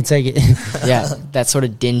 bro. We'll take it. Yeah, that sort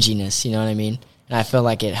of dinginess, you know what I mean? And I feel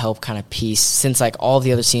like it helped kind of piece, since like all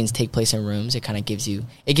the other scenes take place in rooms, it kind of gives you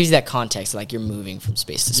that context, like you're moving from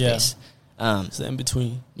space to space. It's the in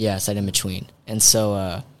between. Yeah, it's that in between. And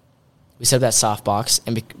so we set up that softbox,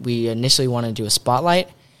 and we initially wanted to do a spotlight.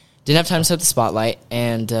 Didn't have time to set up the spotlight,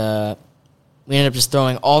 and we ended up just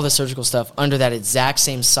throwing all the surgical stuff under that exact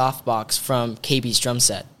same softbox from KB's drum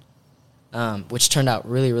set, which turned out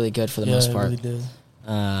really, really good for the most part. It really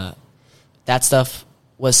did. That stuff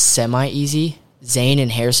was semi-easy. Zane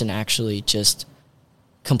and Harrison actually just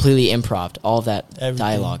completely improv'd all of that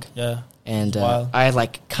dialogue. Yeah. And I had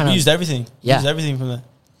like kind of used everything. Yeah. Used everything from that.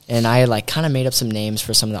 And I had like kind of made up some names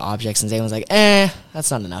for some of the objects, and Zane was like,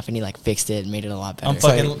 that's not enough. And he like fixed it and made it a lot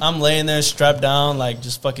better. I'm laying there strapped down, like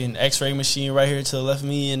just fucking X-ray machine right here to the left of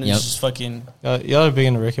me, and it's just fucking. Y'all are big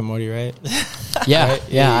into Rick and Morty, right? Yeah, right?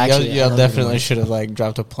 yeah. Actually, y'all definitely should have like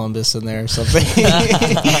dropped a plumbus in there or something.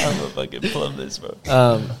 I'm a fucking plumbus,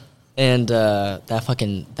 bro. And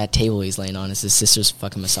that table he's laying on is his sister's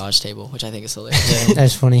fucking massage table, which I think is hilarious.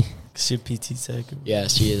 That's funny. She PT tech. Yeah,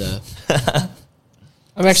 she is.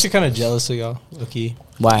 I'm actually kind of jealous of y'all, low-key.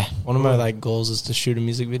 Why? One of my like goals is to shoot a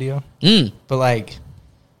music video. But like,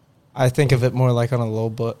 I think of it more like on a low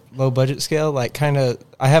budget scale. Like, kind of,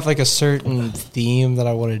 I have like a certain theme that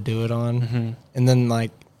I want to do it on, and then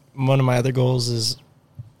like one of my other goals is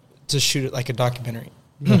to shoot it like a documentary.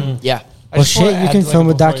 Yeah. Well, shit, you can film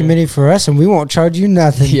a documentary for us, and we won't charge you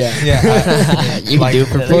nothing. Yeah. You can do it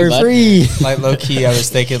For free. Like low key, I was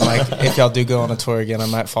thinking like if y'all do go on a tour again, I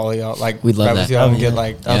might follow y'all. Like we'd love right that. with y'all and get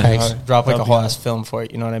like drop like a whole awesome. ass film for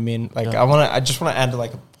it. You know what I mean? Like I just want to add to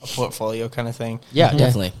like a portfolio kind of thing. Yeah,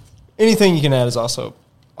 definitely. Anything you can add is also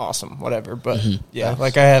awesome. Whatever, but yeah,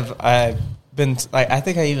 like I've been like I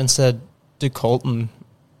think I even said to Kolton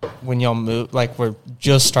when y'all moved, like we're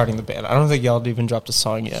just starting the band. I don't think y'all even dropped a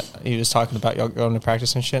song yet. He was talking about y'all going to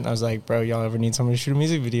practice and shit. And I was like, bro, y'all ever need someone to shoot a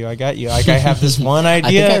music video? I got you. Like I have this one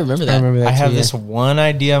idea. I think I remember that. I have this one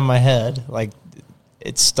idea in my head. Like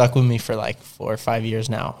it's stuck with me for like 4 or 5 years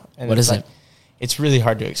now. And what is like, it? It's really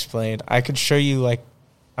hard to explain. I could show you like,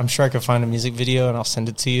 I'm sure I could find a music video and I'll send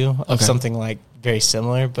it to you of something like very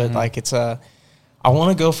similar. But like it's I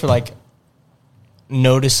want to go for like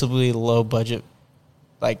noticeably low budget,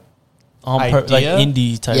 like like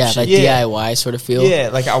indie type shit. Like DIY sort of feel. Yeah,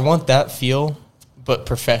 like I want that feel, but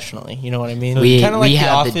professionally. You know what I mean? We like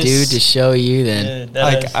have the dude to show you then. Yeah,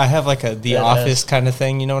 like I have like The Office kind of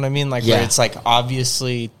thing. You know what I mean? Like where it's like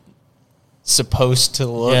obviously supposed to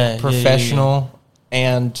look professional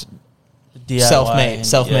and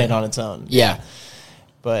self-made on its own. Yeah.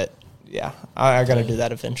 But yeah, I got to do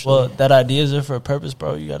that eventually. Well, that idea is there for a purpose,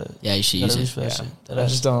 bro. You gotta. Yeah, you should use it. For that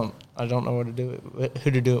shit. I don't know what to do it,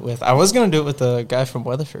 who to do it with. I was gonna do it with the guy from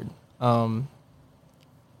Weatherford. And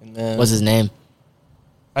then what's his name?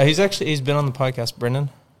 He's been on the podcast. Brennan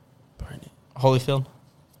Holyfield.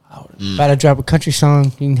 About to drop a country song.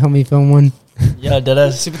 You can help me film one. Yeah,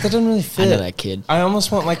 see, but that doesn't really fit. I know that kid. I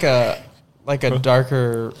almost want like a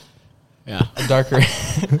darker, a darker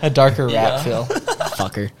rap feel.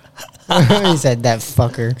 Fucker. He said that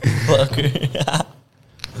fucker.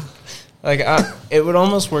 Like it would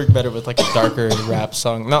almost work better with like a darker rap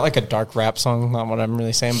song, not like a dark rap song. Not what I'm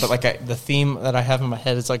really saying, but like the theme that I have in my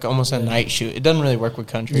head is like almost a night shoot. It doesn't really work with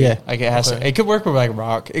country. Yeah, like it has to. It could work with like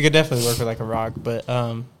rock. It could definitely work with like a rock, but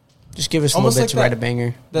just give us a little bit to write a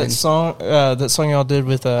banger. That song y'all did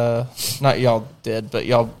with not y'all did, but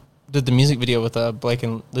y'all did the music video with Blake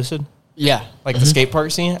and Lucid. Yeah, like the skate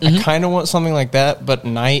park scene. I kind of want something like that, but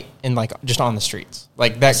night and like just on the streets,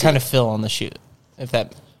 like that kind of feel on the shoot. If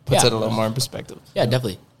that puts it a little more in perspective. Yeah,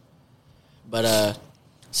 definitely. But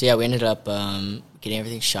so yeah, we ended up getting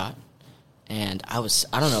everything shot, and I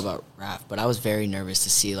don't know about Raph, but I was very nervous to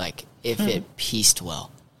see like if it pieced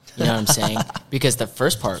well. You know what I'm saying? Because the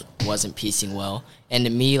first part wasn't piecing well, and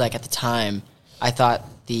to me, like at the time, I thought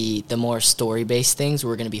the more story based things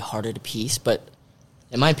were going to be harder to piece, but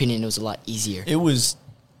in my opinion, it was a lot easier. It was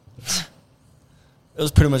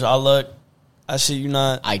pretty much all luck. I shit you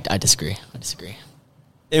not. I disagree.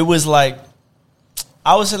 It was like,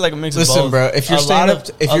 I would say like a mix of both. Listen, bro, if you're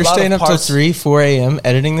staying up till 3, 4 a.m.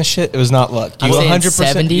 editing this shit, it was not luck. You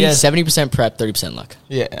 100%, 70% prep, 30% luck.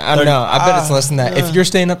 Yeah, I don't know. I bet it's less than that. If you're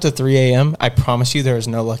staying up to 3 a.m., I promise you there is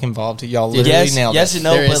no luck involved. Y'all literally nailed it. Yes and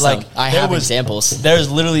no, there but like I have examples. There's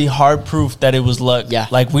literally hard proof that it was luck. Yeah.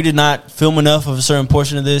 Like we did not film enough of a certain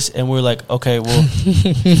portion of this, and we were like, okay, well,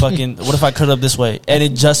 fucking, what if I cut it up this way? And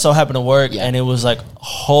it just so happened to work, and it was like,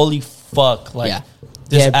 holy fuck, like.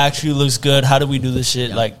 This actually looks good. How do we do this shit?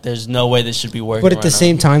 Yeah. Like, there's no way this should be working. But at the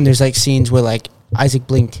same time, there's like scenes where like Isaac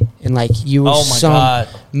blinked and like you were God,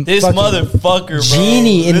 this motherfucker, bro.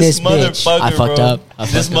 Genie in this bitch. I fucked up.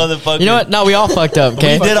 This motherfucker. You know what? No, we all fucked up.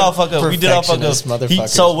 Okay, we did all fuck up.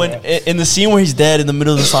 So when in the scene where he's dead in the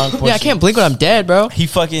middle of the song, I can't blink when I'm dead, bro.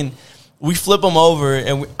 We flip him over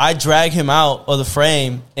and I drag him out of the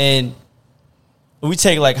frame and we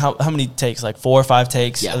take like how many takes? Like 4 or 5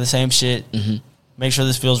 takes of the same shit. Mm-hmm. Make sure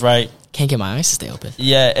this feels right. Can't get my eyes to stay open.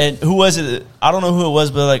 Yeah, and who was it? I don't know who it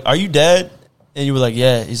was, but like, are you dead? And you were like,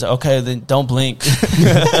 yeah. He's like, okay, then don't blink.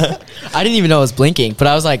 I didn't even know I was blinking, but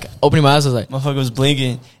I was like, opening my eyes, I was like, motherfucker was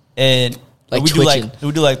blinking, and like we do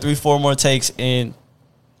like 3-4 more takes, and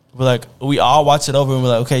we're like, we all watch it over, and we're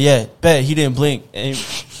like, okay, yeah, bet he didn't blink, and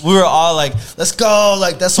we were all like, let's go,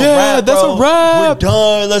 like that's a wrap, bro. That's a wrap. We're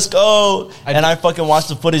done, let's go. I fucking watched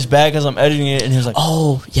the footage back as I'm editing it, and he was like,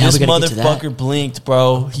 oh yeah, this motherfucker blinked,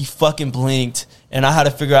 bro. He fucking blinked, and I had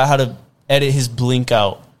to figure out how to edit his blink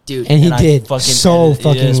out. Dude, and he did so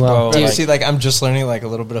fucking well. Dude, see, like I'm just learning like a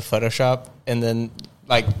little bit of Photoshop, and then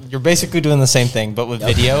like you're basically doing the same thing but with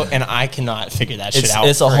video, and I cannot figure that shit out.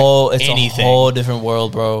 It's a whole different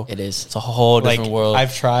world, bro. It is. It's a whole different world.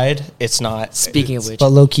 I've tried. It's not. Speaking of which, but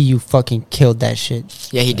low key, you fucking killed that shit.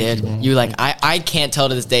 Yeah, he did. Mm-hmm. You like I can't tell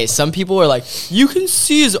to this day. Some people are like, you can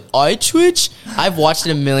see his eye twitch. I've watched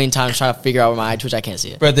it a million times trying to figure out where my eye twitch. I can't see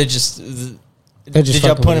it. Bro, did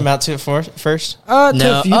y'all point him out to it first? To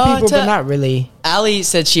a few people, but not really. Allie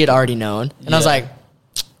said she had already known, and I was like,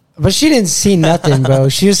 but she didn't see nothing, bro.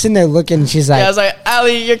 She was sitting there looking. She's like, I was like,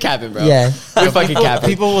 Allie, you're capping, bro. Yeah, you're fucking capping.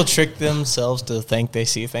 People will trick themselves to think they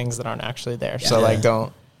see things that aren't actually there. Yeah. So like,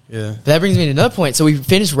 don't. Yeah. But that brings me to another point. So we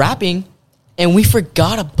finished rapping, and we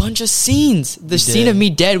forgot a bunch of scenes. The scene of me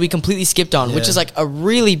dead, we completely skipped on, which is like a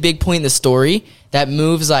really big point in the story that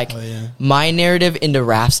moves like my narrative into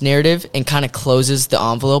Raph's narrative and kind of closes the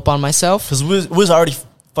envelope on myself. Because we was already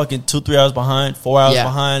fucking 2-3 hours behind, 4 hours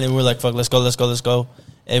behind, and we're like, fuck, let's go,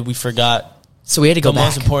 and we forgot. So we had to go the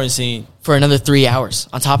back most important scene for another 3 hours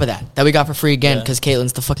on top of that we got for free again because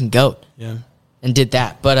Caitlin's the fucking goat. Yeah, and did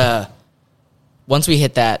that. But once we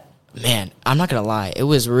hit that, man, I'm not gonna lie, it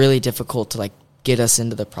was really difficult to like get us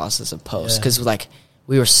into the process of post because like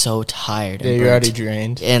we were so tired. Yeah, you're already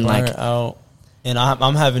drained and like out, and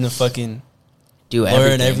I'm having to fucking do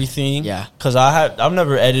learn everything. Yeah, because I've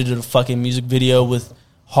never edited a fucking music video with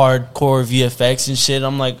hardcore VFX and shit.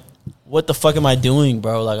 I'm like, what the fuck am I doing,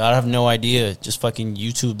 bro? Like, I have no idea. Just fucking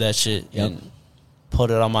YouTube that shit and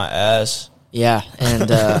put it on my ass. Yeah,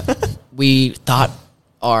 and we thought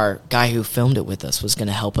our guy who filmed it with us was going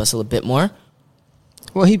to help us a little bit more.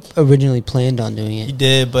 Well, he originally planned on doing it. He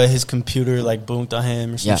did, but his computer like boomed on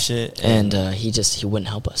him or some shit. And he wouldn't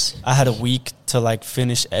help us. I had a week to like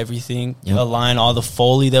finish everything, align all the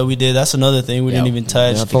Foley that we did. That's another thing we didn't even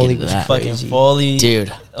touch. Foley was fucking Foley.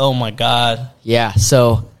 Dude. Oh my God. Yeah,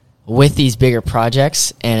 so with these bigger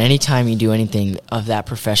projects, and anytime you do anything of that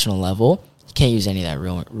professional level, you can't use any of that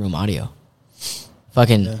room audio.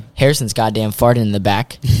 Fucking Harrison's goddamn farting in the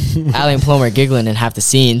back. Allie and Plum are giggling in half the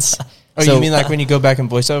scenes. Oh, so, you mean like when you go back in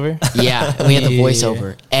voiceover? Yeah, and we had the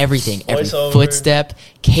voiceover. Everything. Every footstep.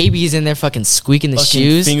 KB's in there fucking squeaking the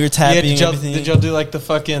shoes. Finger tapping. Did y'all do like the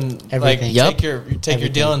fucking everything. Like take your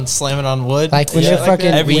deal and slam it on wood? Like when they're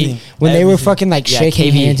fucking when they were fucking like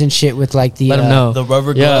shaking hands and shit with like the let them know. The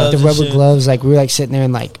rubber gloves. The rubber gloves, like we were like sitting there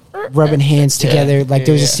and like rubbing hands together. Like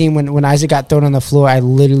there was a scene when Isaac got thrown on the floor, I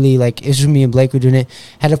literally like it was me and Blake were doing it,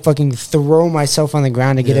 had to fucking throw myself on the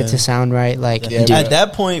ground to get it to sound right. Like at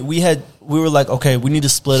that point we were like, okay, we need to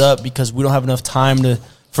split up because we don't have enough time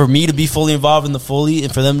for me to be fully involved in the Foley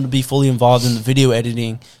and for them to be fully involved in the video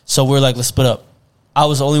editing. So we're like, let's split up. I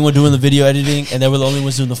was the only one doing the video editing, and they were the only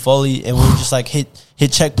ones doing the Foley, and we were just like hit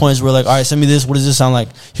checkpoints. We're like, all right, send me this. What does this sound like?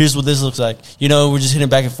 Here's what this looks like. You know, we're just hitting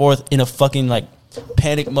back and forth in a fucking like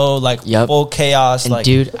panic mode, like full chaos. And like,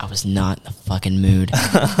 dude, I was not in the fucking mood.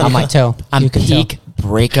 I'm like, I'm peak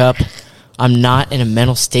breakup. I'm not in a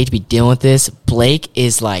mental state to be dealing with this. Blake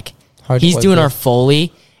is like, he's doing our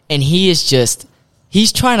Foley, and he's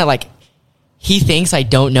trying to like, he thinks I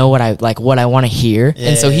don't know what I want to hear,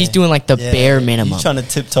 and so he's doing like the bare minimum. He's trying to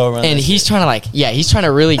tiptoe around, and he's trying to like, he's trying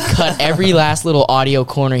to really cut every last little audio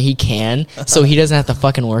corner he can, so he doesn't have to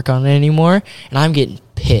fucking work on it anymore. And I'm getting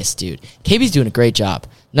pissed, dude. KB's doing a great job.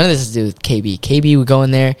 None of this has to do with KB. KB would go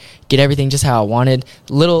in there, get everything just how I wanted.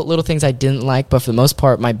 Little things I didn't like, but for the most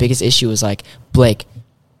part, my biggest issue was like, Blake,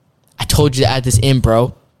 I told you to add this in,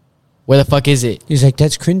 bro. Where the fuck is it? He's like,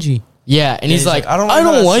 that's cringy. Yeah, and he's like, I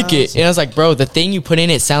don't like it. And I was like, bro, the thing you put in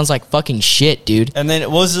it sounds like fucking shit, dude. And then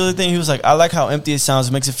what was the other thing? He was like, I like how empty it sounds.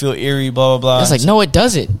 It makes it feel eerie, blah, blah, blah. I was like, no, it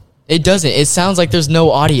doesn't. It doesn't. It sounds like there's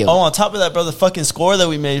no audio. Oh, on top of that, bro, the fucking score that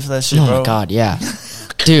we made for that shit, bro. Oh, my God, yeah.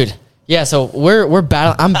 Dude. Yeah, so we're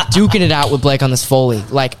battling. I'm duking it out with Blake on this Foley.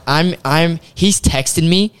 Like, he's texted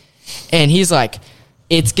me, and he's like,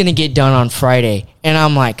 it's going to get done on Friday. And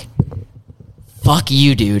I'm like, fuck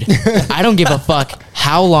you, dude. I don't give a fuck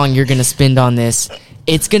how long you're going to spend on this.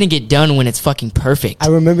 It's going to get done when it's fucking perfect. I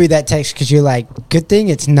remember that text because you're like, good thing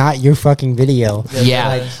it's not your fucking video. Yeah.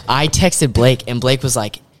 Like, I texted Blake, and Blake was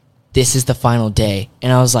like, this is the final day.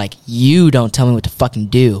 And I was like, you don't tell me what to fucking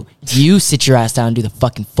do. You sit your ass down and do the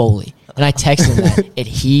fucking Foley. And I texted him that, and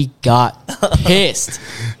he got pissed.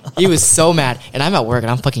 He was so mad. And I'm at work,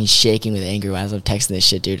 and I'm fucking shaking with anger as I'm texting this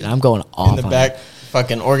shit, dude. And I'm going off in the back,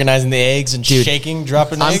 fucking organizing the eggs and shaking,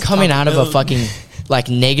 dropping eggs. I'm coming out of a fucking like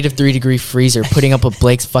 -3 freezer, putting up with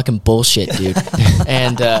Blake's fucking bullshit, dude.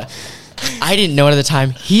 And I didn't know it at the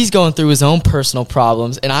time. He's going through his own personal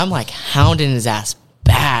problems, and I'm like hounding his ass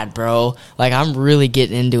bad, bro. Like, I'm really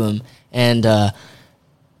getting into him. And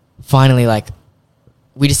finally, like,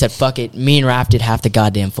 we just said, fuck it. Me and Raph did half the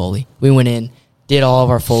goddamn Foley. We went in, did all of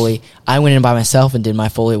our Foley. I went in by myself and did my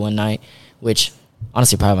Foley one night, which,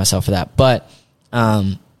 honestly, proud of myself for that. But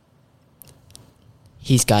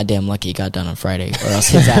he's goddamn lucky it got done on Friday, or else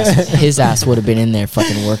his ass would have been in there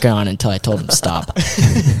fucking working on it until I told him to stop.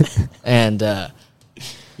 And,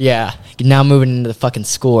 yeah, now moving into the fucking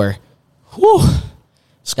score. Whew.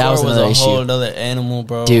 Score that was another issue. Whole another animal,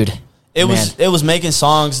 bro. Dude. It was making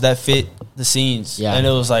songs that fit the scenes. Yeah. And it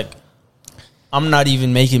was like, I'm not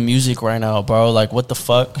even making music right now, bro. Like, what the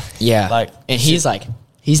fuck? Yeah. Like, and he's like,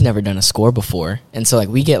 he's never done a score before. And so, like,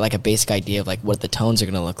 we get, like, a basic idea of, like, what the tones are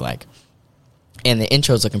going to look like. and the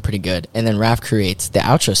intro's looking pretty good. And then Raph creates the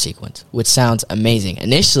outro sequence, which sounds amazing.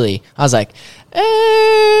 Initially, I was like,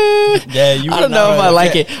 Yeah, you. I don't know if I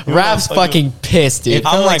like it. Raph's fucking pissed, dude. It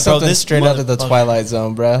felt like bro, something this straight out of the Twilight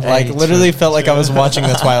Zone, bro. Like, literally felt like I was watching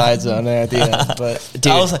the Twilight Zone there at the end. But Dude.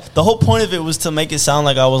 I was like, the whole point of it was to make it sound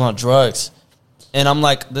like I was on drugs. And I'm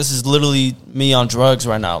like, this is literally me on drugs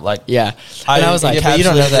right now. Like, Yeah. And I was like, but you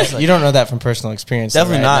don't know encapsulated this, that. You don't know that from personal experience.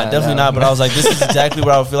 Definitely right? not, definitely not. But I was like, this is exactly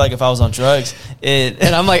what I would feel like if I was on drugs. and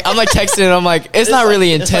I'm like texting and I'm like, it's not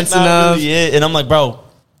really intense enough. Really it. And I'm like, bro,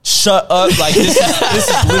 shut up. Like, this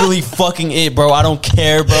is literally fucking it, bro. I don't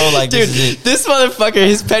care, bro. Like, Dude, this is it. this motherfucker,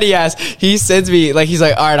 his petty ass, he sends me, like, he's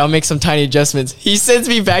like, all right, I'll make some tiny adjustments. He sends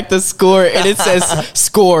me back the score, and it says,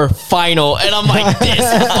 score, final. And I'm like, this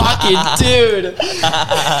fucking dude.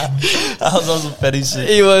 I was on some petty shit.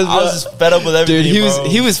 He was, I was just fed up with everything, dude,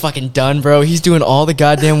 he was fucking done, bro. He's doing all the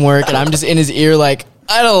goddamn work, and I'm just in his ear like,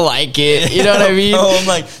 I don't like it. You know what I mean? Bro, I'm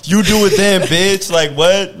like, you do it then, bitch. Like,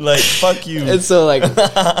 what? Like, fuck you. And so, like,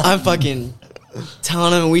 I'm fucking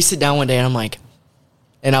telling him, we sit down one day, and I'm like,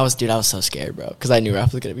 and I was so scared, bro, because I knew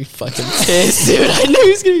Raph was going to be fucking pissed, dude. I knew he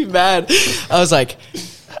was going to be mad. I was like,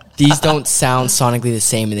 these don't sound sonically the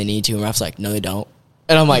same, and they need to. And Raph's like, no, they don't.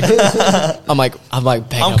 And I'm like,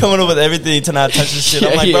 bang I'm him. coming up with everything to not touch this shit. I'm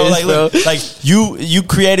Yeah, like, he bro, is, like, look, bro. like you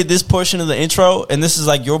created this portion of the intro, and this is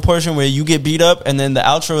like your portion where you get beat up, and then the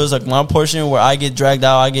outro is like my portion where I get dragged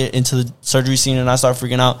out, I get into the surgery scene, and I start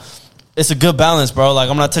freaking out. It's a good balance, bro. Like,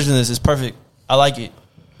 I'm not touching this. It's perfect. I like it.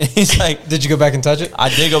 He's like, did you go back and touch it? I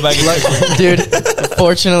did go back and touch it. Dude,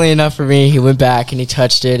 fortunately enough for me, he went back and he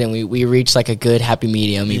touched it, and we reached like a good happy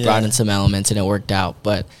medium. He brought in some elements, and it worked out.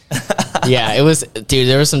 But yeah, it was, dude,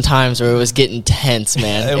 there were some times where it was getting tense,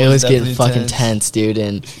 man. It was getting fucking tense, dude.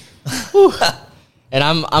 And whew. And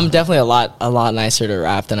I'm definitely a lot nicer to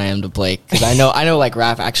Raph than I am to Blake, because I know like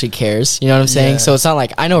Raph actually cares. You know what I'm saying? Yeah. So it's not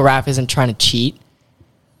like, I know Raph isn't trying to cheat,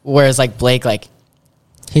 whereas like Blake, like,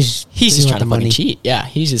 He's just trying to fucking cheat. Yeah,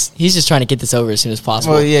 he's just trying to get this over as soon as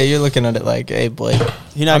possible. Well, yeah, you're looking at it like, hey, Blake,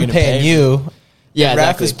 You're not I'm gonna paying pay you. yeah, Raph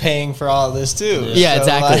exactly. is paying for all of this too. Yeah, So,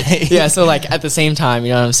 exactly. like- Yeah, so like at the same time,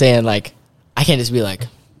 you know what I'm saying? Like, I can't just be like,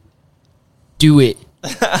 do it.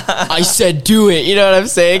 I said do it. You know what I'm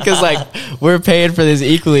saying? Because like we're paying for this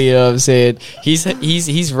equally. You know what I'm saying?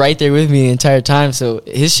 He's right there with me the entire time. So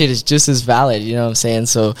his shit is just as valid. You know what I'm saying?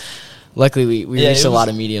 So luckily we reached a lot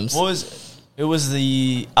of mediums. It was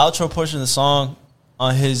the outro portion of the song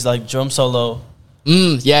on his like drum solo.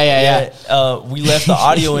 Yeah. We left the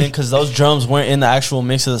audio in because those drums weren't in the actual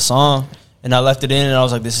mix of the song, and I left it in, and I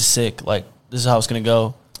was like, "This is sick. Like, this is how it's gonna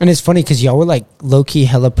go." And it's funny because y'all were like low key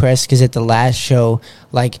hella pressed because at the last show,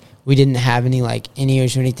 like we didn't have any like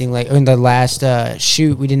in-ears or anything. Like in the last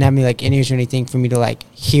shoot, we didn't have any like in-ears or anything for me to like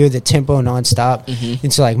hear the tempo nonstop.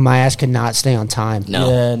 And so like my ass could not stay on time. No.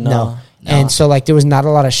 Yeah, no. And so like there was not a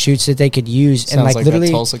lot of shoots that they could use. Sounds and like, like literally,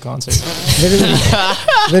 that Tulsa concert.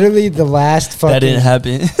 literally the last fucking That didn't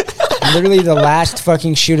happen. literally the last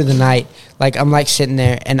fucking shoot of the night. Like I'm like sitting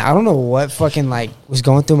there, and I don't know what fucking like was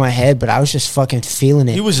going through my head, but I was just fucking feeling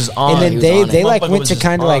it. He was just on. And then He was they on it. they like Motherfucker went was to just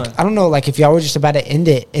kind of on. like, I don't know, like if y'all were just about to end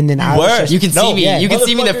it, and then I was were. just, You can see me. yeah. You can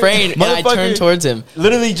see me in the frame, and I Motherfucker- turned towards him.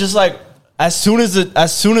 Literally, just like as soon as the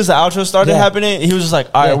outro started Yeah. happening, he was just like,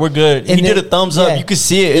 "All right, Yeah. we're good." And He did then- a thumbs yeah. up. You could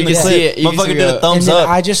see it in You the can clip. see it. You can Motherfucker see did it. a thumbs and then up.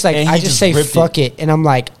 I just like and he I just say ripped fuck it, and I'm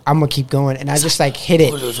like I'm gonna keep going, and I just like hit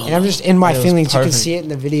it, and I'm just in my It was feelings. You can perfect. see it in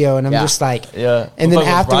the video, and I'm Yeah. just like, Yeah. And then Motherfucker was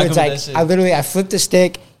afterwards, rocking like with that shit. I flipped the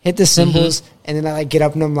stick, hit the cymbals, and then I like get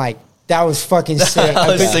up and I'm like, that was fucking sick. That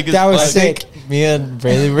was sick as That was fuck. sick. Me and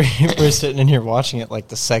Braylee were sitting in here watching it like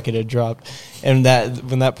the second it dropped, and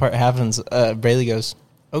when that part happens, Braylee goes,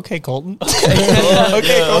 "Okay, Kolton."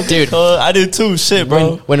 Okay, Dude. I did too. Shit,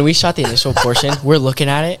 bro. When we shot the initial portion, we're looking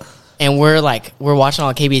at it, and we're watching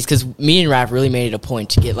all KBs, because me and Raph really made it a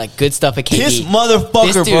point to get like good stuff at KB. This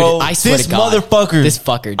motherfucker, This dude, bro. I swear this to God. motherfucker. This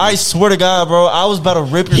fucker, dude. I swear to God, bro. I was about to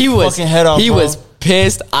rip your fucking head off. He bro. was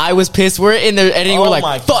pissed. I was pissed. We're in there editing. Oh We're my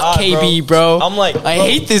like, fuck God, KB, bro. I'm like, I bro,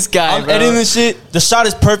 hate this guy. I'm bro. editing this shit. The shot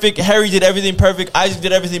is perfect. Harry did everything perfect. Isaac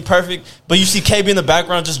did everything perfect. But you see KB in the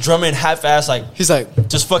background just drumming half-ass, like He's like,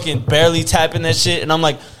 just fucking barely tapping that shit. And I'm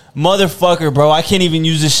like, motherfucker, bro, I can't even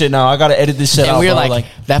use this shit now. I gotta edit this shit and out. we were bro. like,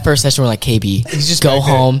 that first session, we're like, KB, just go back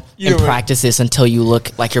there. home You and were- practice this until you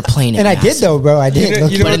look like you're playing it. And I did massive. though, bro. I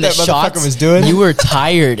did. You know But in the what that motherfucker shots, was doing? you were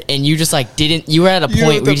tired, and you just like didn't. You were at a You know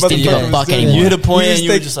point what where you that just didn't give motherfucker a was fuck doing? anymore. you hit a point He was and you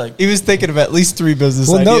were think- just like, he was thinking of at least 3 business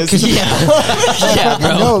Well, no, ideas. because yeah,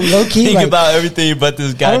 bro. no, low key. think Like, about everything but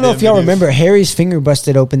this guy. I don't know if y'all remember, Harry's finger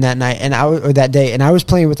busted open that night, and or that day, and I was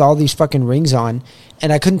playing with all these fucking rings on,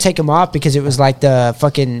 and I couldn't take them off because it was like the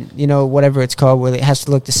fucking, whatever it's called, where it has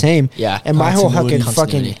to look the same. Yeah. And my whole Continuity.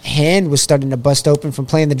 fucking hand was starting to bust open from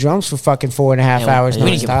playing the drums for fucking 4.5 hours. We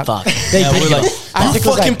didn't give a nonstop. fuck. They Yeah, did. we're like, Isaac you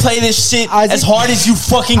was fucking like- play this shit Isaac- as hard as you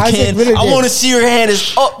fucking Isaac can. really I did. want to see your hand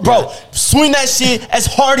as bro. Swing that shit as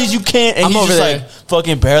hard as you can. And I'm he's over just there. like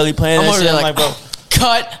fucking barely playing I'm that over shit. there I'm like, bro.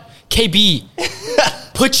 cut, KB.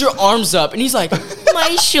 Put your arms up. And he's like,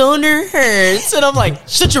 my shoulder hurts. And I'm like,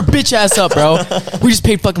 shut your bitch ass up, bro. We just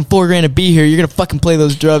paid fucking $4,000 to be here. You're going to fucking play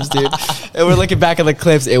those drums, dude. And we're looking back at the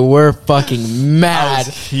clips and we're fucking I mad.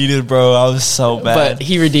 was heated, bro. I was so bad. But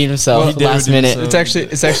he redeemed himself He did last redeem minute. himself.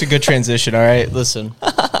 It's actually a good transition. All right, listen.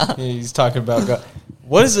 He's talking about God.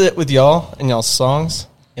 What is it with y'all and y'all's songs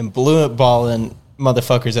and blue balling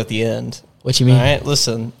motherfuckers at the end? What you mean? All right,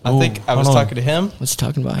 listen. I Ooh, think I was hold on. talking to him. What's he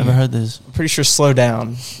talking about? I never heard this. I'm pretty sure "Slow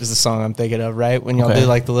Down" is the song I'm thinking of. Right when y'all Okay. do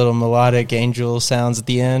like the little melodic angel sounds at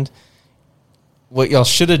the end. What y'all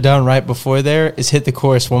should have done right before there is hit the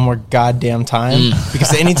chorus one more goddamn time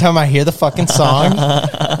because anytime I hear the fucking song,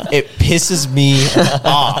 it pisses me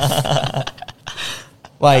off.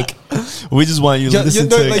 Like, We just want you to listen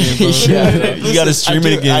to it again, bro. You got to stream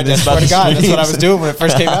it again. I It's swear about to God, that's what I was streams. doing when it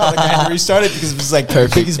first came out. Like, I had to restart it because it was like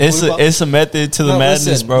perfect. It's a method to the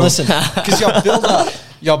madness, bro. Listen, because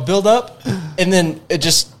y'all build up, and then it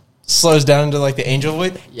just slows down into like the angel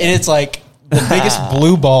voice, and it's like the biggest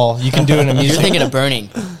blue ball you can do in a You're music. thinking of Burning.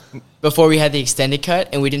 Before we had the extended cut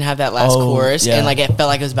and we didn't have that last chorus. yeah. And like it felt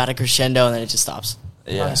like it was about to crescendo and then it just stops.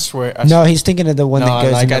 I swear. No, he's thinking of the one that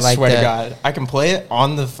goes into I like swear the. to God, I can play it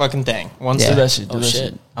on the fucking thing. One Yeah. Do sec. that shit. Do Oh, that shit.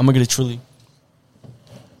 shit. I'm gonna get it truly.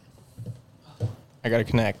 I gotta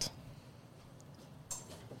connect.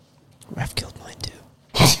 Rap killed mine too.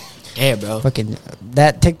 Yeah, bro. Fucking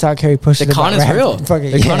that TikTok Harry pushed The con is real.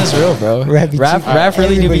 The con is real, bro. Rap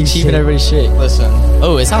really do be cheap in everybody's shit. Listen,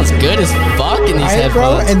 Oh, it sounds good as fuck in these Right,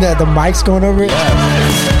 bro, headphones. and the mic's going over it.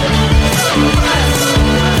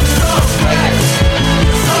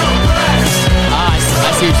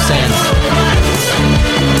 I see what you're saying.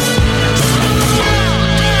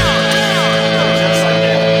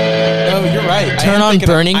 no, you're right. Turn I am on thinking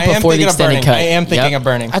of- Burning I am before the thinking of extended Burning. cut. I am thinking Yep. of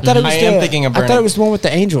Burning. I thought it was. I am thinking of I thought Burning. it was the one with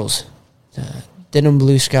the angels. Denim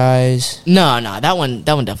blue skies. No, that one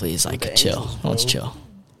definitely is like a chill. That one's chill.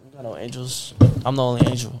 I know angels. I'm the only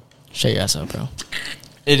angel. Shut your ass up, bro.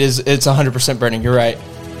 It is. It's 100% Burning. You're right.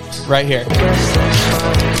 Right here.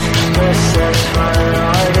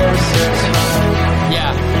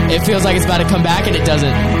 Yeah, it feels like it's about to come back and it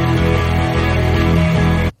doesn't.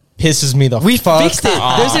 Pisses me the We fuck fixed it.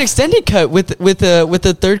 off. There's an extended cut with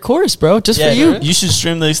the third chorus, bro. Just for you, You should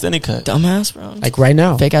stream the extended cut. dumbass, bro. Like right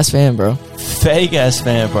now. Fake ass fan, bro. Fake ass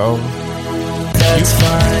fan, bro. Well,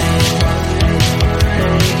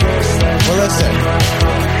 listen.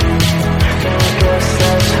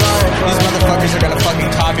 These motherfuckers are gonna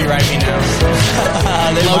fucking copyright me now.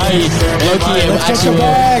 Low key, it Let's check actually the will.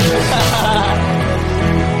 bag.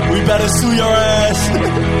 We better sue your ass.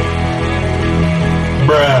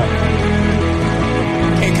 Bruh.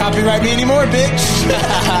 Can't copyright me anymore, bitch.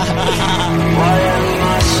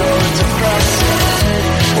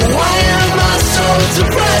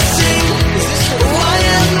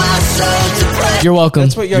 You're welcome.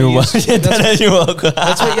 That's what y'all use. You're welcome.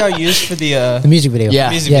 That's what y'all use for the The music video. Yeah.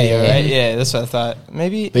 music Yeah, video, yeah, right? Yeah, that's what I thought.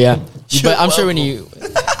 Maybe. But yeah, but I'm sure when you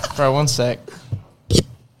For 1 sec.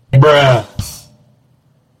 Bruh.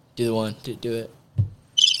 do the one, do it.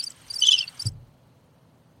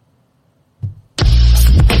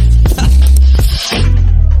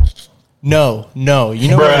 No. You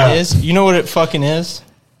know what Bruh. it is? You know what it fucking is?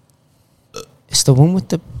 It's the one with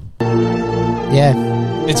the. Yeah,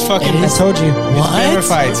 It's fucking. I told you. What? Hammer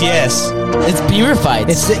fights, yes. It's Beamer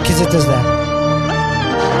fights. It's because it does that.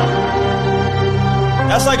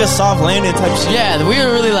 That's like a soft landing type shit. Yeah, we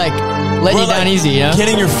were really like letting We're you down like easy, you know?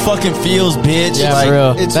 Getting your fucking feels, bitch. Yeah, like, for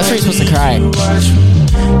real. it's That's where you're like- supposed to cry.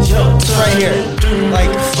 It's right here. Like,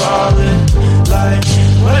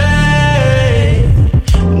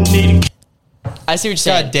 I see what you're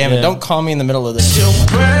saying. God damn it! Yeah. Don't call me in the middle of this.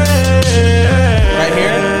 Right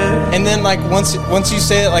here, and then like once you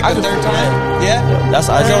say it like the third time, yeah, That's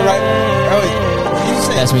I I go right. Oh, you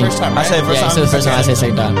say That's it the me. first time. I Right? say it first Yeah, time. so the first time I say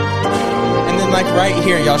second time. And then like right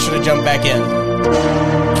here, y'all should have jumped back in.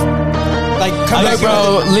 Like come back,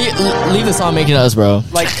 Bro, leave the song making us, bro.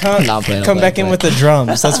 Like come, Not playing, come I'm back playing. in with the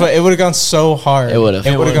drums. That's what it would have gone so hard. It would have.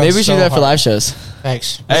 gone Maybe we should so do that for hard. live shows.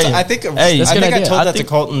 Thanks. Hey, I think hey, I that's a good think I idea. told I that to think-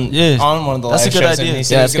 Kolton yeah. on one of the That's live a good shows, and idea. he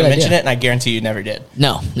said Yeah, he was that's a going to good mention idea. it, and I guarantee you never did.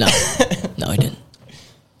 No, he didn't.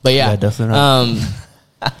 But yeah, Yeah, definitely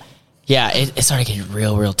not. Yeah, it started getting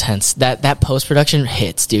real tense. That post production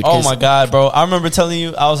hits, dude. Oh my god, bro! I remember telling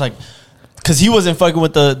you, I was like, because he wasn't fucking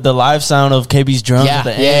with the live sound of KB's drums at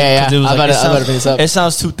the end. Yeah. 'Cause it was it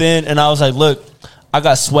sounds too thin, and I was like, look, I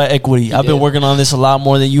got sweat equity. I've been working on this a lot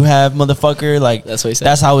more than you have, motherfucker. Like that's what he said.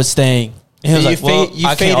 That's how it's staying. And he was like, well,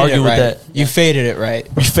 I can't argue with that. You faded it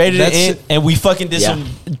right. We faded it in, and we fucking did some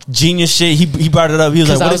genius shit. He brought it up. He was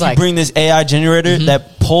like, what if you bring this AI generator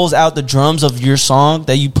that pulls out the drums of your song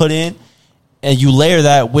that you put in, and you layer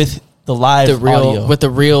that with the live audio. With the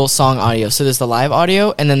real song audio. So there's the live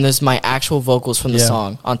audio, and then there's my actual vocals from the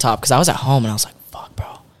song on top. Because I was at home, and I was like, fuck, bro.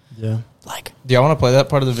 Yeah. Like, do y'all want to play that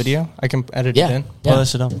part of the video? I can edit it in. Play that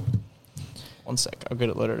shit up. 1 sec. I'll get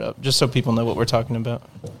it loaded up, just so people know what we're talking about.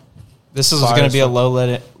 This is going to be a low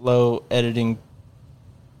editing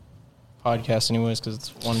podcast anyways, because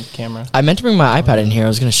it's one camera. I meant to bring my iPad in here. I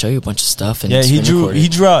was going to show you a bunch of stuff. And he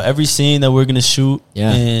drew out every scene that we're going to shoot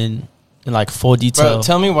in like full detail. Bro,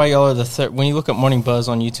 tell me why y'all are the third. When you look at Morningbuzz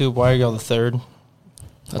on YouTube, why are y'all the third?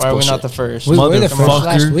 That's why are bullshit. we not the first? We were the first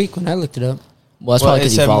last week when I looked it up. Well, that's probably it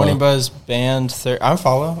because said you follow. Morningbuzz band third. I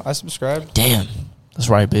follow. I subscribe. Damn. That's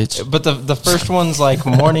right, bitch. But the first one's like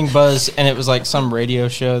Morningbuzz, and it was like some radio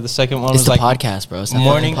show. The second one was the like podcast, bro. It's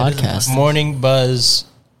podcast. Morningbuzz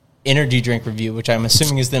energy drink review, which I'm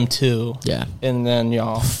assuming is them too. Yeah. And then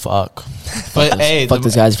y'all. Fuck. But hey, fuck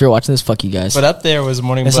those guys. If you're watching this, fuck you guys. But up there was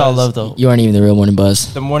Morningbuzz. It's all love though. You aren't even the real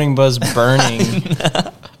Morningbuzz. The Morningbuzz burning.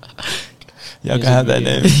 Y'all can have that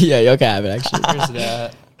name. Yeah, y'all can have it actually. Where's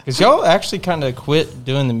that? Because y'all actually kind of quit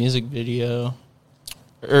doing the music video.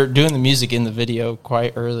 Or doing the music in the video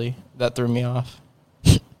quite early. That threw me off.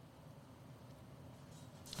 I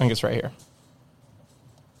think it's right here.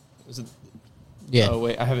 Is it? Yeah. Oh,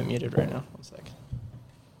 wait. I have it muted right now. 1 sec.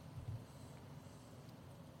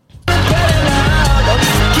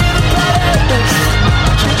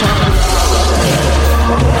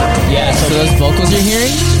 Yeah, so those vocals you're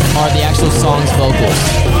hearing are the actual song's vocals.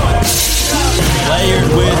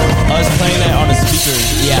 Layered with us playing that on the speaker.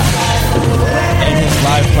 Yeah. And his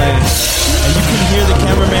live playing. And you can hear the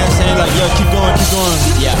cameraman saying like, yo, keep going.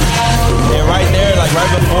 Yeah. And right there, like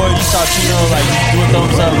right before, you saw Tino like doing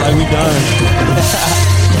thumbs up like we done.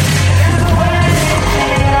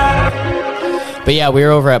 But yeah, we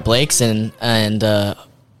were over at Blake's and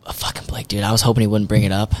fucking Blake, dude, I was hoping he wouldn't bring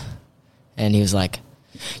it up. And he was like,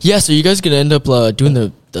 yeah, so you guys gonna end up doing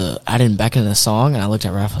the adding back into the song? And I looked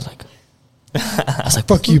at Raph, I was like,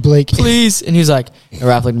 Fuck you, Blake. Please. And he was like, and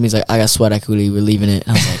Raph looked at me, he's like, I got sweat equity, we're leaving it. And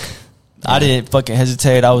I was like, I didn't fucking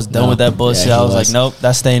hesitate. I was done with that bullshit. Yeah, I was like, nope,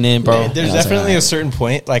 that's staying in, bro. There's definitely a certain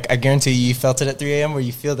point, like I guarantee you felt it at 3 a.m. where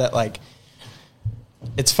you feel that like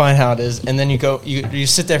it's fine how it is, and then you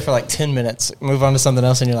sit there for like 10 minutes, move on to something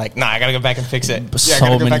else, and you're like, nah, I gotta go back and fix it. Yeah, I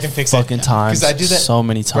gotta go back and fix fucking it. Times. Because I do that so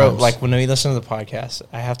many times, bro. Like when we listen to the podcast,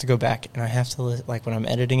 I have to go back and I have to like when I'm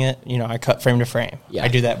editing it, I cut frame to frame. Yeah. I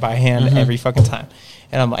do that by hand every fucking time.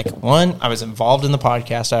 And I'm like, I was involved in the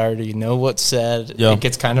podcast. I already know what's said. Yep. It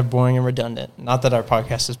gets kind of boring and redundant. Not that our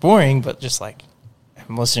podcast is boring, but just like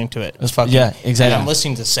I'm listening to it. It's fucking, exactly. And I'm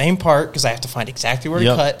listening to the same part because I have to find exactly where to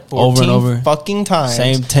cut 14 over and over fucking times.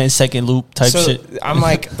 Same 10-second loop type shit. I'm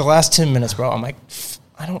like, the last 10 minutes, bro, I'm like,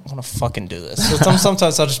 I don't want to fucking do this. So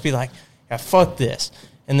sometimes I'll just be like, yeah, fuck this.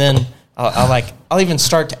 And then I'll even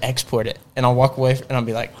start to export it. And I'll walk away and I'll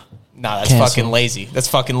be like, nah, that's fucking lazy. That's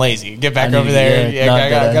fucking lazy. Get back over there.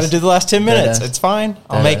 I got to do the last 10 minutes. It's fine.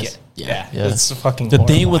 I'll make it. Yeah. It's fucking the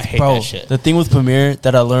thing with the thing with Premiere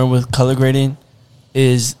that I learned with color grading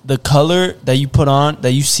is the color that you put on,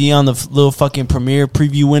 that you see on the little fucking Premiere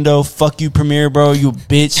preview window. Fuck you, Premiere, bro. You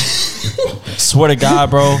bitch. Swear to God,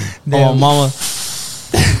 bro. Oh, mama.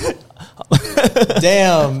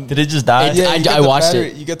 Damn. Did it just die? I watched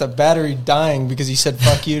it. You got the battery dying because you said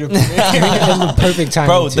fuck you to Premiere. The perfect time.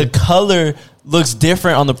 Bro, the color looks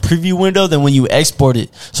different on the preview window than when you export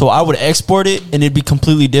it. So I would export it and it'd be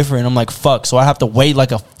completely different. I'm like, fuck. So I have to wait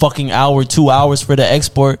like a fucking hour, 2 hours for the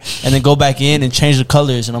export and then go back in and change the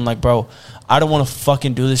colors. And I'm like, bro, I don't want to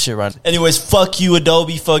fucking do this shit right now. Anyways, fuck you,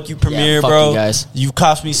 Adobe. Fuck you, Premiere, fuck bro. you guys. You've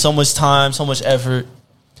cost me so much time, so much effort.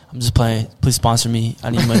 I'm just playing. Please sponsor me.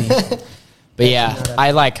 I need money. But yeah,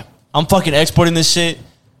 I'm fucking exporting this shit.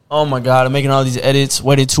 Oh my God, I'm making all these edits.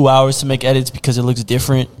 Waited 2 hours to make edits because it looks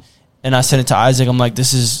different. And I sent it to Isaac. I'm like,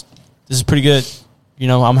 this is pretty good.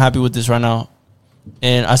 I'm happy with this right now.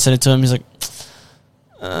 And I sent it to him. He's like,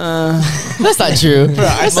 that's not true. Bro,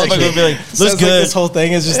 Isaac be like, looks good. Like this whole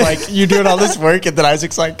thing is just like you're doing all this work, and then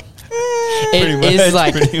Isaac's like,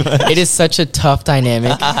 it is such a tough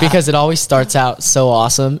dynamic because it always starts out so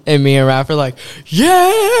awesome, and me and Raph are like,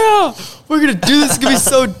 yeah, we're gonna do this. It's gonna be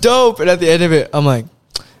so dope. And at the end of it, I'm like,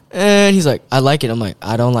 and he's like, I like it. I'm like,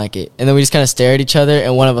 I don't like it. And then we just kind of stare at each other,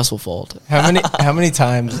 and one of us will fold. How many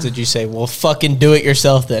times did you say, well, fucking do it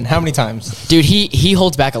yourself then? How many times? Dude, he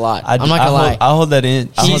holds back a lot. I'm not gonna lie. I'll hold that in.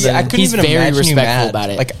 He's very respectful about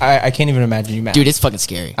it. Like, I can't even imagine you mad. Dude, it's fucking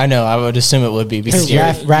scary. I know. I would assume it would be. Because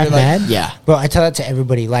Raph mad? Yeah. Bro, I tell that to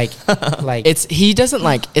everybody. Like he doesn't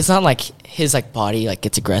like, it's not like his like body like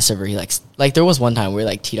gets aggressive or he like there was one time where he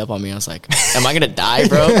like teed up on me and I was like, am I gonna die,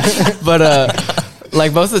 bro? But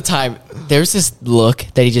like most of the time there's this look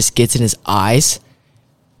that he just gets in his eyes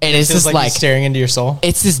and it's just like he's staring into your soul.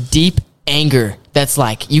 It's this deep anger that's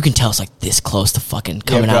like you can tell it's like this close to fucking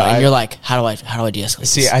coming out and you're like, how do I de-escalate?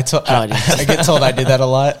 See, I get told I do that a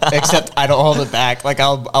lot, except I don't hold it back. Like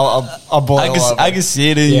I'll boil up. I can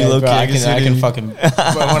see it in you. Look, I can fucking.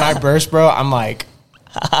 But when I burst, bro, I'm like,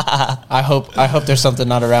 I hope there's something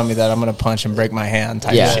not around me that I'm gonna punch and break my hand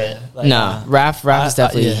type shit. Like, nah, Raph is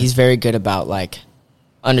definitely he's very good about like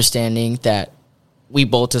understanding that we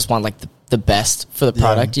both just want like the best for the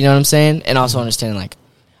product. You know what I'm saying? And also understanding like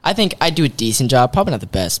I think I do a decent job, probably not the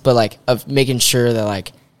best, but like of making sure that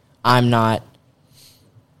like I'm not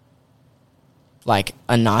like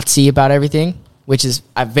a Nazi about everything, which is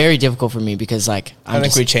very difficult for me because like I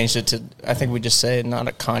think we changed it to I think we just say not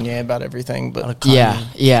a Kanye about everything, but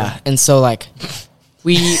yeah. And so like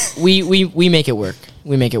we make it work.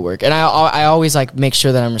 We make it work, and I always like make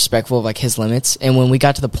sure that I'm respectful of like his limits. And when we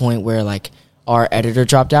got to the point where like our editor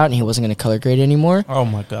dropped out and he wasn't going to color grade anymore, oh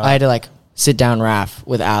my god, I had to like sit down Raph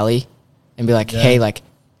with Ali and be like, hey, like,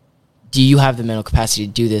 do you have the mental capacity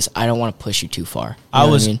to do this? I don't want to push you too far. I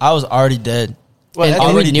was already dead. Well, and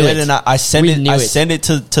already dead, and I sent it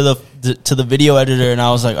to the video editor, and I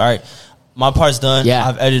was like, all right, my part's done. Yeah,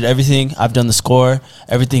 I've edited everything. I've done the score.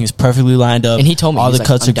 Everything is perfectly lined up. And he told me all the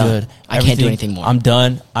cuts are good. I can't do anything more. I'm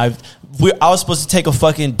done. I was supposed to take a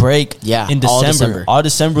fucking break. Yeah, in December. All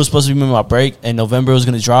December was supposed to be my break, and November was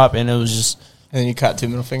going to drop, and it was just. And then you caught 2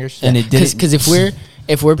 middle fingers. And it did because if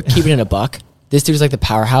we're keeping it a buck, this dude's like the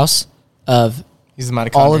powerhouse of. He's the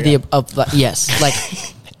mitochondria. All of the yes, like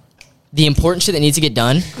the important shit that needs to get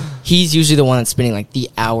done. He's usually the one that's spending like the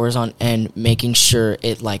hours on end making sure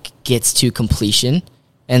it like gets to completion,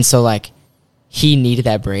 and so like he needed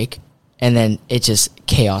that break, and then it just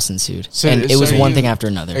chaos ensued, and it was one thing after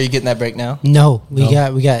another. Are you getting that break now? No, we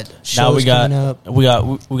got shows coming up. We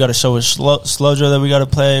got a show with Slowjo that we got to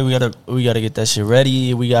play. We got to get that shit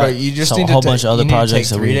ready. We got you just need a whole bunch of other projects.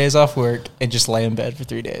 Take 3 days off work and just lay in bed for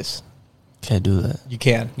 3 days. Can't do that. You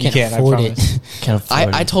can. You can't afford I promise. Can't afford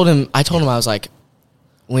it. I told him I was like,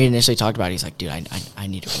 when we initially talked about it, he's like, dude, I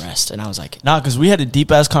need to rest, and I was like, nah, because we had a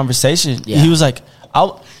deep ass conversation. Yeah. He was like,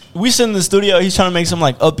 we sit in the studio. He's trying to make some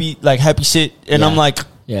like upbeat, like happy shit, and I'm like,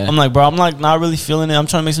 bro, I'm like not really feeling it. I'm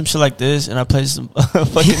trying to make some shit like this, and I play some fucking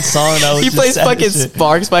song. That was he plays fucking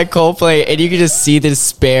Sparks by Coldplay, and you can just see the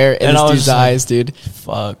despair in this dude's eyes, dude.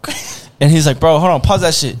 Fuck. And he's like, bro, hold on, pause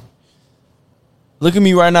that shit. Look at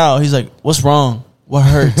me right now. He's like, what's wrong? What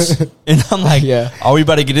hurts? And I'm like, are we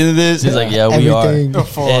about to get into this? He's like, yeah, we are. And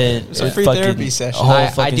it's a free therapy session.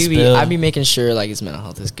 I be making sure like his mental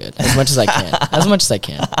health is good as much as I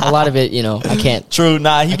can. A lot of it, you know, I can't. True.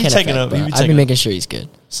 Nah, he be checking up. I be making sure he's good.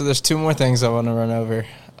 So there's 2 more things I want to run over,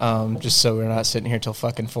 just so we're not sitting here till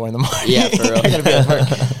fucking 4 in the morning. Yeah, for real. I gotta be at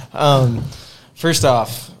work. First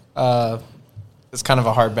off, it's kind of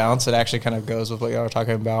a hard balance. It actually kind of goes with what y'all were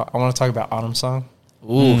talking about. I want to talk about Autumn Song.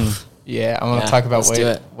 Ooh. Yeah, I want to talk about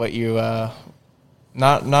what you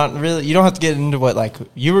not really. You don't have to get into what like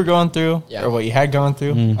you were going through or what you had gone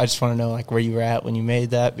through. I just want to know like where you were at when you made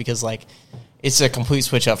that, because like it's a complete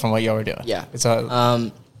switch up from what y'all were doing. Yeah, it's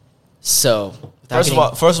a so first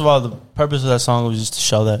of all, the purpose of that song was just to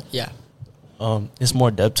show that it's more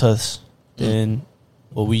depth to us than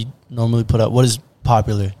what we normally put out. What is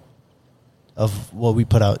popular of what we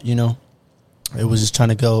put out, you know? It was just trying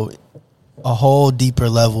to go a whole deeper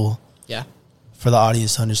level. Yeah. For the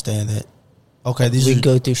audience to understand that, okay, we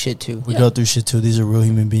go through shit too. We go through shit too. These are real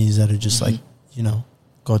human beings that are just like, you know,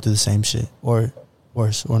 going through the same shit or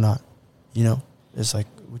worse or not. You know, it's like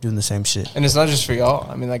we're doing the same shit. And it's not just for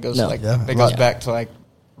y'all. I mean, that goes that goes back to like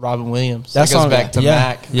Robin Williams. That goes back to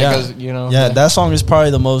Mac. Yeah. That goes, you know. Yeah, that song is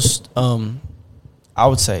probably the most, I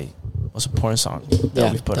would say, most important song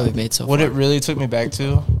that we've put out. We've made so far. What it really took me back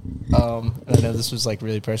to, and I know this was like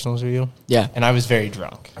really personal to you. Yeah. And I was very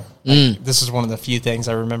drunk. Like, this is one of the few things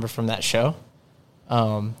I remember from that show.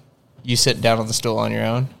 You sitting down on the stool on your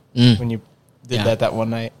own when you did that one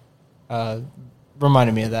night.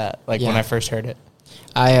 Reminded me of that, like when I first heard it.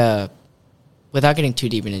 I, without getting too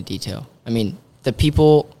deep into detail, I mean,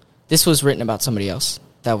 this was written about somebody else.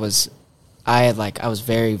 I was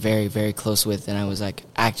very, very, very close with, and I was like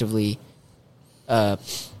actively a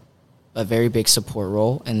very big support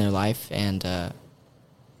role in their life, and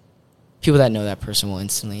people that know that person will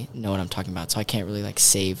instantly know what I'm talking about, so I can't really like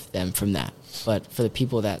save them from that. But for the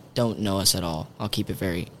people that don't know us at all, I'll keep it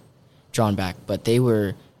very drawn back. But they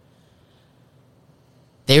were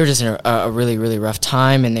just in a really, really rough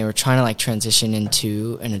time, and they were trying to like transition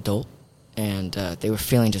into an adult, and they were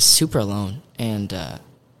feeling just super alone, and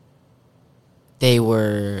they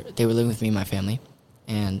were living with me and my family,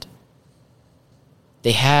 and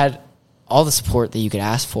they had all the support that you could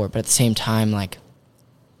ask for, but at the same time, like,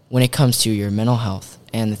 when it comes to your mental health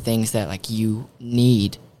and the things that like you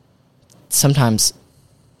need, sometimes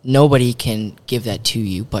nobody can give that to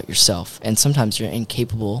you but yourself, and sometimes you're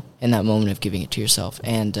incapable in that moment of giving it to yourself.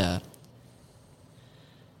 And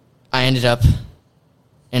I ended up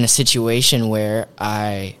in a situation where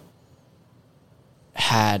I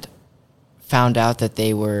had found out that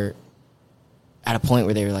they were at a point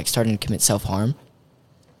where they were like starting to commit self-harm.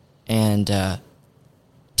 And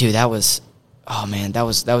dude, that was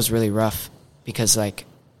really rough, because like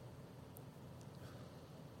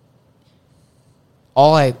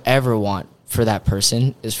all I ever want for that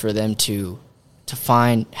person is for them to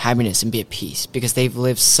find happiness and be at peace, because they've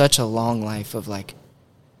lived such a long life of like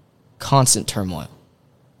constant turmoil.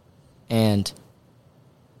 And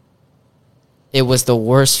it was the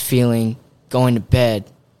worst feeling going to bed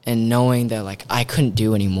and knowing that like I couldn't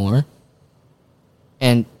do anymore,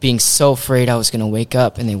 and being so afraid I was going to wake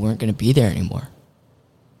up and they weren't going to be there anymore.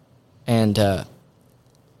 And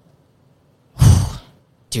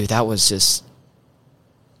dude, that was just,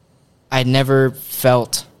 I'd never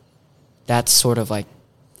felt that sort of like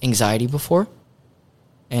anxiety before.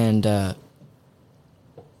 And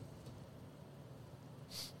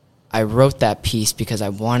I wrote that piece because I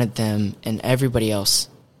wanted them and everybody else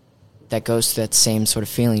that goes through that same sort of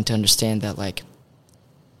feeling to understand that like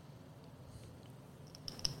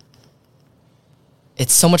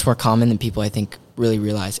it's so much more common than people I think really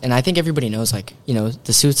realize. And I think everybody knows, like, you know,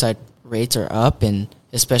 the suicide rates are up, and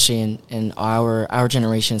especially in our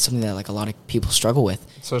generation, it's something that like a lot of people struggle with.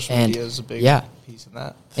 Social media is a big piece of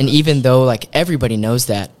that. And even though like everybody knows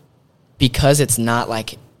that, because it's not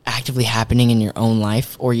like actively happening in your own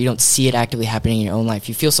life, or you don't see it actively happening in your own life,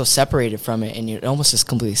 you feel so separated from it, and it almost just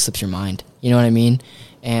completely slips your mind. You know what I mean?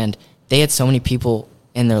 And they had so many people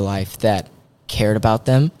in their life that cared about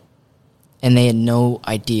them, and they had no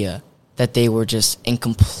idea that they were just in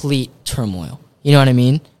complete turmoil. You know what I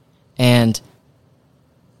mean? And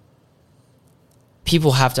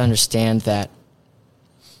people have to understand that,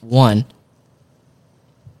 one,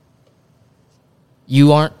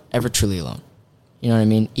 you aren't ever truly alone. You know what I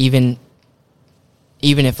mean? Even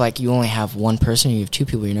if like you only have one person, or you have two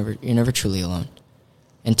people, you're never truly alone.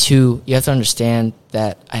 And two, you have to understand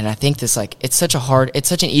that, and I think this like it's such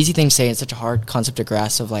an easy thing to say, and such a hard concept to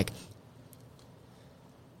grasp, of like,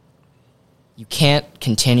 you can't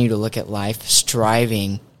continue to look at life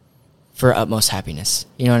striving for utmost happiness.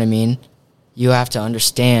 You know what I mean? You have to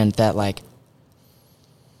understand that like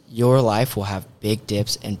your life will have big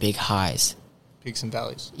dips and big highs. Peaks and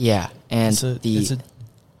valleys. Yeah. And what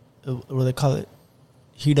do they call it?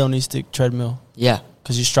 Hedonistic treadmill. Yeah.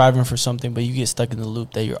 Because you're striving for something, but you get stuck in the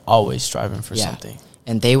loop that you're always striving for something.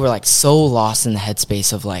 And they were like so lost in the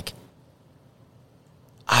headspace of like,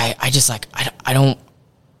 I don't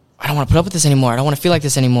want to put up with this anymore. I don't want to feel like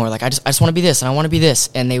this anymore. Like I just want to be this, and I want to be this.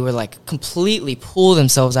 And they were like completely pull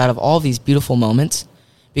themselves out of all these beautiful moments,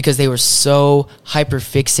 because they were so hyper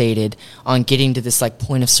fixated on getting to this like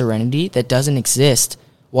point of serenity that doesn't exist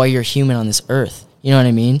while you're human on this earth. You know what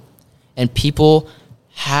I mean? And people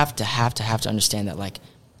have to understand that like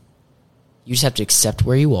you just have to accept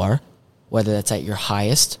where you are, whether that's at your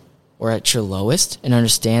highest or at your lowest, and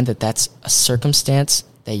understand that that's a circumstance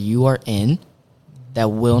that you are in that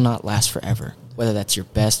will not last forever, whether that's your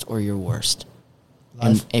best or your worst. Life.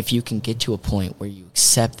 And if you can get to a point where you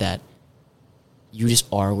accept that you just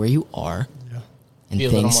are where you are, and be a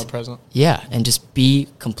little more present. Yeah, and just be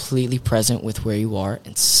completely present with where you are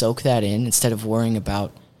and soak that in, instead of worrying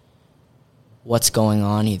about what's going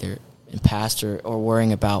on either in past or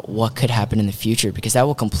worrying about what could happen in the future, because that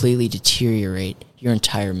will completely deteriorate your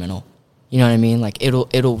entire mental. You know what I mean? Like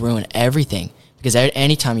it'll ruin everything, because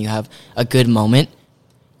anytime you have a good moment,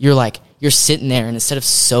 you're sitting there, and instead of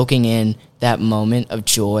soaking in that moment of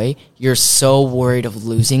joy, you're so worried of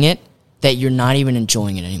losing it that you're not even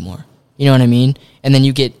enjoying it anymore. You know what I mean? And then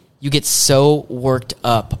you get so worked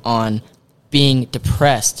up on being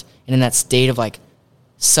depressed and in that state of like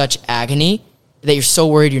such agony that you're so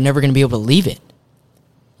worried you're never going to be able to leave it.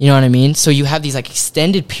 You know what I mean? So you have these like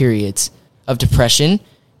extended periods of depression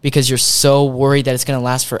because you're so worried that it's going to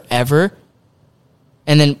last forever.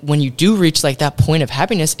 And then when you do reach like that point of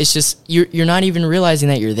happiness, it's just you're not even realizing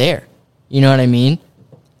that you're there. You know what I mean?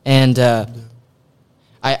 And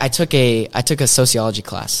I took a sociology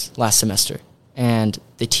class last semester, and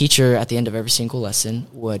the teacher at the end of every single lesson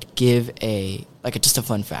would give just a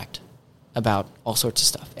fun fact about all sorts of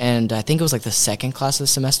stuff. And I think it was like the second class of the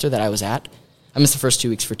semester that I was at. I missed the first 2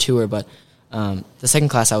 weeks for tour, but the second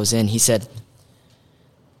class I was in, he said,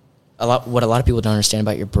 what a lot of people don't understand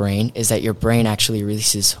about your brain is that your brain actually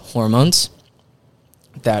releases hormones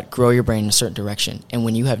that grow your brain in a certain direction. And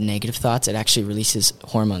when you have negative thoughts, it actually releases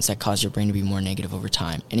hormones that cause your brain to be more negative over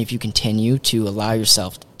time. And if you continue to allow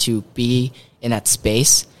yourself to be in that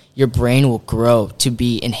space, your brain will grow to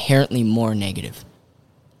be inherently more negative.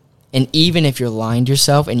 And even if you're lying to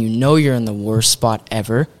yourself and you know you're in the worst spot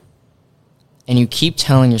ever, and you keep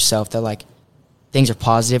telling yourself that like things are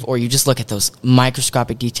positive, or you just look at those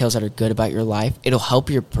microscopic details that are good about your life, it'll help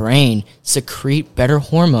your brain secrete better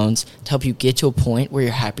hormones to help you get to a point where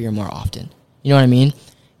you're happier more often. You know what I mean?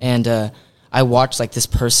 And I watched like this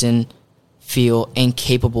person feel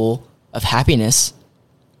incapable of happiness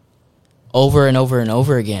over and over and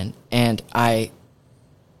over again. And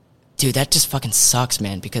dude, that just fucking sucks,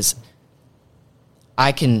 man, because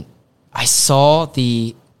I saw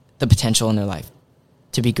the potential in their life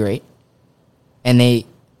to be great. And they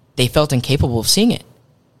felt incapable of seeing it.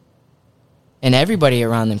 And everybody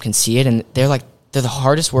around them can see it, and they're the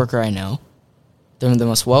hardest worker I know. They're the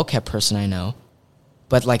most well-kept person I know.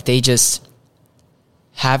 But like they just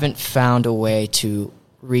haven't found a way to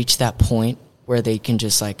reach that point where they can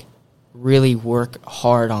just like really work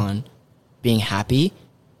hard on being happy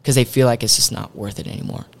because they feel like it's just not worth it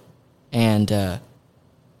anymore. And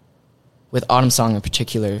with Autumn Song in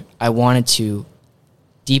particular, I wanted to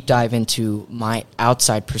deep dive into my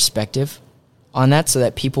outside perspective on that so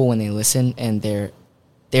that people, when they listen and they're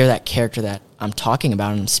that character that I'm talking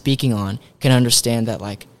about and I'm speaking on, can understand that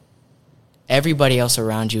like everybody else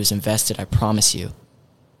around you is invested, I promise you.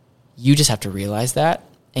 You just have to realize that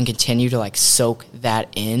and continue to like soak that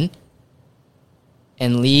in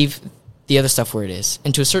and leave the other stuff where it is.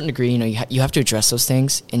 And to a certain degree, you know, you have to address those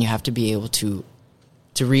things, and you have to be able to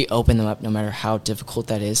reopen them up no matter how difficult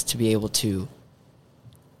that is, to be able to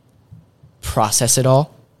process it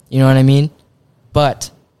all, you know what I mean? But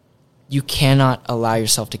you cannot allow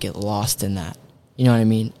yourself to get lost in that, you know what I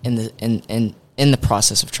mean? In the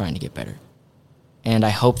process of trying to get better. And I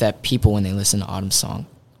hope that people, when they listen to Autumn's song,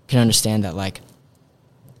 can understand that like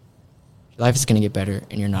life is going to get better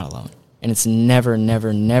and you're not alone. And it's never,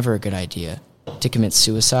 never, never a good idea to commit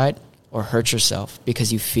suicide or hurt yourself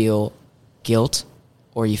because you feel guilt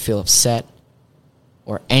or you feel upset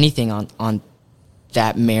or anything on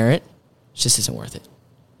that merit. It just isn't worth it.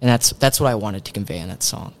 And that's what I wanted to convey in that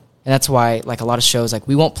song. And that's why, like, a lot of shows, like,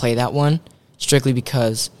 we won't play that one strictly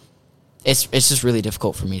because it's just really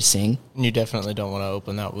difficult for me to sing. And you definitely don't want to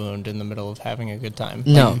open that wound in the middle of having a good time.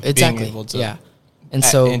 No, like exactly. Being able to yeah. And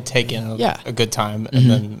so and take in a good time and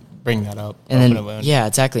then bring that up. And open then, a wound. yeah,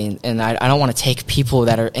 exactly. And I don't want to take people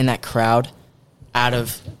that are in that crowd out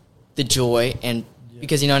of the joy. And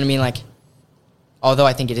because, you know what I mean? Like, although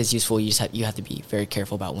I think it is useful, you have to be very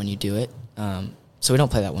careful about when you do it. So we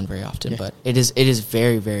don't play that one very often, but it is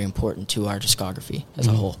very, very important to our discography as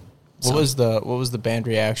a whole. What was the band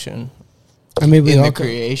reaction? I mean, in the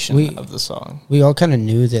creation of the song, we all kind of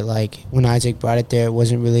knew that, like, when Isaac brought it there, it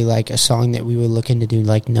wasn't really like a song that we were looking to do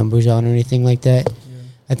like numbers on or anything like that. Yeah.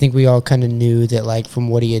 I think we all kind of knew that, like, from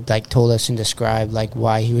what he had like told us and described, like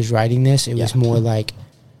why he was writing this, it was more like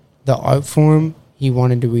the art form. He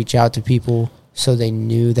wanted to reach out to people so they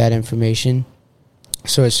knew that information.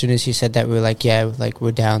 So as soon as he said that, we were like, yeah, like,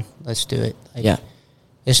 we're down. Let's do it. Like, yeah.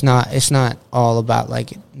 It's not all about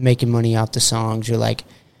like making money off the songs or like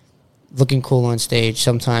looking cool on stage.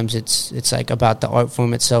 Sometimes it's like about the art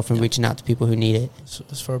form itself and reaching out to people who need it.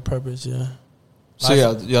 It's for a purpose, yeah. So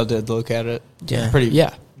y'all did look at it, pretty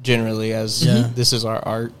generally as this is our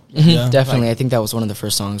art. Yeah. Definitely, like, I think that was one of the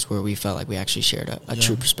first songs where we felt like we actually shared a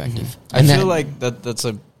true perspective. I feel like that's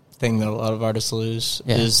a thing that a lot of artists lose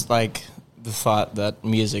is like the thought that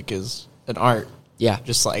music is an art. Yeah,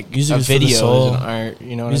 just like music a video is an art.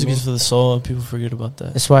 You know what music I mean? is for the soul, and people forget about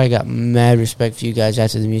that. That's why I got mad respect for you guys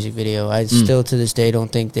after the music video. I still to this day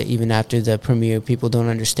don't think that even after the premiere, people don't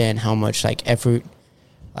understand how much like effort,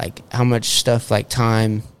 like how much stuff, like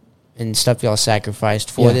time and stuff y'all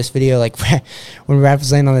sacrificed for this video. Like when Rap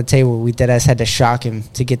was laying on the table, we deadass had to shock him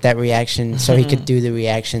to get that reaction so he could do the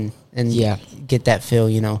reaction and get that feel,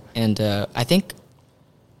 you know. And I think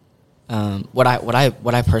what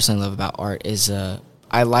I personally love about art is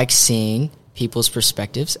I like seeing people's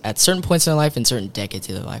perspectives at certain points in their life and certain decades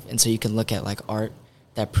of their life. And so you can look at like art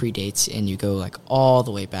that predates, and you go like all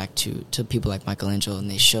the way back to people like Michelangelo,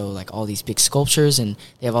 and they show like all these big sculptures, and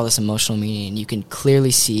they have all this emotional meaning, and you can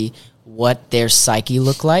clearly see what their psyche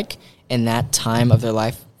looked like in that time of their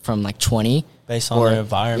life from like 20 based on their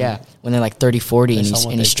environment. Yeah, when they're like 30, 40, and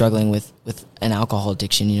he's struggling with an alcohol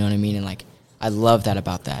addiction, you know what I mean? And like, I love that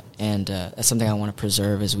about that, and that's something I want to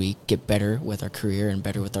preserve as we get better with our career and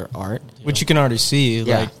better with our art. Which you can already see,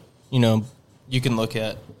 like, you know, you can look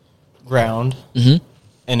at Ground,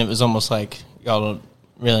 and it was almost like y'all don't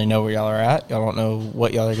really know where y'all are at. Y'all don't know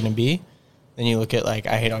what y'all are going to be. Then you look at, like,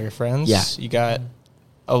 I Hate All Your Friends. Yeah. You got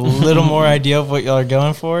a little more idea of what y'all are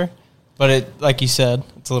going for. But it, like you said,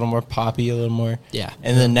 it's a little more poppy, a little more. Yeah.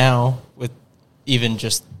 And then now, with even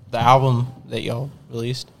just the album that y'all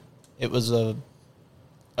released, it was a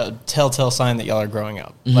telltale sign that y'all are growing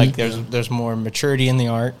up. Like, there's more maturity in the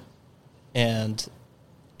art, and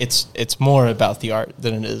it's more about the art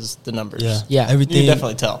than it is the numbers. Yeah. Everything, you can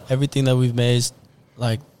definitely tell. Everything that we've made,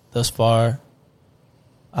 like, thus far,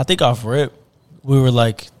 I think off rip, we were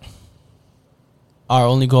like, our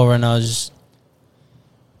only goal right now is just,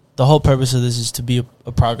 the whole purpose of this is to be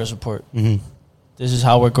a progress report. This is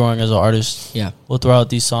how we're growing as an artist. Yeah. We'll throw out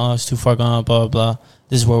these songs, Too Far Gone, blah, blah, blah.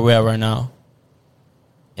 This is where we're at right now.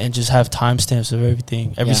 And just have timestamps of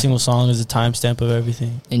everything. Every single song is a timestamp of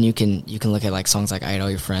everything. And you can look at like songs like I Hate All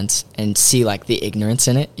Your Friends and see like the ignorance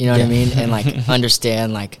in it, you know what I mean? And like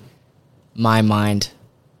understand like my mind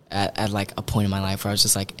at like a point in my life where I was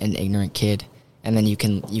just like an ignorant kid. And then you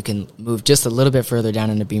can move just a little bit further down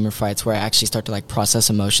into Beamer Fights, where I actually start to like process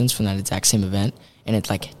emotions from that exact same event, and it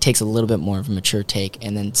like takes a little bit more of a mature take.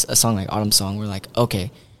 And then a song like Autumn Song, we're like, okay,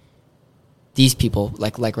 these people,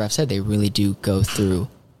 like Raph said, they really do go through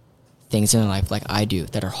things in their life like I do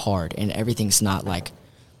that are hard, and everything's not like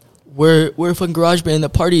we're a fucking garage band that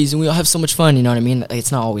parties and we all have so much fun, you know what I mean?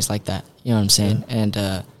 It's not always like that, you know what I'm saying?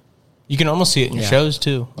 And you can almost see it in your shows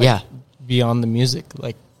too. Like, beyond the music,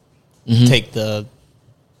 like take the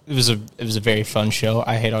it was a very fun show.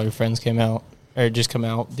 I Hate All Your Friends came out, or just come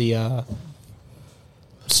out. The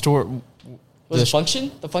store was the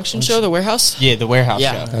function show, the warehouse. Yeah, the warehouse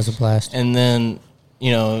show. That was a blast. And then,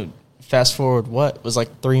 you know, fast forward, it was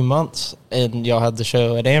like 3 months, and y'all had the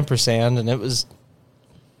show at Ampersand, and it was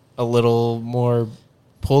a little more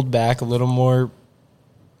pulled back, a little more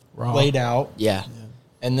laid out. Yeah.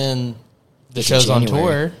 And then the shows on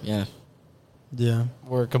tour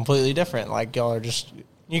were completely different. Like, y'all are just,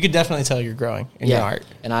 you could definitely tell you're growing in your art.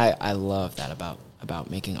 And I love that about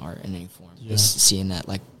making art in any form. Just seeing that,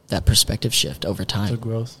 like, that perspective shift over time. The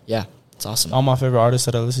growth. Yeah. It's awesome. All my favorite artists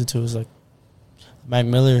that I listen to is like Mac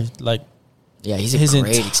Miller. Like, yeah, he's his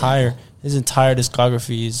great entire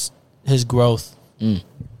discography is his growth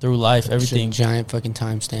through life. Everything. Giant fucking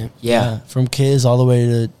timestamp. Yeah. From Kids all the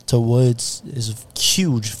way to Woods is a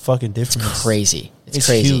huge fucking difference. It's crazy. It's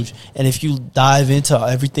crazy. Huge. And if you dive into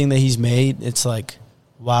everything that he's made, it's like,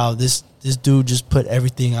 wow, this dude just put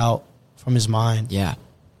everything out from his mind. Yeah.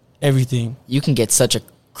 Everything. You can get such a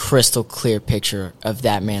crystal clear picture of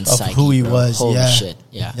that man's of psyche. Who he bro. was. Holy shit.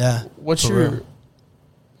 Yeah. Yeah. What's your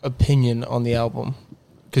opinion on the album?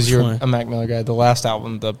 Because you're a Mac Miller guy. The last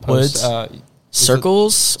album, the post,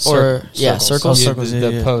 Circles or Circles. Circles.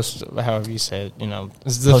 The post, however you say it, you know,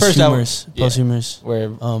 it's the first album. Posthumous. Where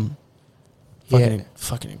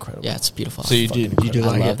fucking incredible. Yeah, it's beautiful. So you do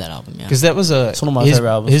like I love that album. Yeah, because that was it's one of my favorite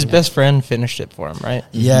albums. His best friend finished it for him, right?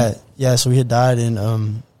 Yeah. So he had died,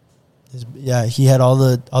 and he had all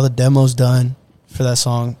the demos done for that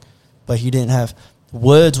song, but he didn't have.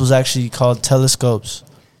 Woods was actually called Telescopes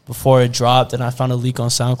before it dropped, and I found a leak on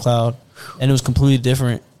SoundCloud, and it was completely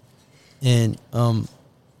different. And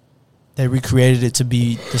they recreated it to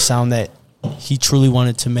be the sound that he truly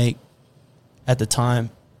wanted to make at the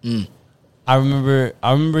time. I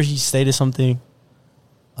remember he stated something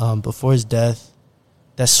before his death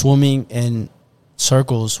that Swimming and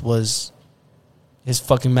Circles was his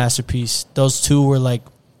fucking masterpiece. Those two were like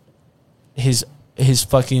his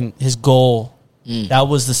goal. That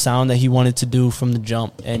was the sound that he wanted to do from the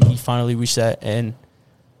jump, and he finally reached that. And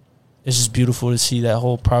it's just beautiful to see that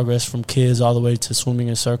whole progress from Kids all the way to Swimming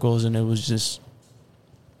in Circles, and it was just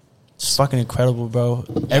fucking incredible, bro.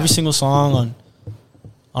 Every single song on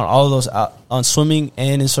all of those, on Swimming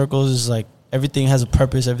and in Circles, is like everything has a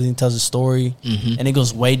purpose, everything tells a story, and it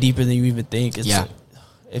goes way deeper than you even think. It's like,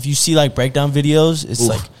 if you see like breakdown videos, it's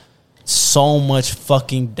like so much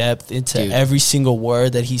fucking depth into every single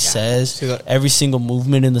word that he says, every single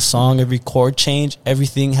movement in the song, every chord change,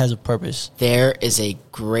 everything has a purpose. There is a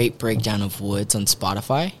great breakdown of Woods on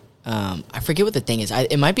Spotify I forget what the thing is.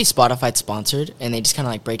 It might be Spotify sponsored, and they just kind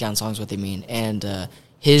of like break down songs what they mean. And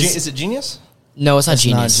is it Genius? No, it's not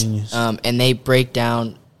Genius. Not Genius. And they break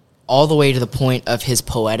down all the way to the point of his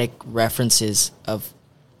poetic references of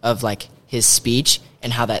like his speech,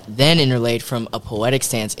 and how that then interlaid from a poetic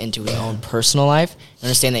stance into his own personal life. And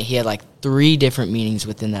understand that he had like 3 different meanings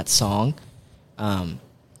within that song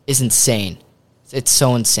is insane. It's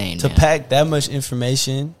so insane to pack that much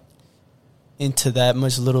information into that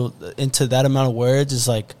amount of words is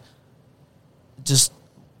like just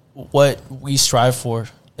what we strive for.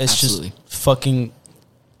 It's Absolutely. just fucking,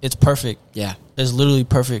 it's perfect. Yeah. It's literally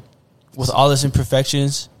perfect. With all its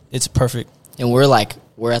imperfections, it's perfect. And we're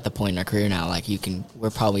at the point in our career now, like we're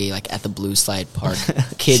probably like at the Blue Slide Park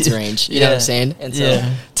kids range, you know what I'm saying? And so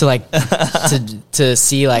to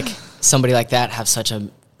see like somebody like that have such a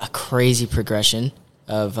crazy progression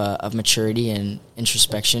of maturity and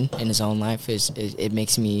introspection in his own life it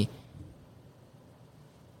makes me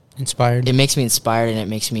inspired. It makes me inspired, and it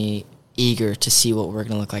makes me eager to see what we're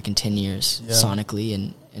going to look like in 10 years,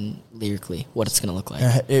 sonically and lyrically, what it's going to look like.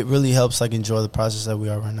 It really helps like enjoy the process that we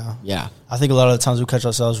are right now. Yeah. I think a lot of the times we catch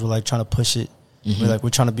ourselves, we're like trying to push it. We're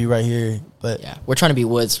trying to be right here, but yeah, we're trying to be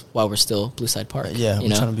Woods while we're still Blue Side Park. Yeah, we're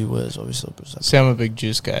trying to be Woods while we're still Blue Side Park. See, I'm a big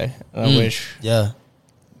Juice guy. I wish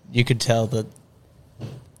you could tell that,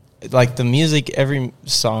 like, the music, every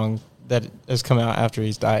song that has come out after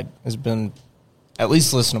he's died has been at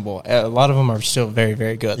least listenable. A lot of them are still very,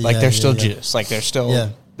 very good. Like, they're still Juice. Like, they're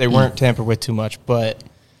still, they weren't tampered with too much, but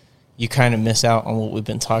you kind of miss out on what we've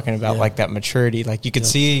been talking about, like that maturity. Like, you could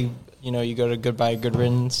see, you go to Goodbye, Good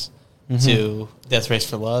Riddance to Death Race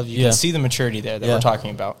for Love. You can see the maturity there that we're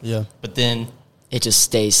talking about. Yeah. But then it just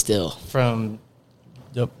stays still. From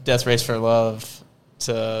Death Race for Love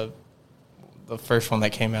to the first one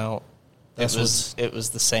that came out, it was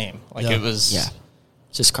the same. Like it was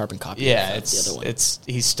it's just carbon copy. Yeah, the other one.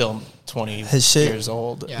 He's still 20 years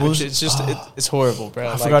old. Yeah. It's just it's horrible, bro.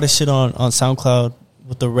 I forgot his shit on SoundCloud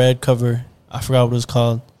with the red cover. I forgot what it was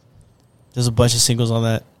called. There's a bunch of singles on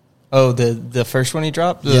that. Oh, the first one he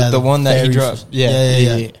dropped? The one that he dropped.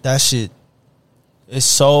 Yeah. That shit.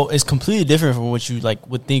 It's completely different from what you like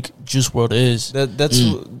would think Juice WRLD is.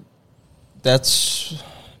 That's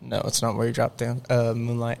no, it's not where he dropped down.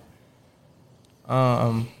 Moonlight.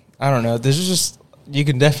 I don't know. There's just, you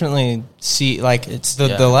can definitely see, like, it's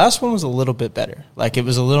the last one was a little bit better. Like, it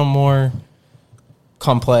was a little more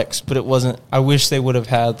complex, but it wasn't. I wish they would have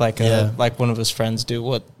had like one of his friends do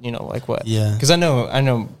what. Yeah. Because I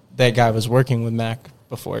know that guy was working with Mac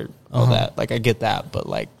before all that. Like, I get that, but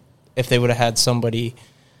like if they would have had somebody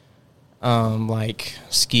like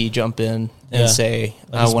Ski jump in and say,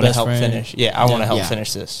 like, I want to help finish. Yeah, I want to help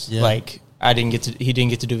finish this. Yeah. Like, he didn't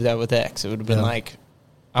get to do that with X. It would have been like,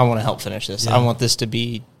 I want to help finish this. I want this to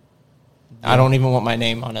be, I don't even want my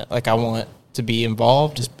name on it. Like, I want to be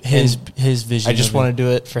involved. Just his vision. I just want to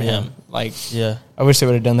do it for him. Like, I wish they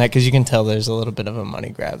would have done that, because you can tell there's a little bit of a money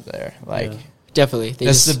grab there. Like, definitely.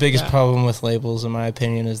 That's the biggest problem with labels, in my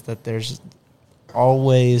opinion, is that there's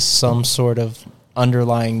always some sort of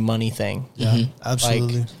underlying money thing. Yeah,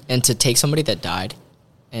 absolutely. Like, and to take somebody that died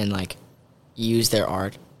and like use their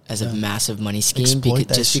art as a massive money scheme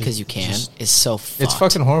because you can is so fucked. It's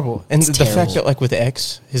fucking horrible. And the fact that, like, with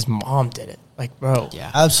X, his mom did it. Like, bro.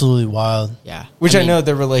 Yeah. Absolutely wild. Yeah. Which I know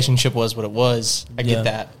their relationship was what it was. I get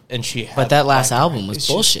that. And she had, but that last album was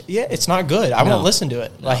bullshit. It's not good. I won't listen to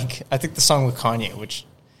it. No. Like, I think the song with Kanye, which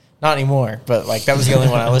not anymore, but like that was the only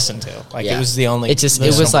one I listened to. Like, it was the only. It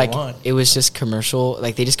was like one. It was just commercial.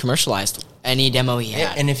 Like, they just commercialized any demo he had.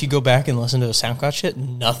 Yeah, and if you go back and listen to the SoundCloud shit,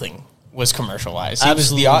 nothing was commercialized.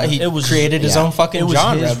 He created his own fucking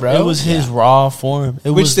genre, bro. It was his raw form.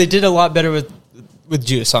 Which they did a lot better with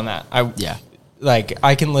Juice on that. Like,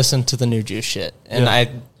 I can listen to the new Juice shit,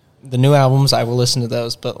 and the new albums, I will listen to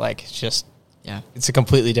those, but like, it's just, it's a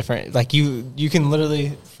completely different, like, you can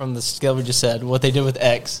literally, from the scale we just said, what they did with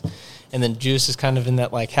X, and then Juice is kind of in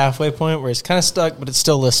that like halfway point where it's kind of stuck, but it's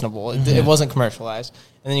still listenable. It wasn't commercialized.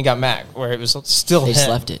 And then you got Mac, where it was still they him. just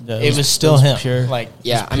left it. It was still him. Pure. Like,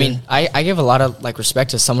 I mean, I give a lot of like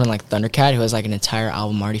respect to someone like Thundercat, who has like an entire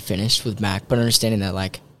album already finished with Mac, but understanding that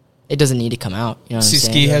like it doesn't need to come out. You know what I'm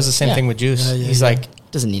saying? Ski has the same thing with Juice. He's like,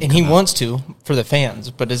 doesn't need, and he wants to for the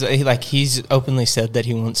fans, but he's openly said that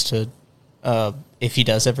he wants to, if he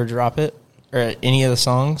does ever drop it or any of the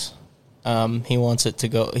songs, he wants it to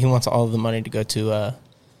go. He wants all of the money to go to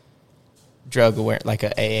drug aware, like a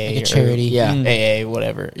AA, like a charity, AA,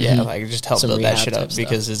 whatever. Yeah, like just help build that shit up,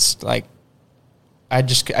 because it's like, I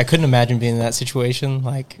couldn't imagine being in that situation.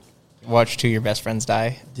 Like, watch 2 of your best friends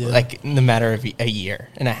die, like in the matter of a year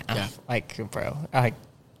and a half. Like, bro,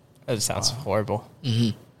 That sounds horrible.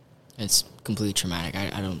 Mm-hmm. It's completely traumatic.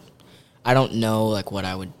 I don't know like what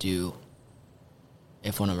I would do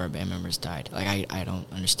if one of our band members died. Like I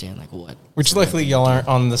don't understand like what. Which luckily y'all aren't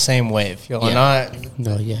on the same wave. Y'all are not.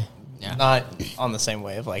 No, yeah. Not on the same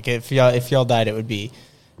wave. Like if y'all died, it would be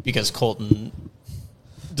because Kolton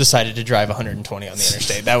decided to drive 120 on the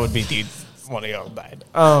interstate. That would be the one of y'all died.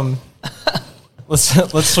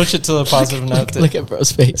 Let's switch it to the positive note. Look at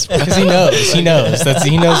bro's face. Because he knows. He knows.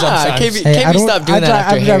 KB stop doing that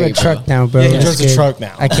after I drive Harry, a truck bro. now, bro. Yeah, he drives a truck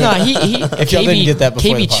now. I can't. No, he If y'all didn't get that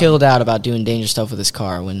before the KB pod. chilled out about doing dangerous stuff with his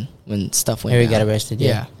car when stuff went Harry down. got arrested.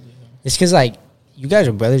 Yeah. It's because like you guys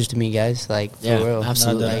are brothers to me, guys. Like for Yeah, real.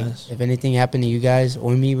 absolutely. Like, if anything happened to you guys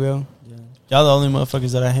or me, bro. Y'all the only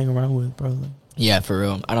motherfuckers that I hang around with, bro. Like, Yeah, for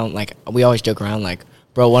real. I don't like. We always joke around like,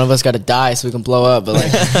 bro, one of us got to die so we can blow up. But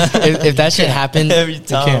like, if that shit happened, every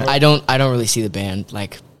time. I don't really see the band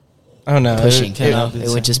like I don't know. pushing. It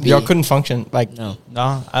would just be Y'all couldn't function. Like no.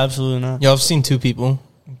 Nah, absolutely not. y'all have seen two people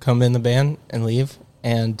come in the band and leave,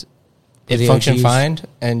 and it The functioned OGs. fine,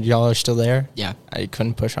 and y'all are still there. Yeah. I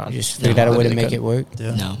couldn't push on. You just No, figured out a I way to really make couldn't. it work.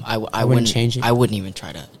 Yeah. No, I wouldn't wouldn't change it. I wouldn't even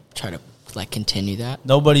try to like continue that.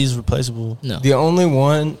 Nobody's replaceable. No. The only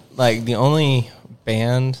one, like the only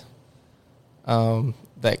band,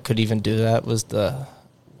 that could even do that was the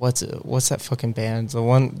what's that fucking band?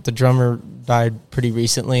 The drummer died pretty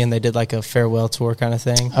recently, and they did like a farewell tour kind of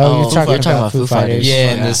thing. Oh, you're talking you're talking about Foo Fighters.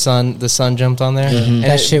 Yeah, and Yeah. the sun jumped on there. Mhm. And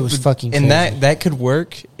That shit was fucking And crazy. that could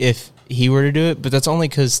work if he were to do it, but that's only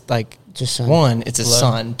because like Just son. one, it's his Blood.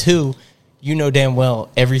 son. Two, you know damn well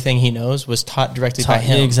everything he knows was taught directly by Taught-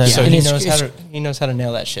 him. yeah, exactly. So And he it's- knows how to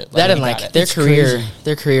nail that shit. That he and got like it. their It's career, crazy.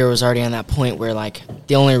 their career was already on that point where like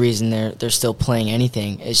the only reason they're still playing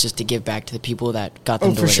anything is just to give back to the people that got them.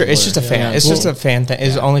 Oh, to for where sure. they It's were. just a fan. Yeah. It's just a fan thing.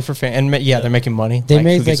 It's only for fan. And they're making money. They Like,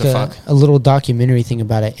 made who gives like a fuck? a little documentary thing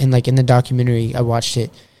about it, and like in the documentary, I watched it.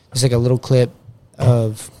 There's like a little clip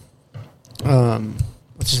of,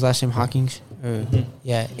 what's his last name, Hawkins?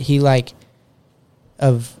 Yeah, he like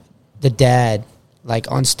of the dad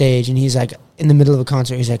like on stage, and he's like in the middle of a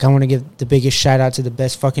concert. He's like, I want to give the biggest shout out to the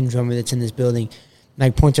best fucking drummer that's in this building. And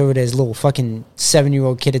like points over to his little fucking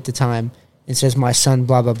 7-year-old kid at the time and says, my son,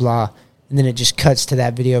 blah blah blah. And then it just cuts to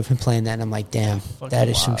that video of him playing that, and I'm like, damn, that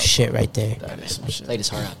is some wild, shit right there. That is some shit. Played his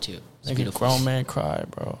heart out too. It's Make a beautiful. grown man cry,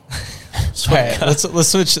 bro. All right, let's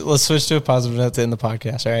switch to a positive note to end the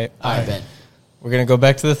podcast. All right, I bet. we're gonna go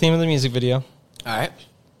back to the theme of the music video, All right.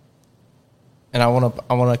 and I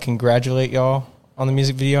wanna congratulate y'all on the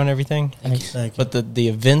music video and everything. Thanks. Thank you. But the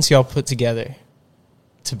events y'all put together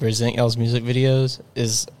to present y'all's music videos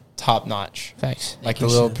is top notch. Facts. Like the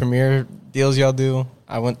little premiere deals y'all do.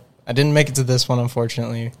 I didn't make it to this one,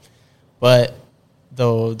 unfortunately, but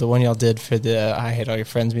the one y'all did for the I Hate All Your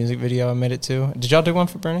Friends music video, I made it to. Did y'all do one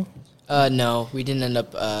for Burning? No, we didn't end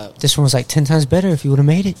up. This one was like 10 times better if you would have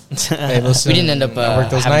made it. Hey, listen, We didn't end up, I work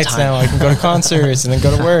those having nights time. now. I can go to concerts and then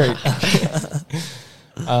go to work.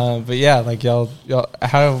 But yeah, like y'all,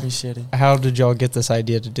 Appreciate it. how did y'all get this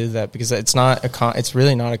idea to do that? Because it's not it's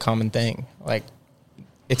really not a common thing. Like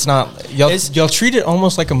it's not y'all treat it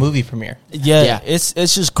almost like a movie premiere. Yeah, Yeah. it's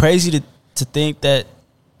just crazy to think that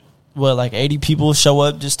like 80 people show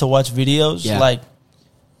up just to watch videos. Yeah. Like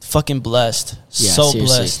fucking blessed. Yeah, So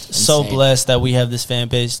seriously. blessed. So Insane. blessed that we have this fan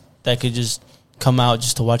base that could just come out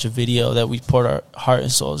just to watch a video that we poured our heart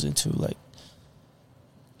and souls into. Like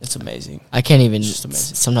it's amazing. I can't even. It's just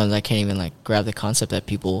amazing. Sometimes I can't even like grab the concept that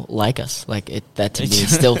people like us. Like that to me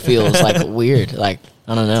still feels like weird. Like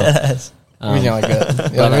I don't know. I mean, y'all are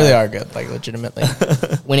good. Y'all really are good. Like legitimately.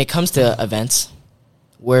 When it comes to events,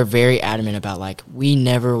 we're very adamant about like we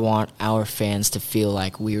never want our fans to feel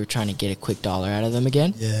like we were trying to get a quick dollar out of them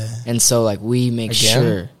again. Yeah. And so like we make Again?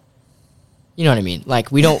 sure, you know what I mean?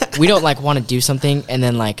 Like we don't like want to do something and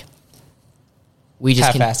then like we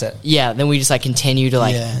just Half-ass it. Yeah, then we just like continue to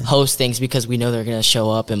like Yeah. host things because we know they're gonna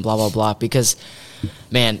show up and blah blah blah. Because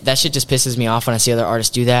man, that shit just pisses me off when I see other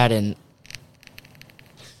artists do that. And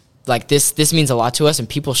like this means a lot to us, and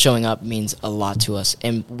people showing up means a lot to us,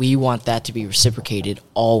 and we want that to be reciprocated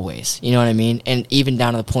always. You know what I mean? And even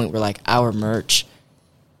down to the point where like our merch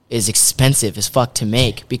is expensive as fuck to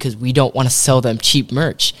make because we don't want to sell them cheap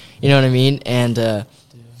merch. You know what I mean? And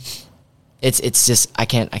it's just I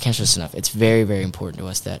can't stress enough. It's very, very important to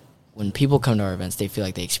us that when people come to our events, they feel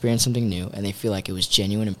like they experienced something new and they feel like it was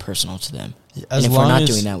genuine and personal to them. As and if we're long not as-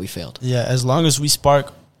 doing that, we failed. Yeah, as long as we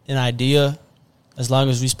spark an idea, as long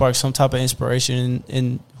as we spark some type of inspiration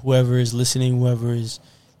in whoever is listening, whoever is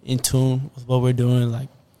in tune with what we're doing, like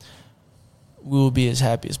we will be as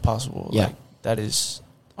happy as possible. Yeah. Like, that is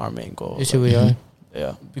our main goal. It's Like, who we are.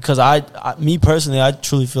 Yeah, because me personally, I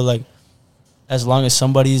truly feel like as long as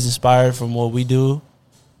somebody is inspired from what we do,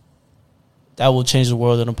 that will change the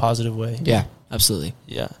world in a positive way. Yeah, absolutely.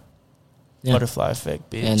 Yeah. Yeah. Butterfly effect,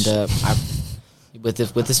 bitch. And with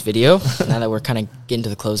this video, now that we're kind of getting to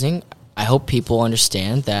the closing, I hope people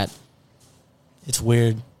understand that it's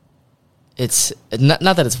weird. It's not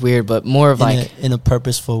that it's weird, but more of in a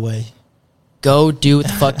purposeful way. Go do what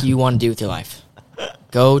the fuck you want to do with your life.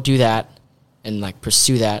 Go do that and like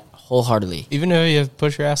pursue that wholeheartedly. Even if you have to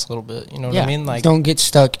push your ass a little bit, you know what I mean? Like, don't get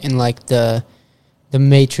stuck in like the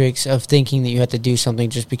matrix of thinking that you have to do something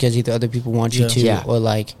just because either other people want you to, or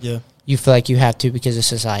like you feel like you have to because of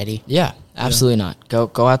society. Yeah, absolutely not.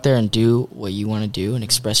 Go out there and do what you want to do and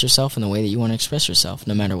express yourself in the way that you want to express yourself,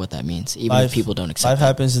 no matter what that means. Even if people don't accept. Life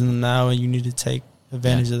happens in the now, and you need to take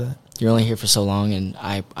advantage of that. You're only here for so long, and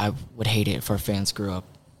I would hate it if our fans grew up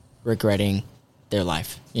regretting their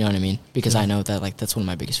life. You know what I mean? Because I know that like that's one of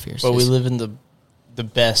my biggest fears. But we live in the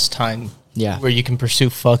best time where you can pursue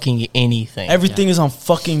fucking anything. Everything is on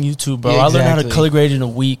fucking YouTube, bro. Yeah, I learned how to color grade in a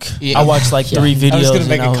week. Yeah. I watched like 3 videos. I was going to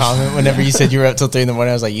make a comment whenever you said you were up till 3 in the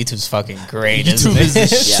morning. I was like, YouTube's fucking great. YouTube is the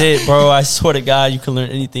shit, bro. I swear to God, you can learn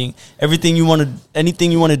anything. Anything you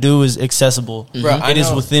want to do is accessible. Bro, it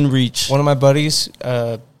is within reach. One of my buddies,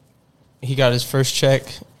 he got his first check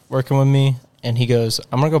working with me, and he goes,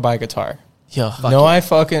 I'm going to go buy a guitar. Yeah.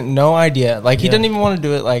 No idea. Like, he doesn't even want to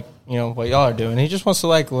do it like, you know, what y'all are doing. He just wants to,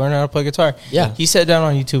 like, learn how to play guitar. Yeah. He sat down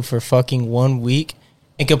on YouTube for fucking 1 week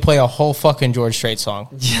and could play a whole fucking George Strait song.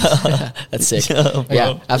 Yeah. That's sick.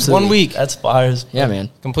 Yeah, absolutely. 1 week. That's fires. Yeah, man.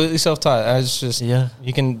 Completely self-taught. I was just,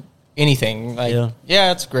 you can, anything. Like,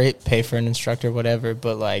 it's great, pay for an instructor, whatever,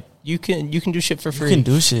 but, like, you can do shit for free. You can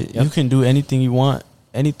do shit. Yep. You can do anything you want.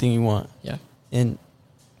 Anything you want. Yeah. And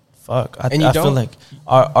fuck, I feel like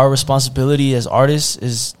our responsibility as artists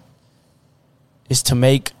is to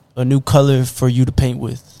make a new color for you to paint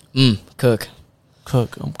with. Cook.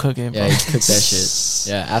 I'm cooking, bro. Yeah, you cook that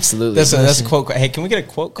shit. Yeah, absolutely. That's a quote. Hey, can we get a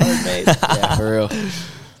quote card made? Yeah, for real.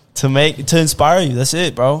 To inspire you. That's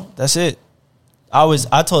it, bro. That's it.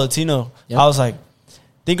 I told Tino, I was like,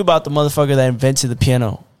 think about the motherfucker that invented the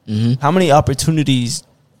piano. Mm-hmm. How many opportunities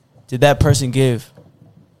did that person give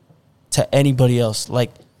to anybody else?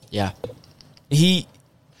 Like, he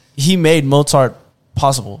made Mozart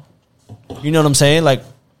possible. You know what I'm saying? Like,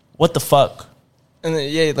 what the fuck? And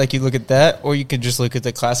then, like, you look at that, or you could just look at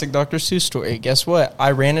the classic Dr. Seuss story. Guess what?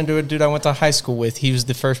 I ran into a dude I went to high school with. He was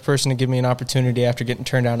the first person to give me an opportunity after getting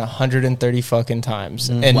turned down 130 fucking times.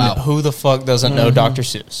 And who the fuck doesn't know Dr.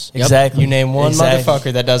 Seuss? Exactly. You name one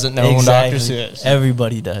motherfucker that doesn't know Dr. Seuss.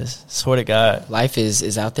 Everybody does. Swear to God. Life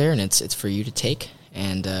is out there, and it's for you to take,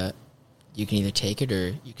 and you can either take it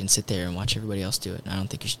or you can sit there and watch everybody else do it. And I don't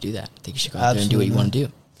think you should do that. I think you should go out there and do what you want to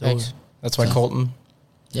do. Thanks. That's why Kolton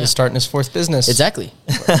is starting his 4th business. Exactly.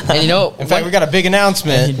 And you know, in fact, we got a big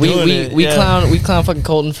announcement. We clown fucking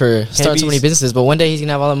Kolton for starting so many businesses, but one day he's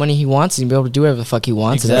gonna have all the money he wants and be able to do whatever the fuck he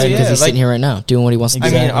wants. And that's because he's sitting here right now doing what he wants to do.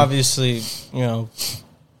 I mean, obviously, you know,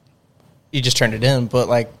 he just turned it in, but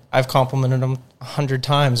like I've complimented him 100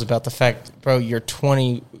 times about the fact, bro, you're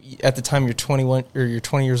 20 at the time, you're 21 or you're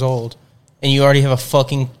 20 years old, and you already have a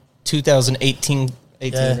fucking 2018,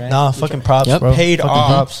 right? Nah, fucking props, bro. Paid fucking off.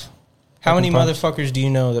 Props. How many motherfuckers do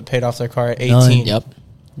you know that paid off their car at 18? Yep.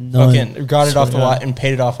 Fucking got it off the lot and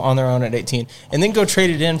paid it off on their own at 18, and then go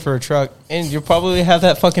trade it in for a truck, and you'll probably have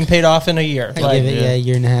that fucking paid off in a year. I give it a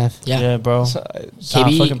year and a half. Yeah, bro. So,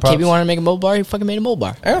 KB wanted to make a mobile bar. He fucking made a mobile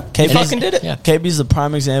bar. Yeah, KB fucking did it. Yeah. KB's the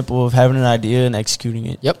prime example of having an idea and executing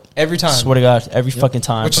it. Yep. Every time. Swear to God, every fucking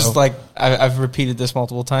time. Which is like I've repeated this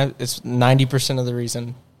multiple times. It's 90% of the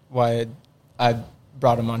reason why I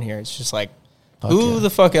brought him on here. It's just like, who the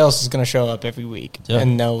fuck else is going to show up every week? Yep.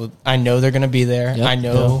 And I know they're going to be there. Yep. I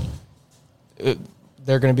know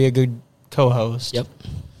they're going to be a good co-host. Yep.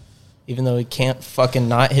 Even though he can't fucking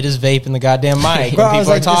not hit his vape in the goddamn mic Bro, when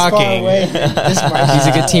people are talking. He's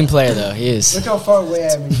a good team player, though. He is. Look how far away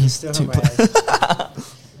I am. You still have my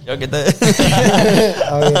ass. Y'all get that?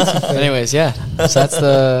 Anyways, yeah. So that's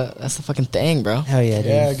the fucking thing, bro. Hell yeah, dude.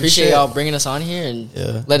 Yeah, Appreciate y'all bringing us on here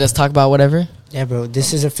and let us talk about whatever. Yeah, bro.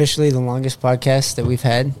 This is officially the longest podcast that we've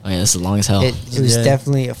had. Oh yeah, this is long as hell. It was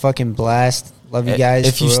definitely a fucking blast. Love you guys.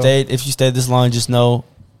 If you stayed this long, just know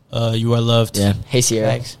you are loved. Yeah. Hey Sierra.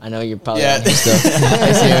 Thanks. I know you're probably on here still.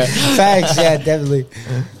 Hey Sierra. Facts. Yeah, definitely.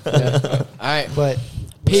 Yeah. All right. But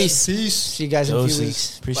Peace. See you guys in a few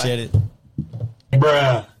weeks. Appreciate it.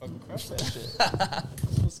 Bruh.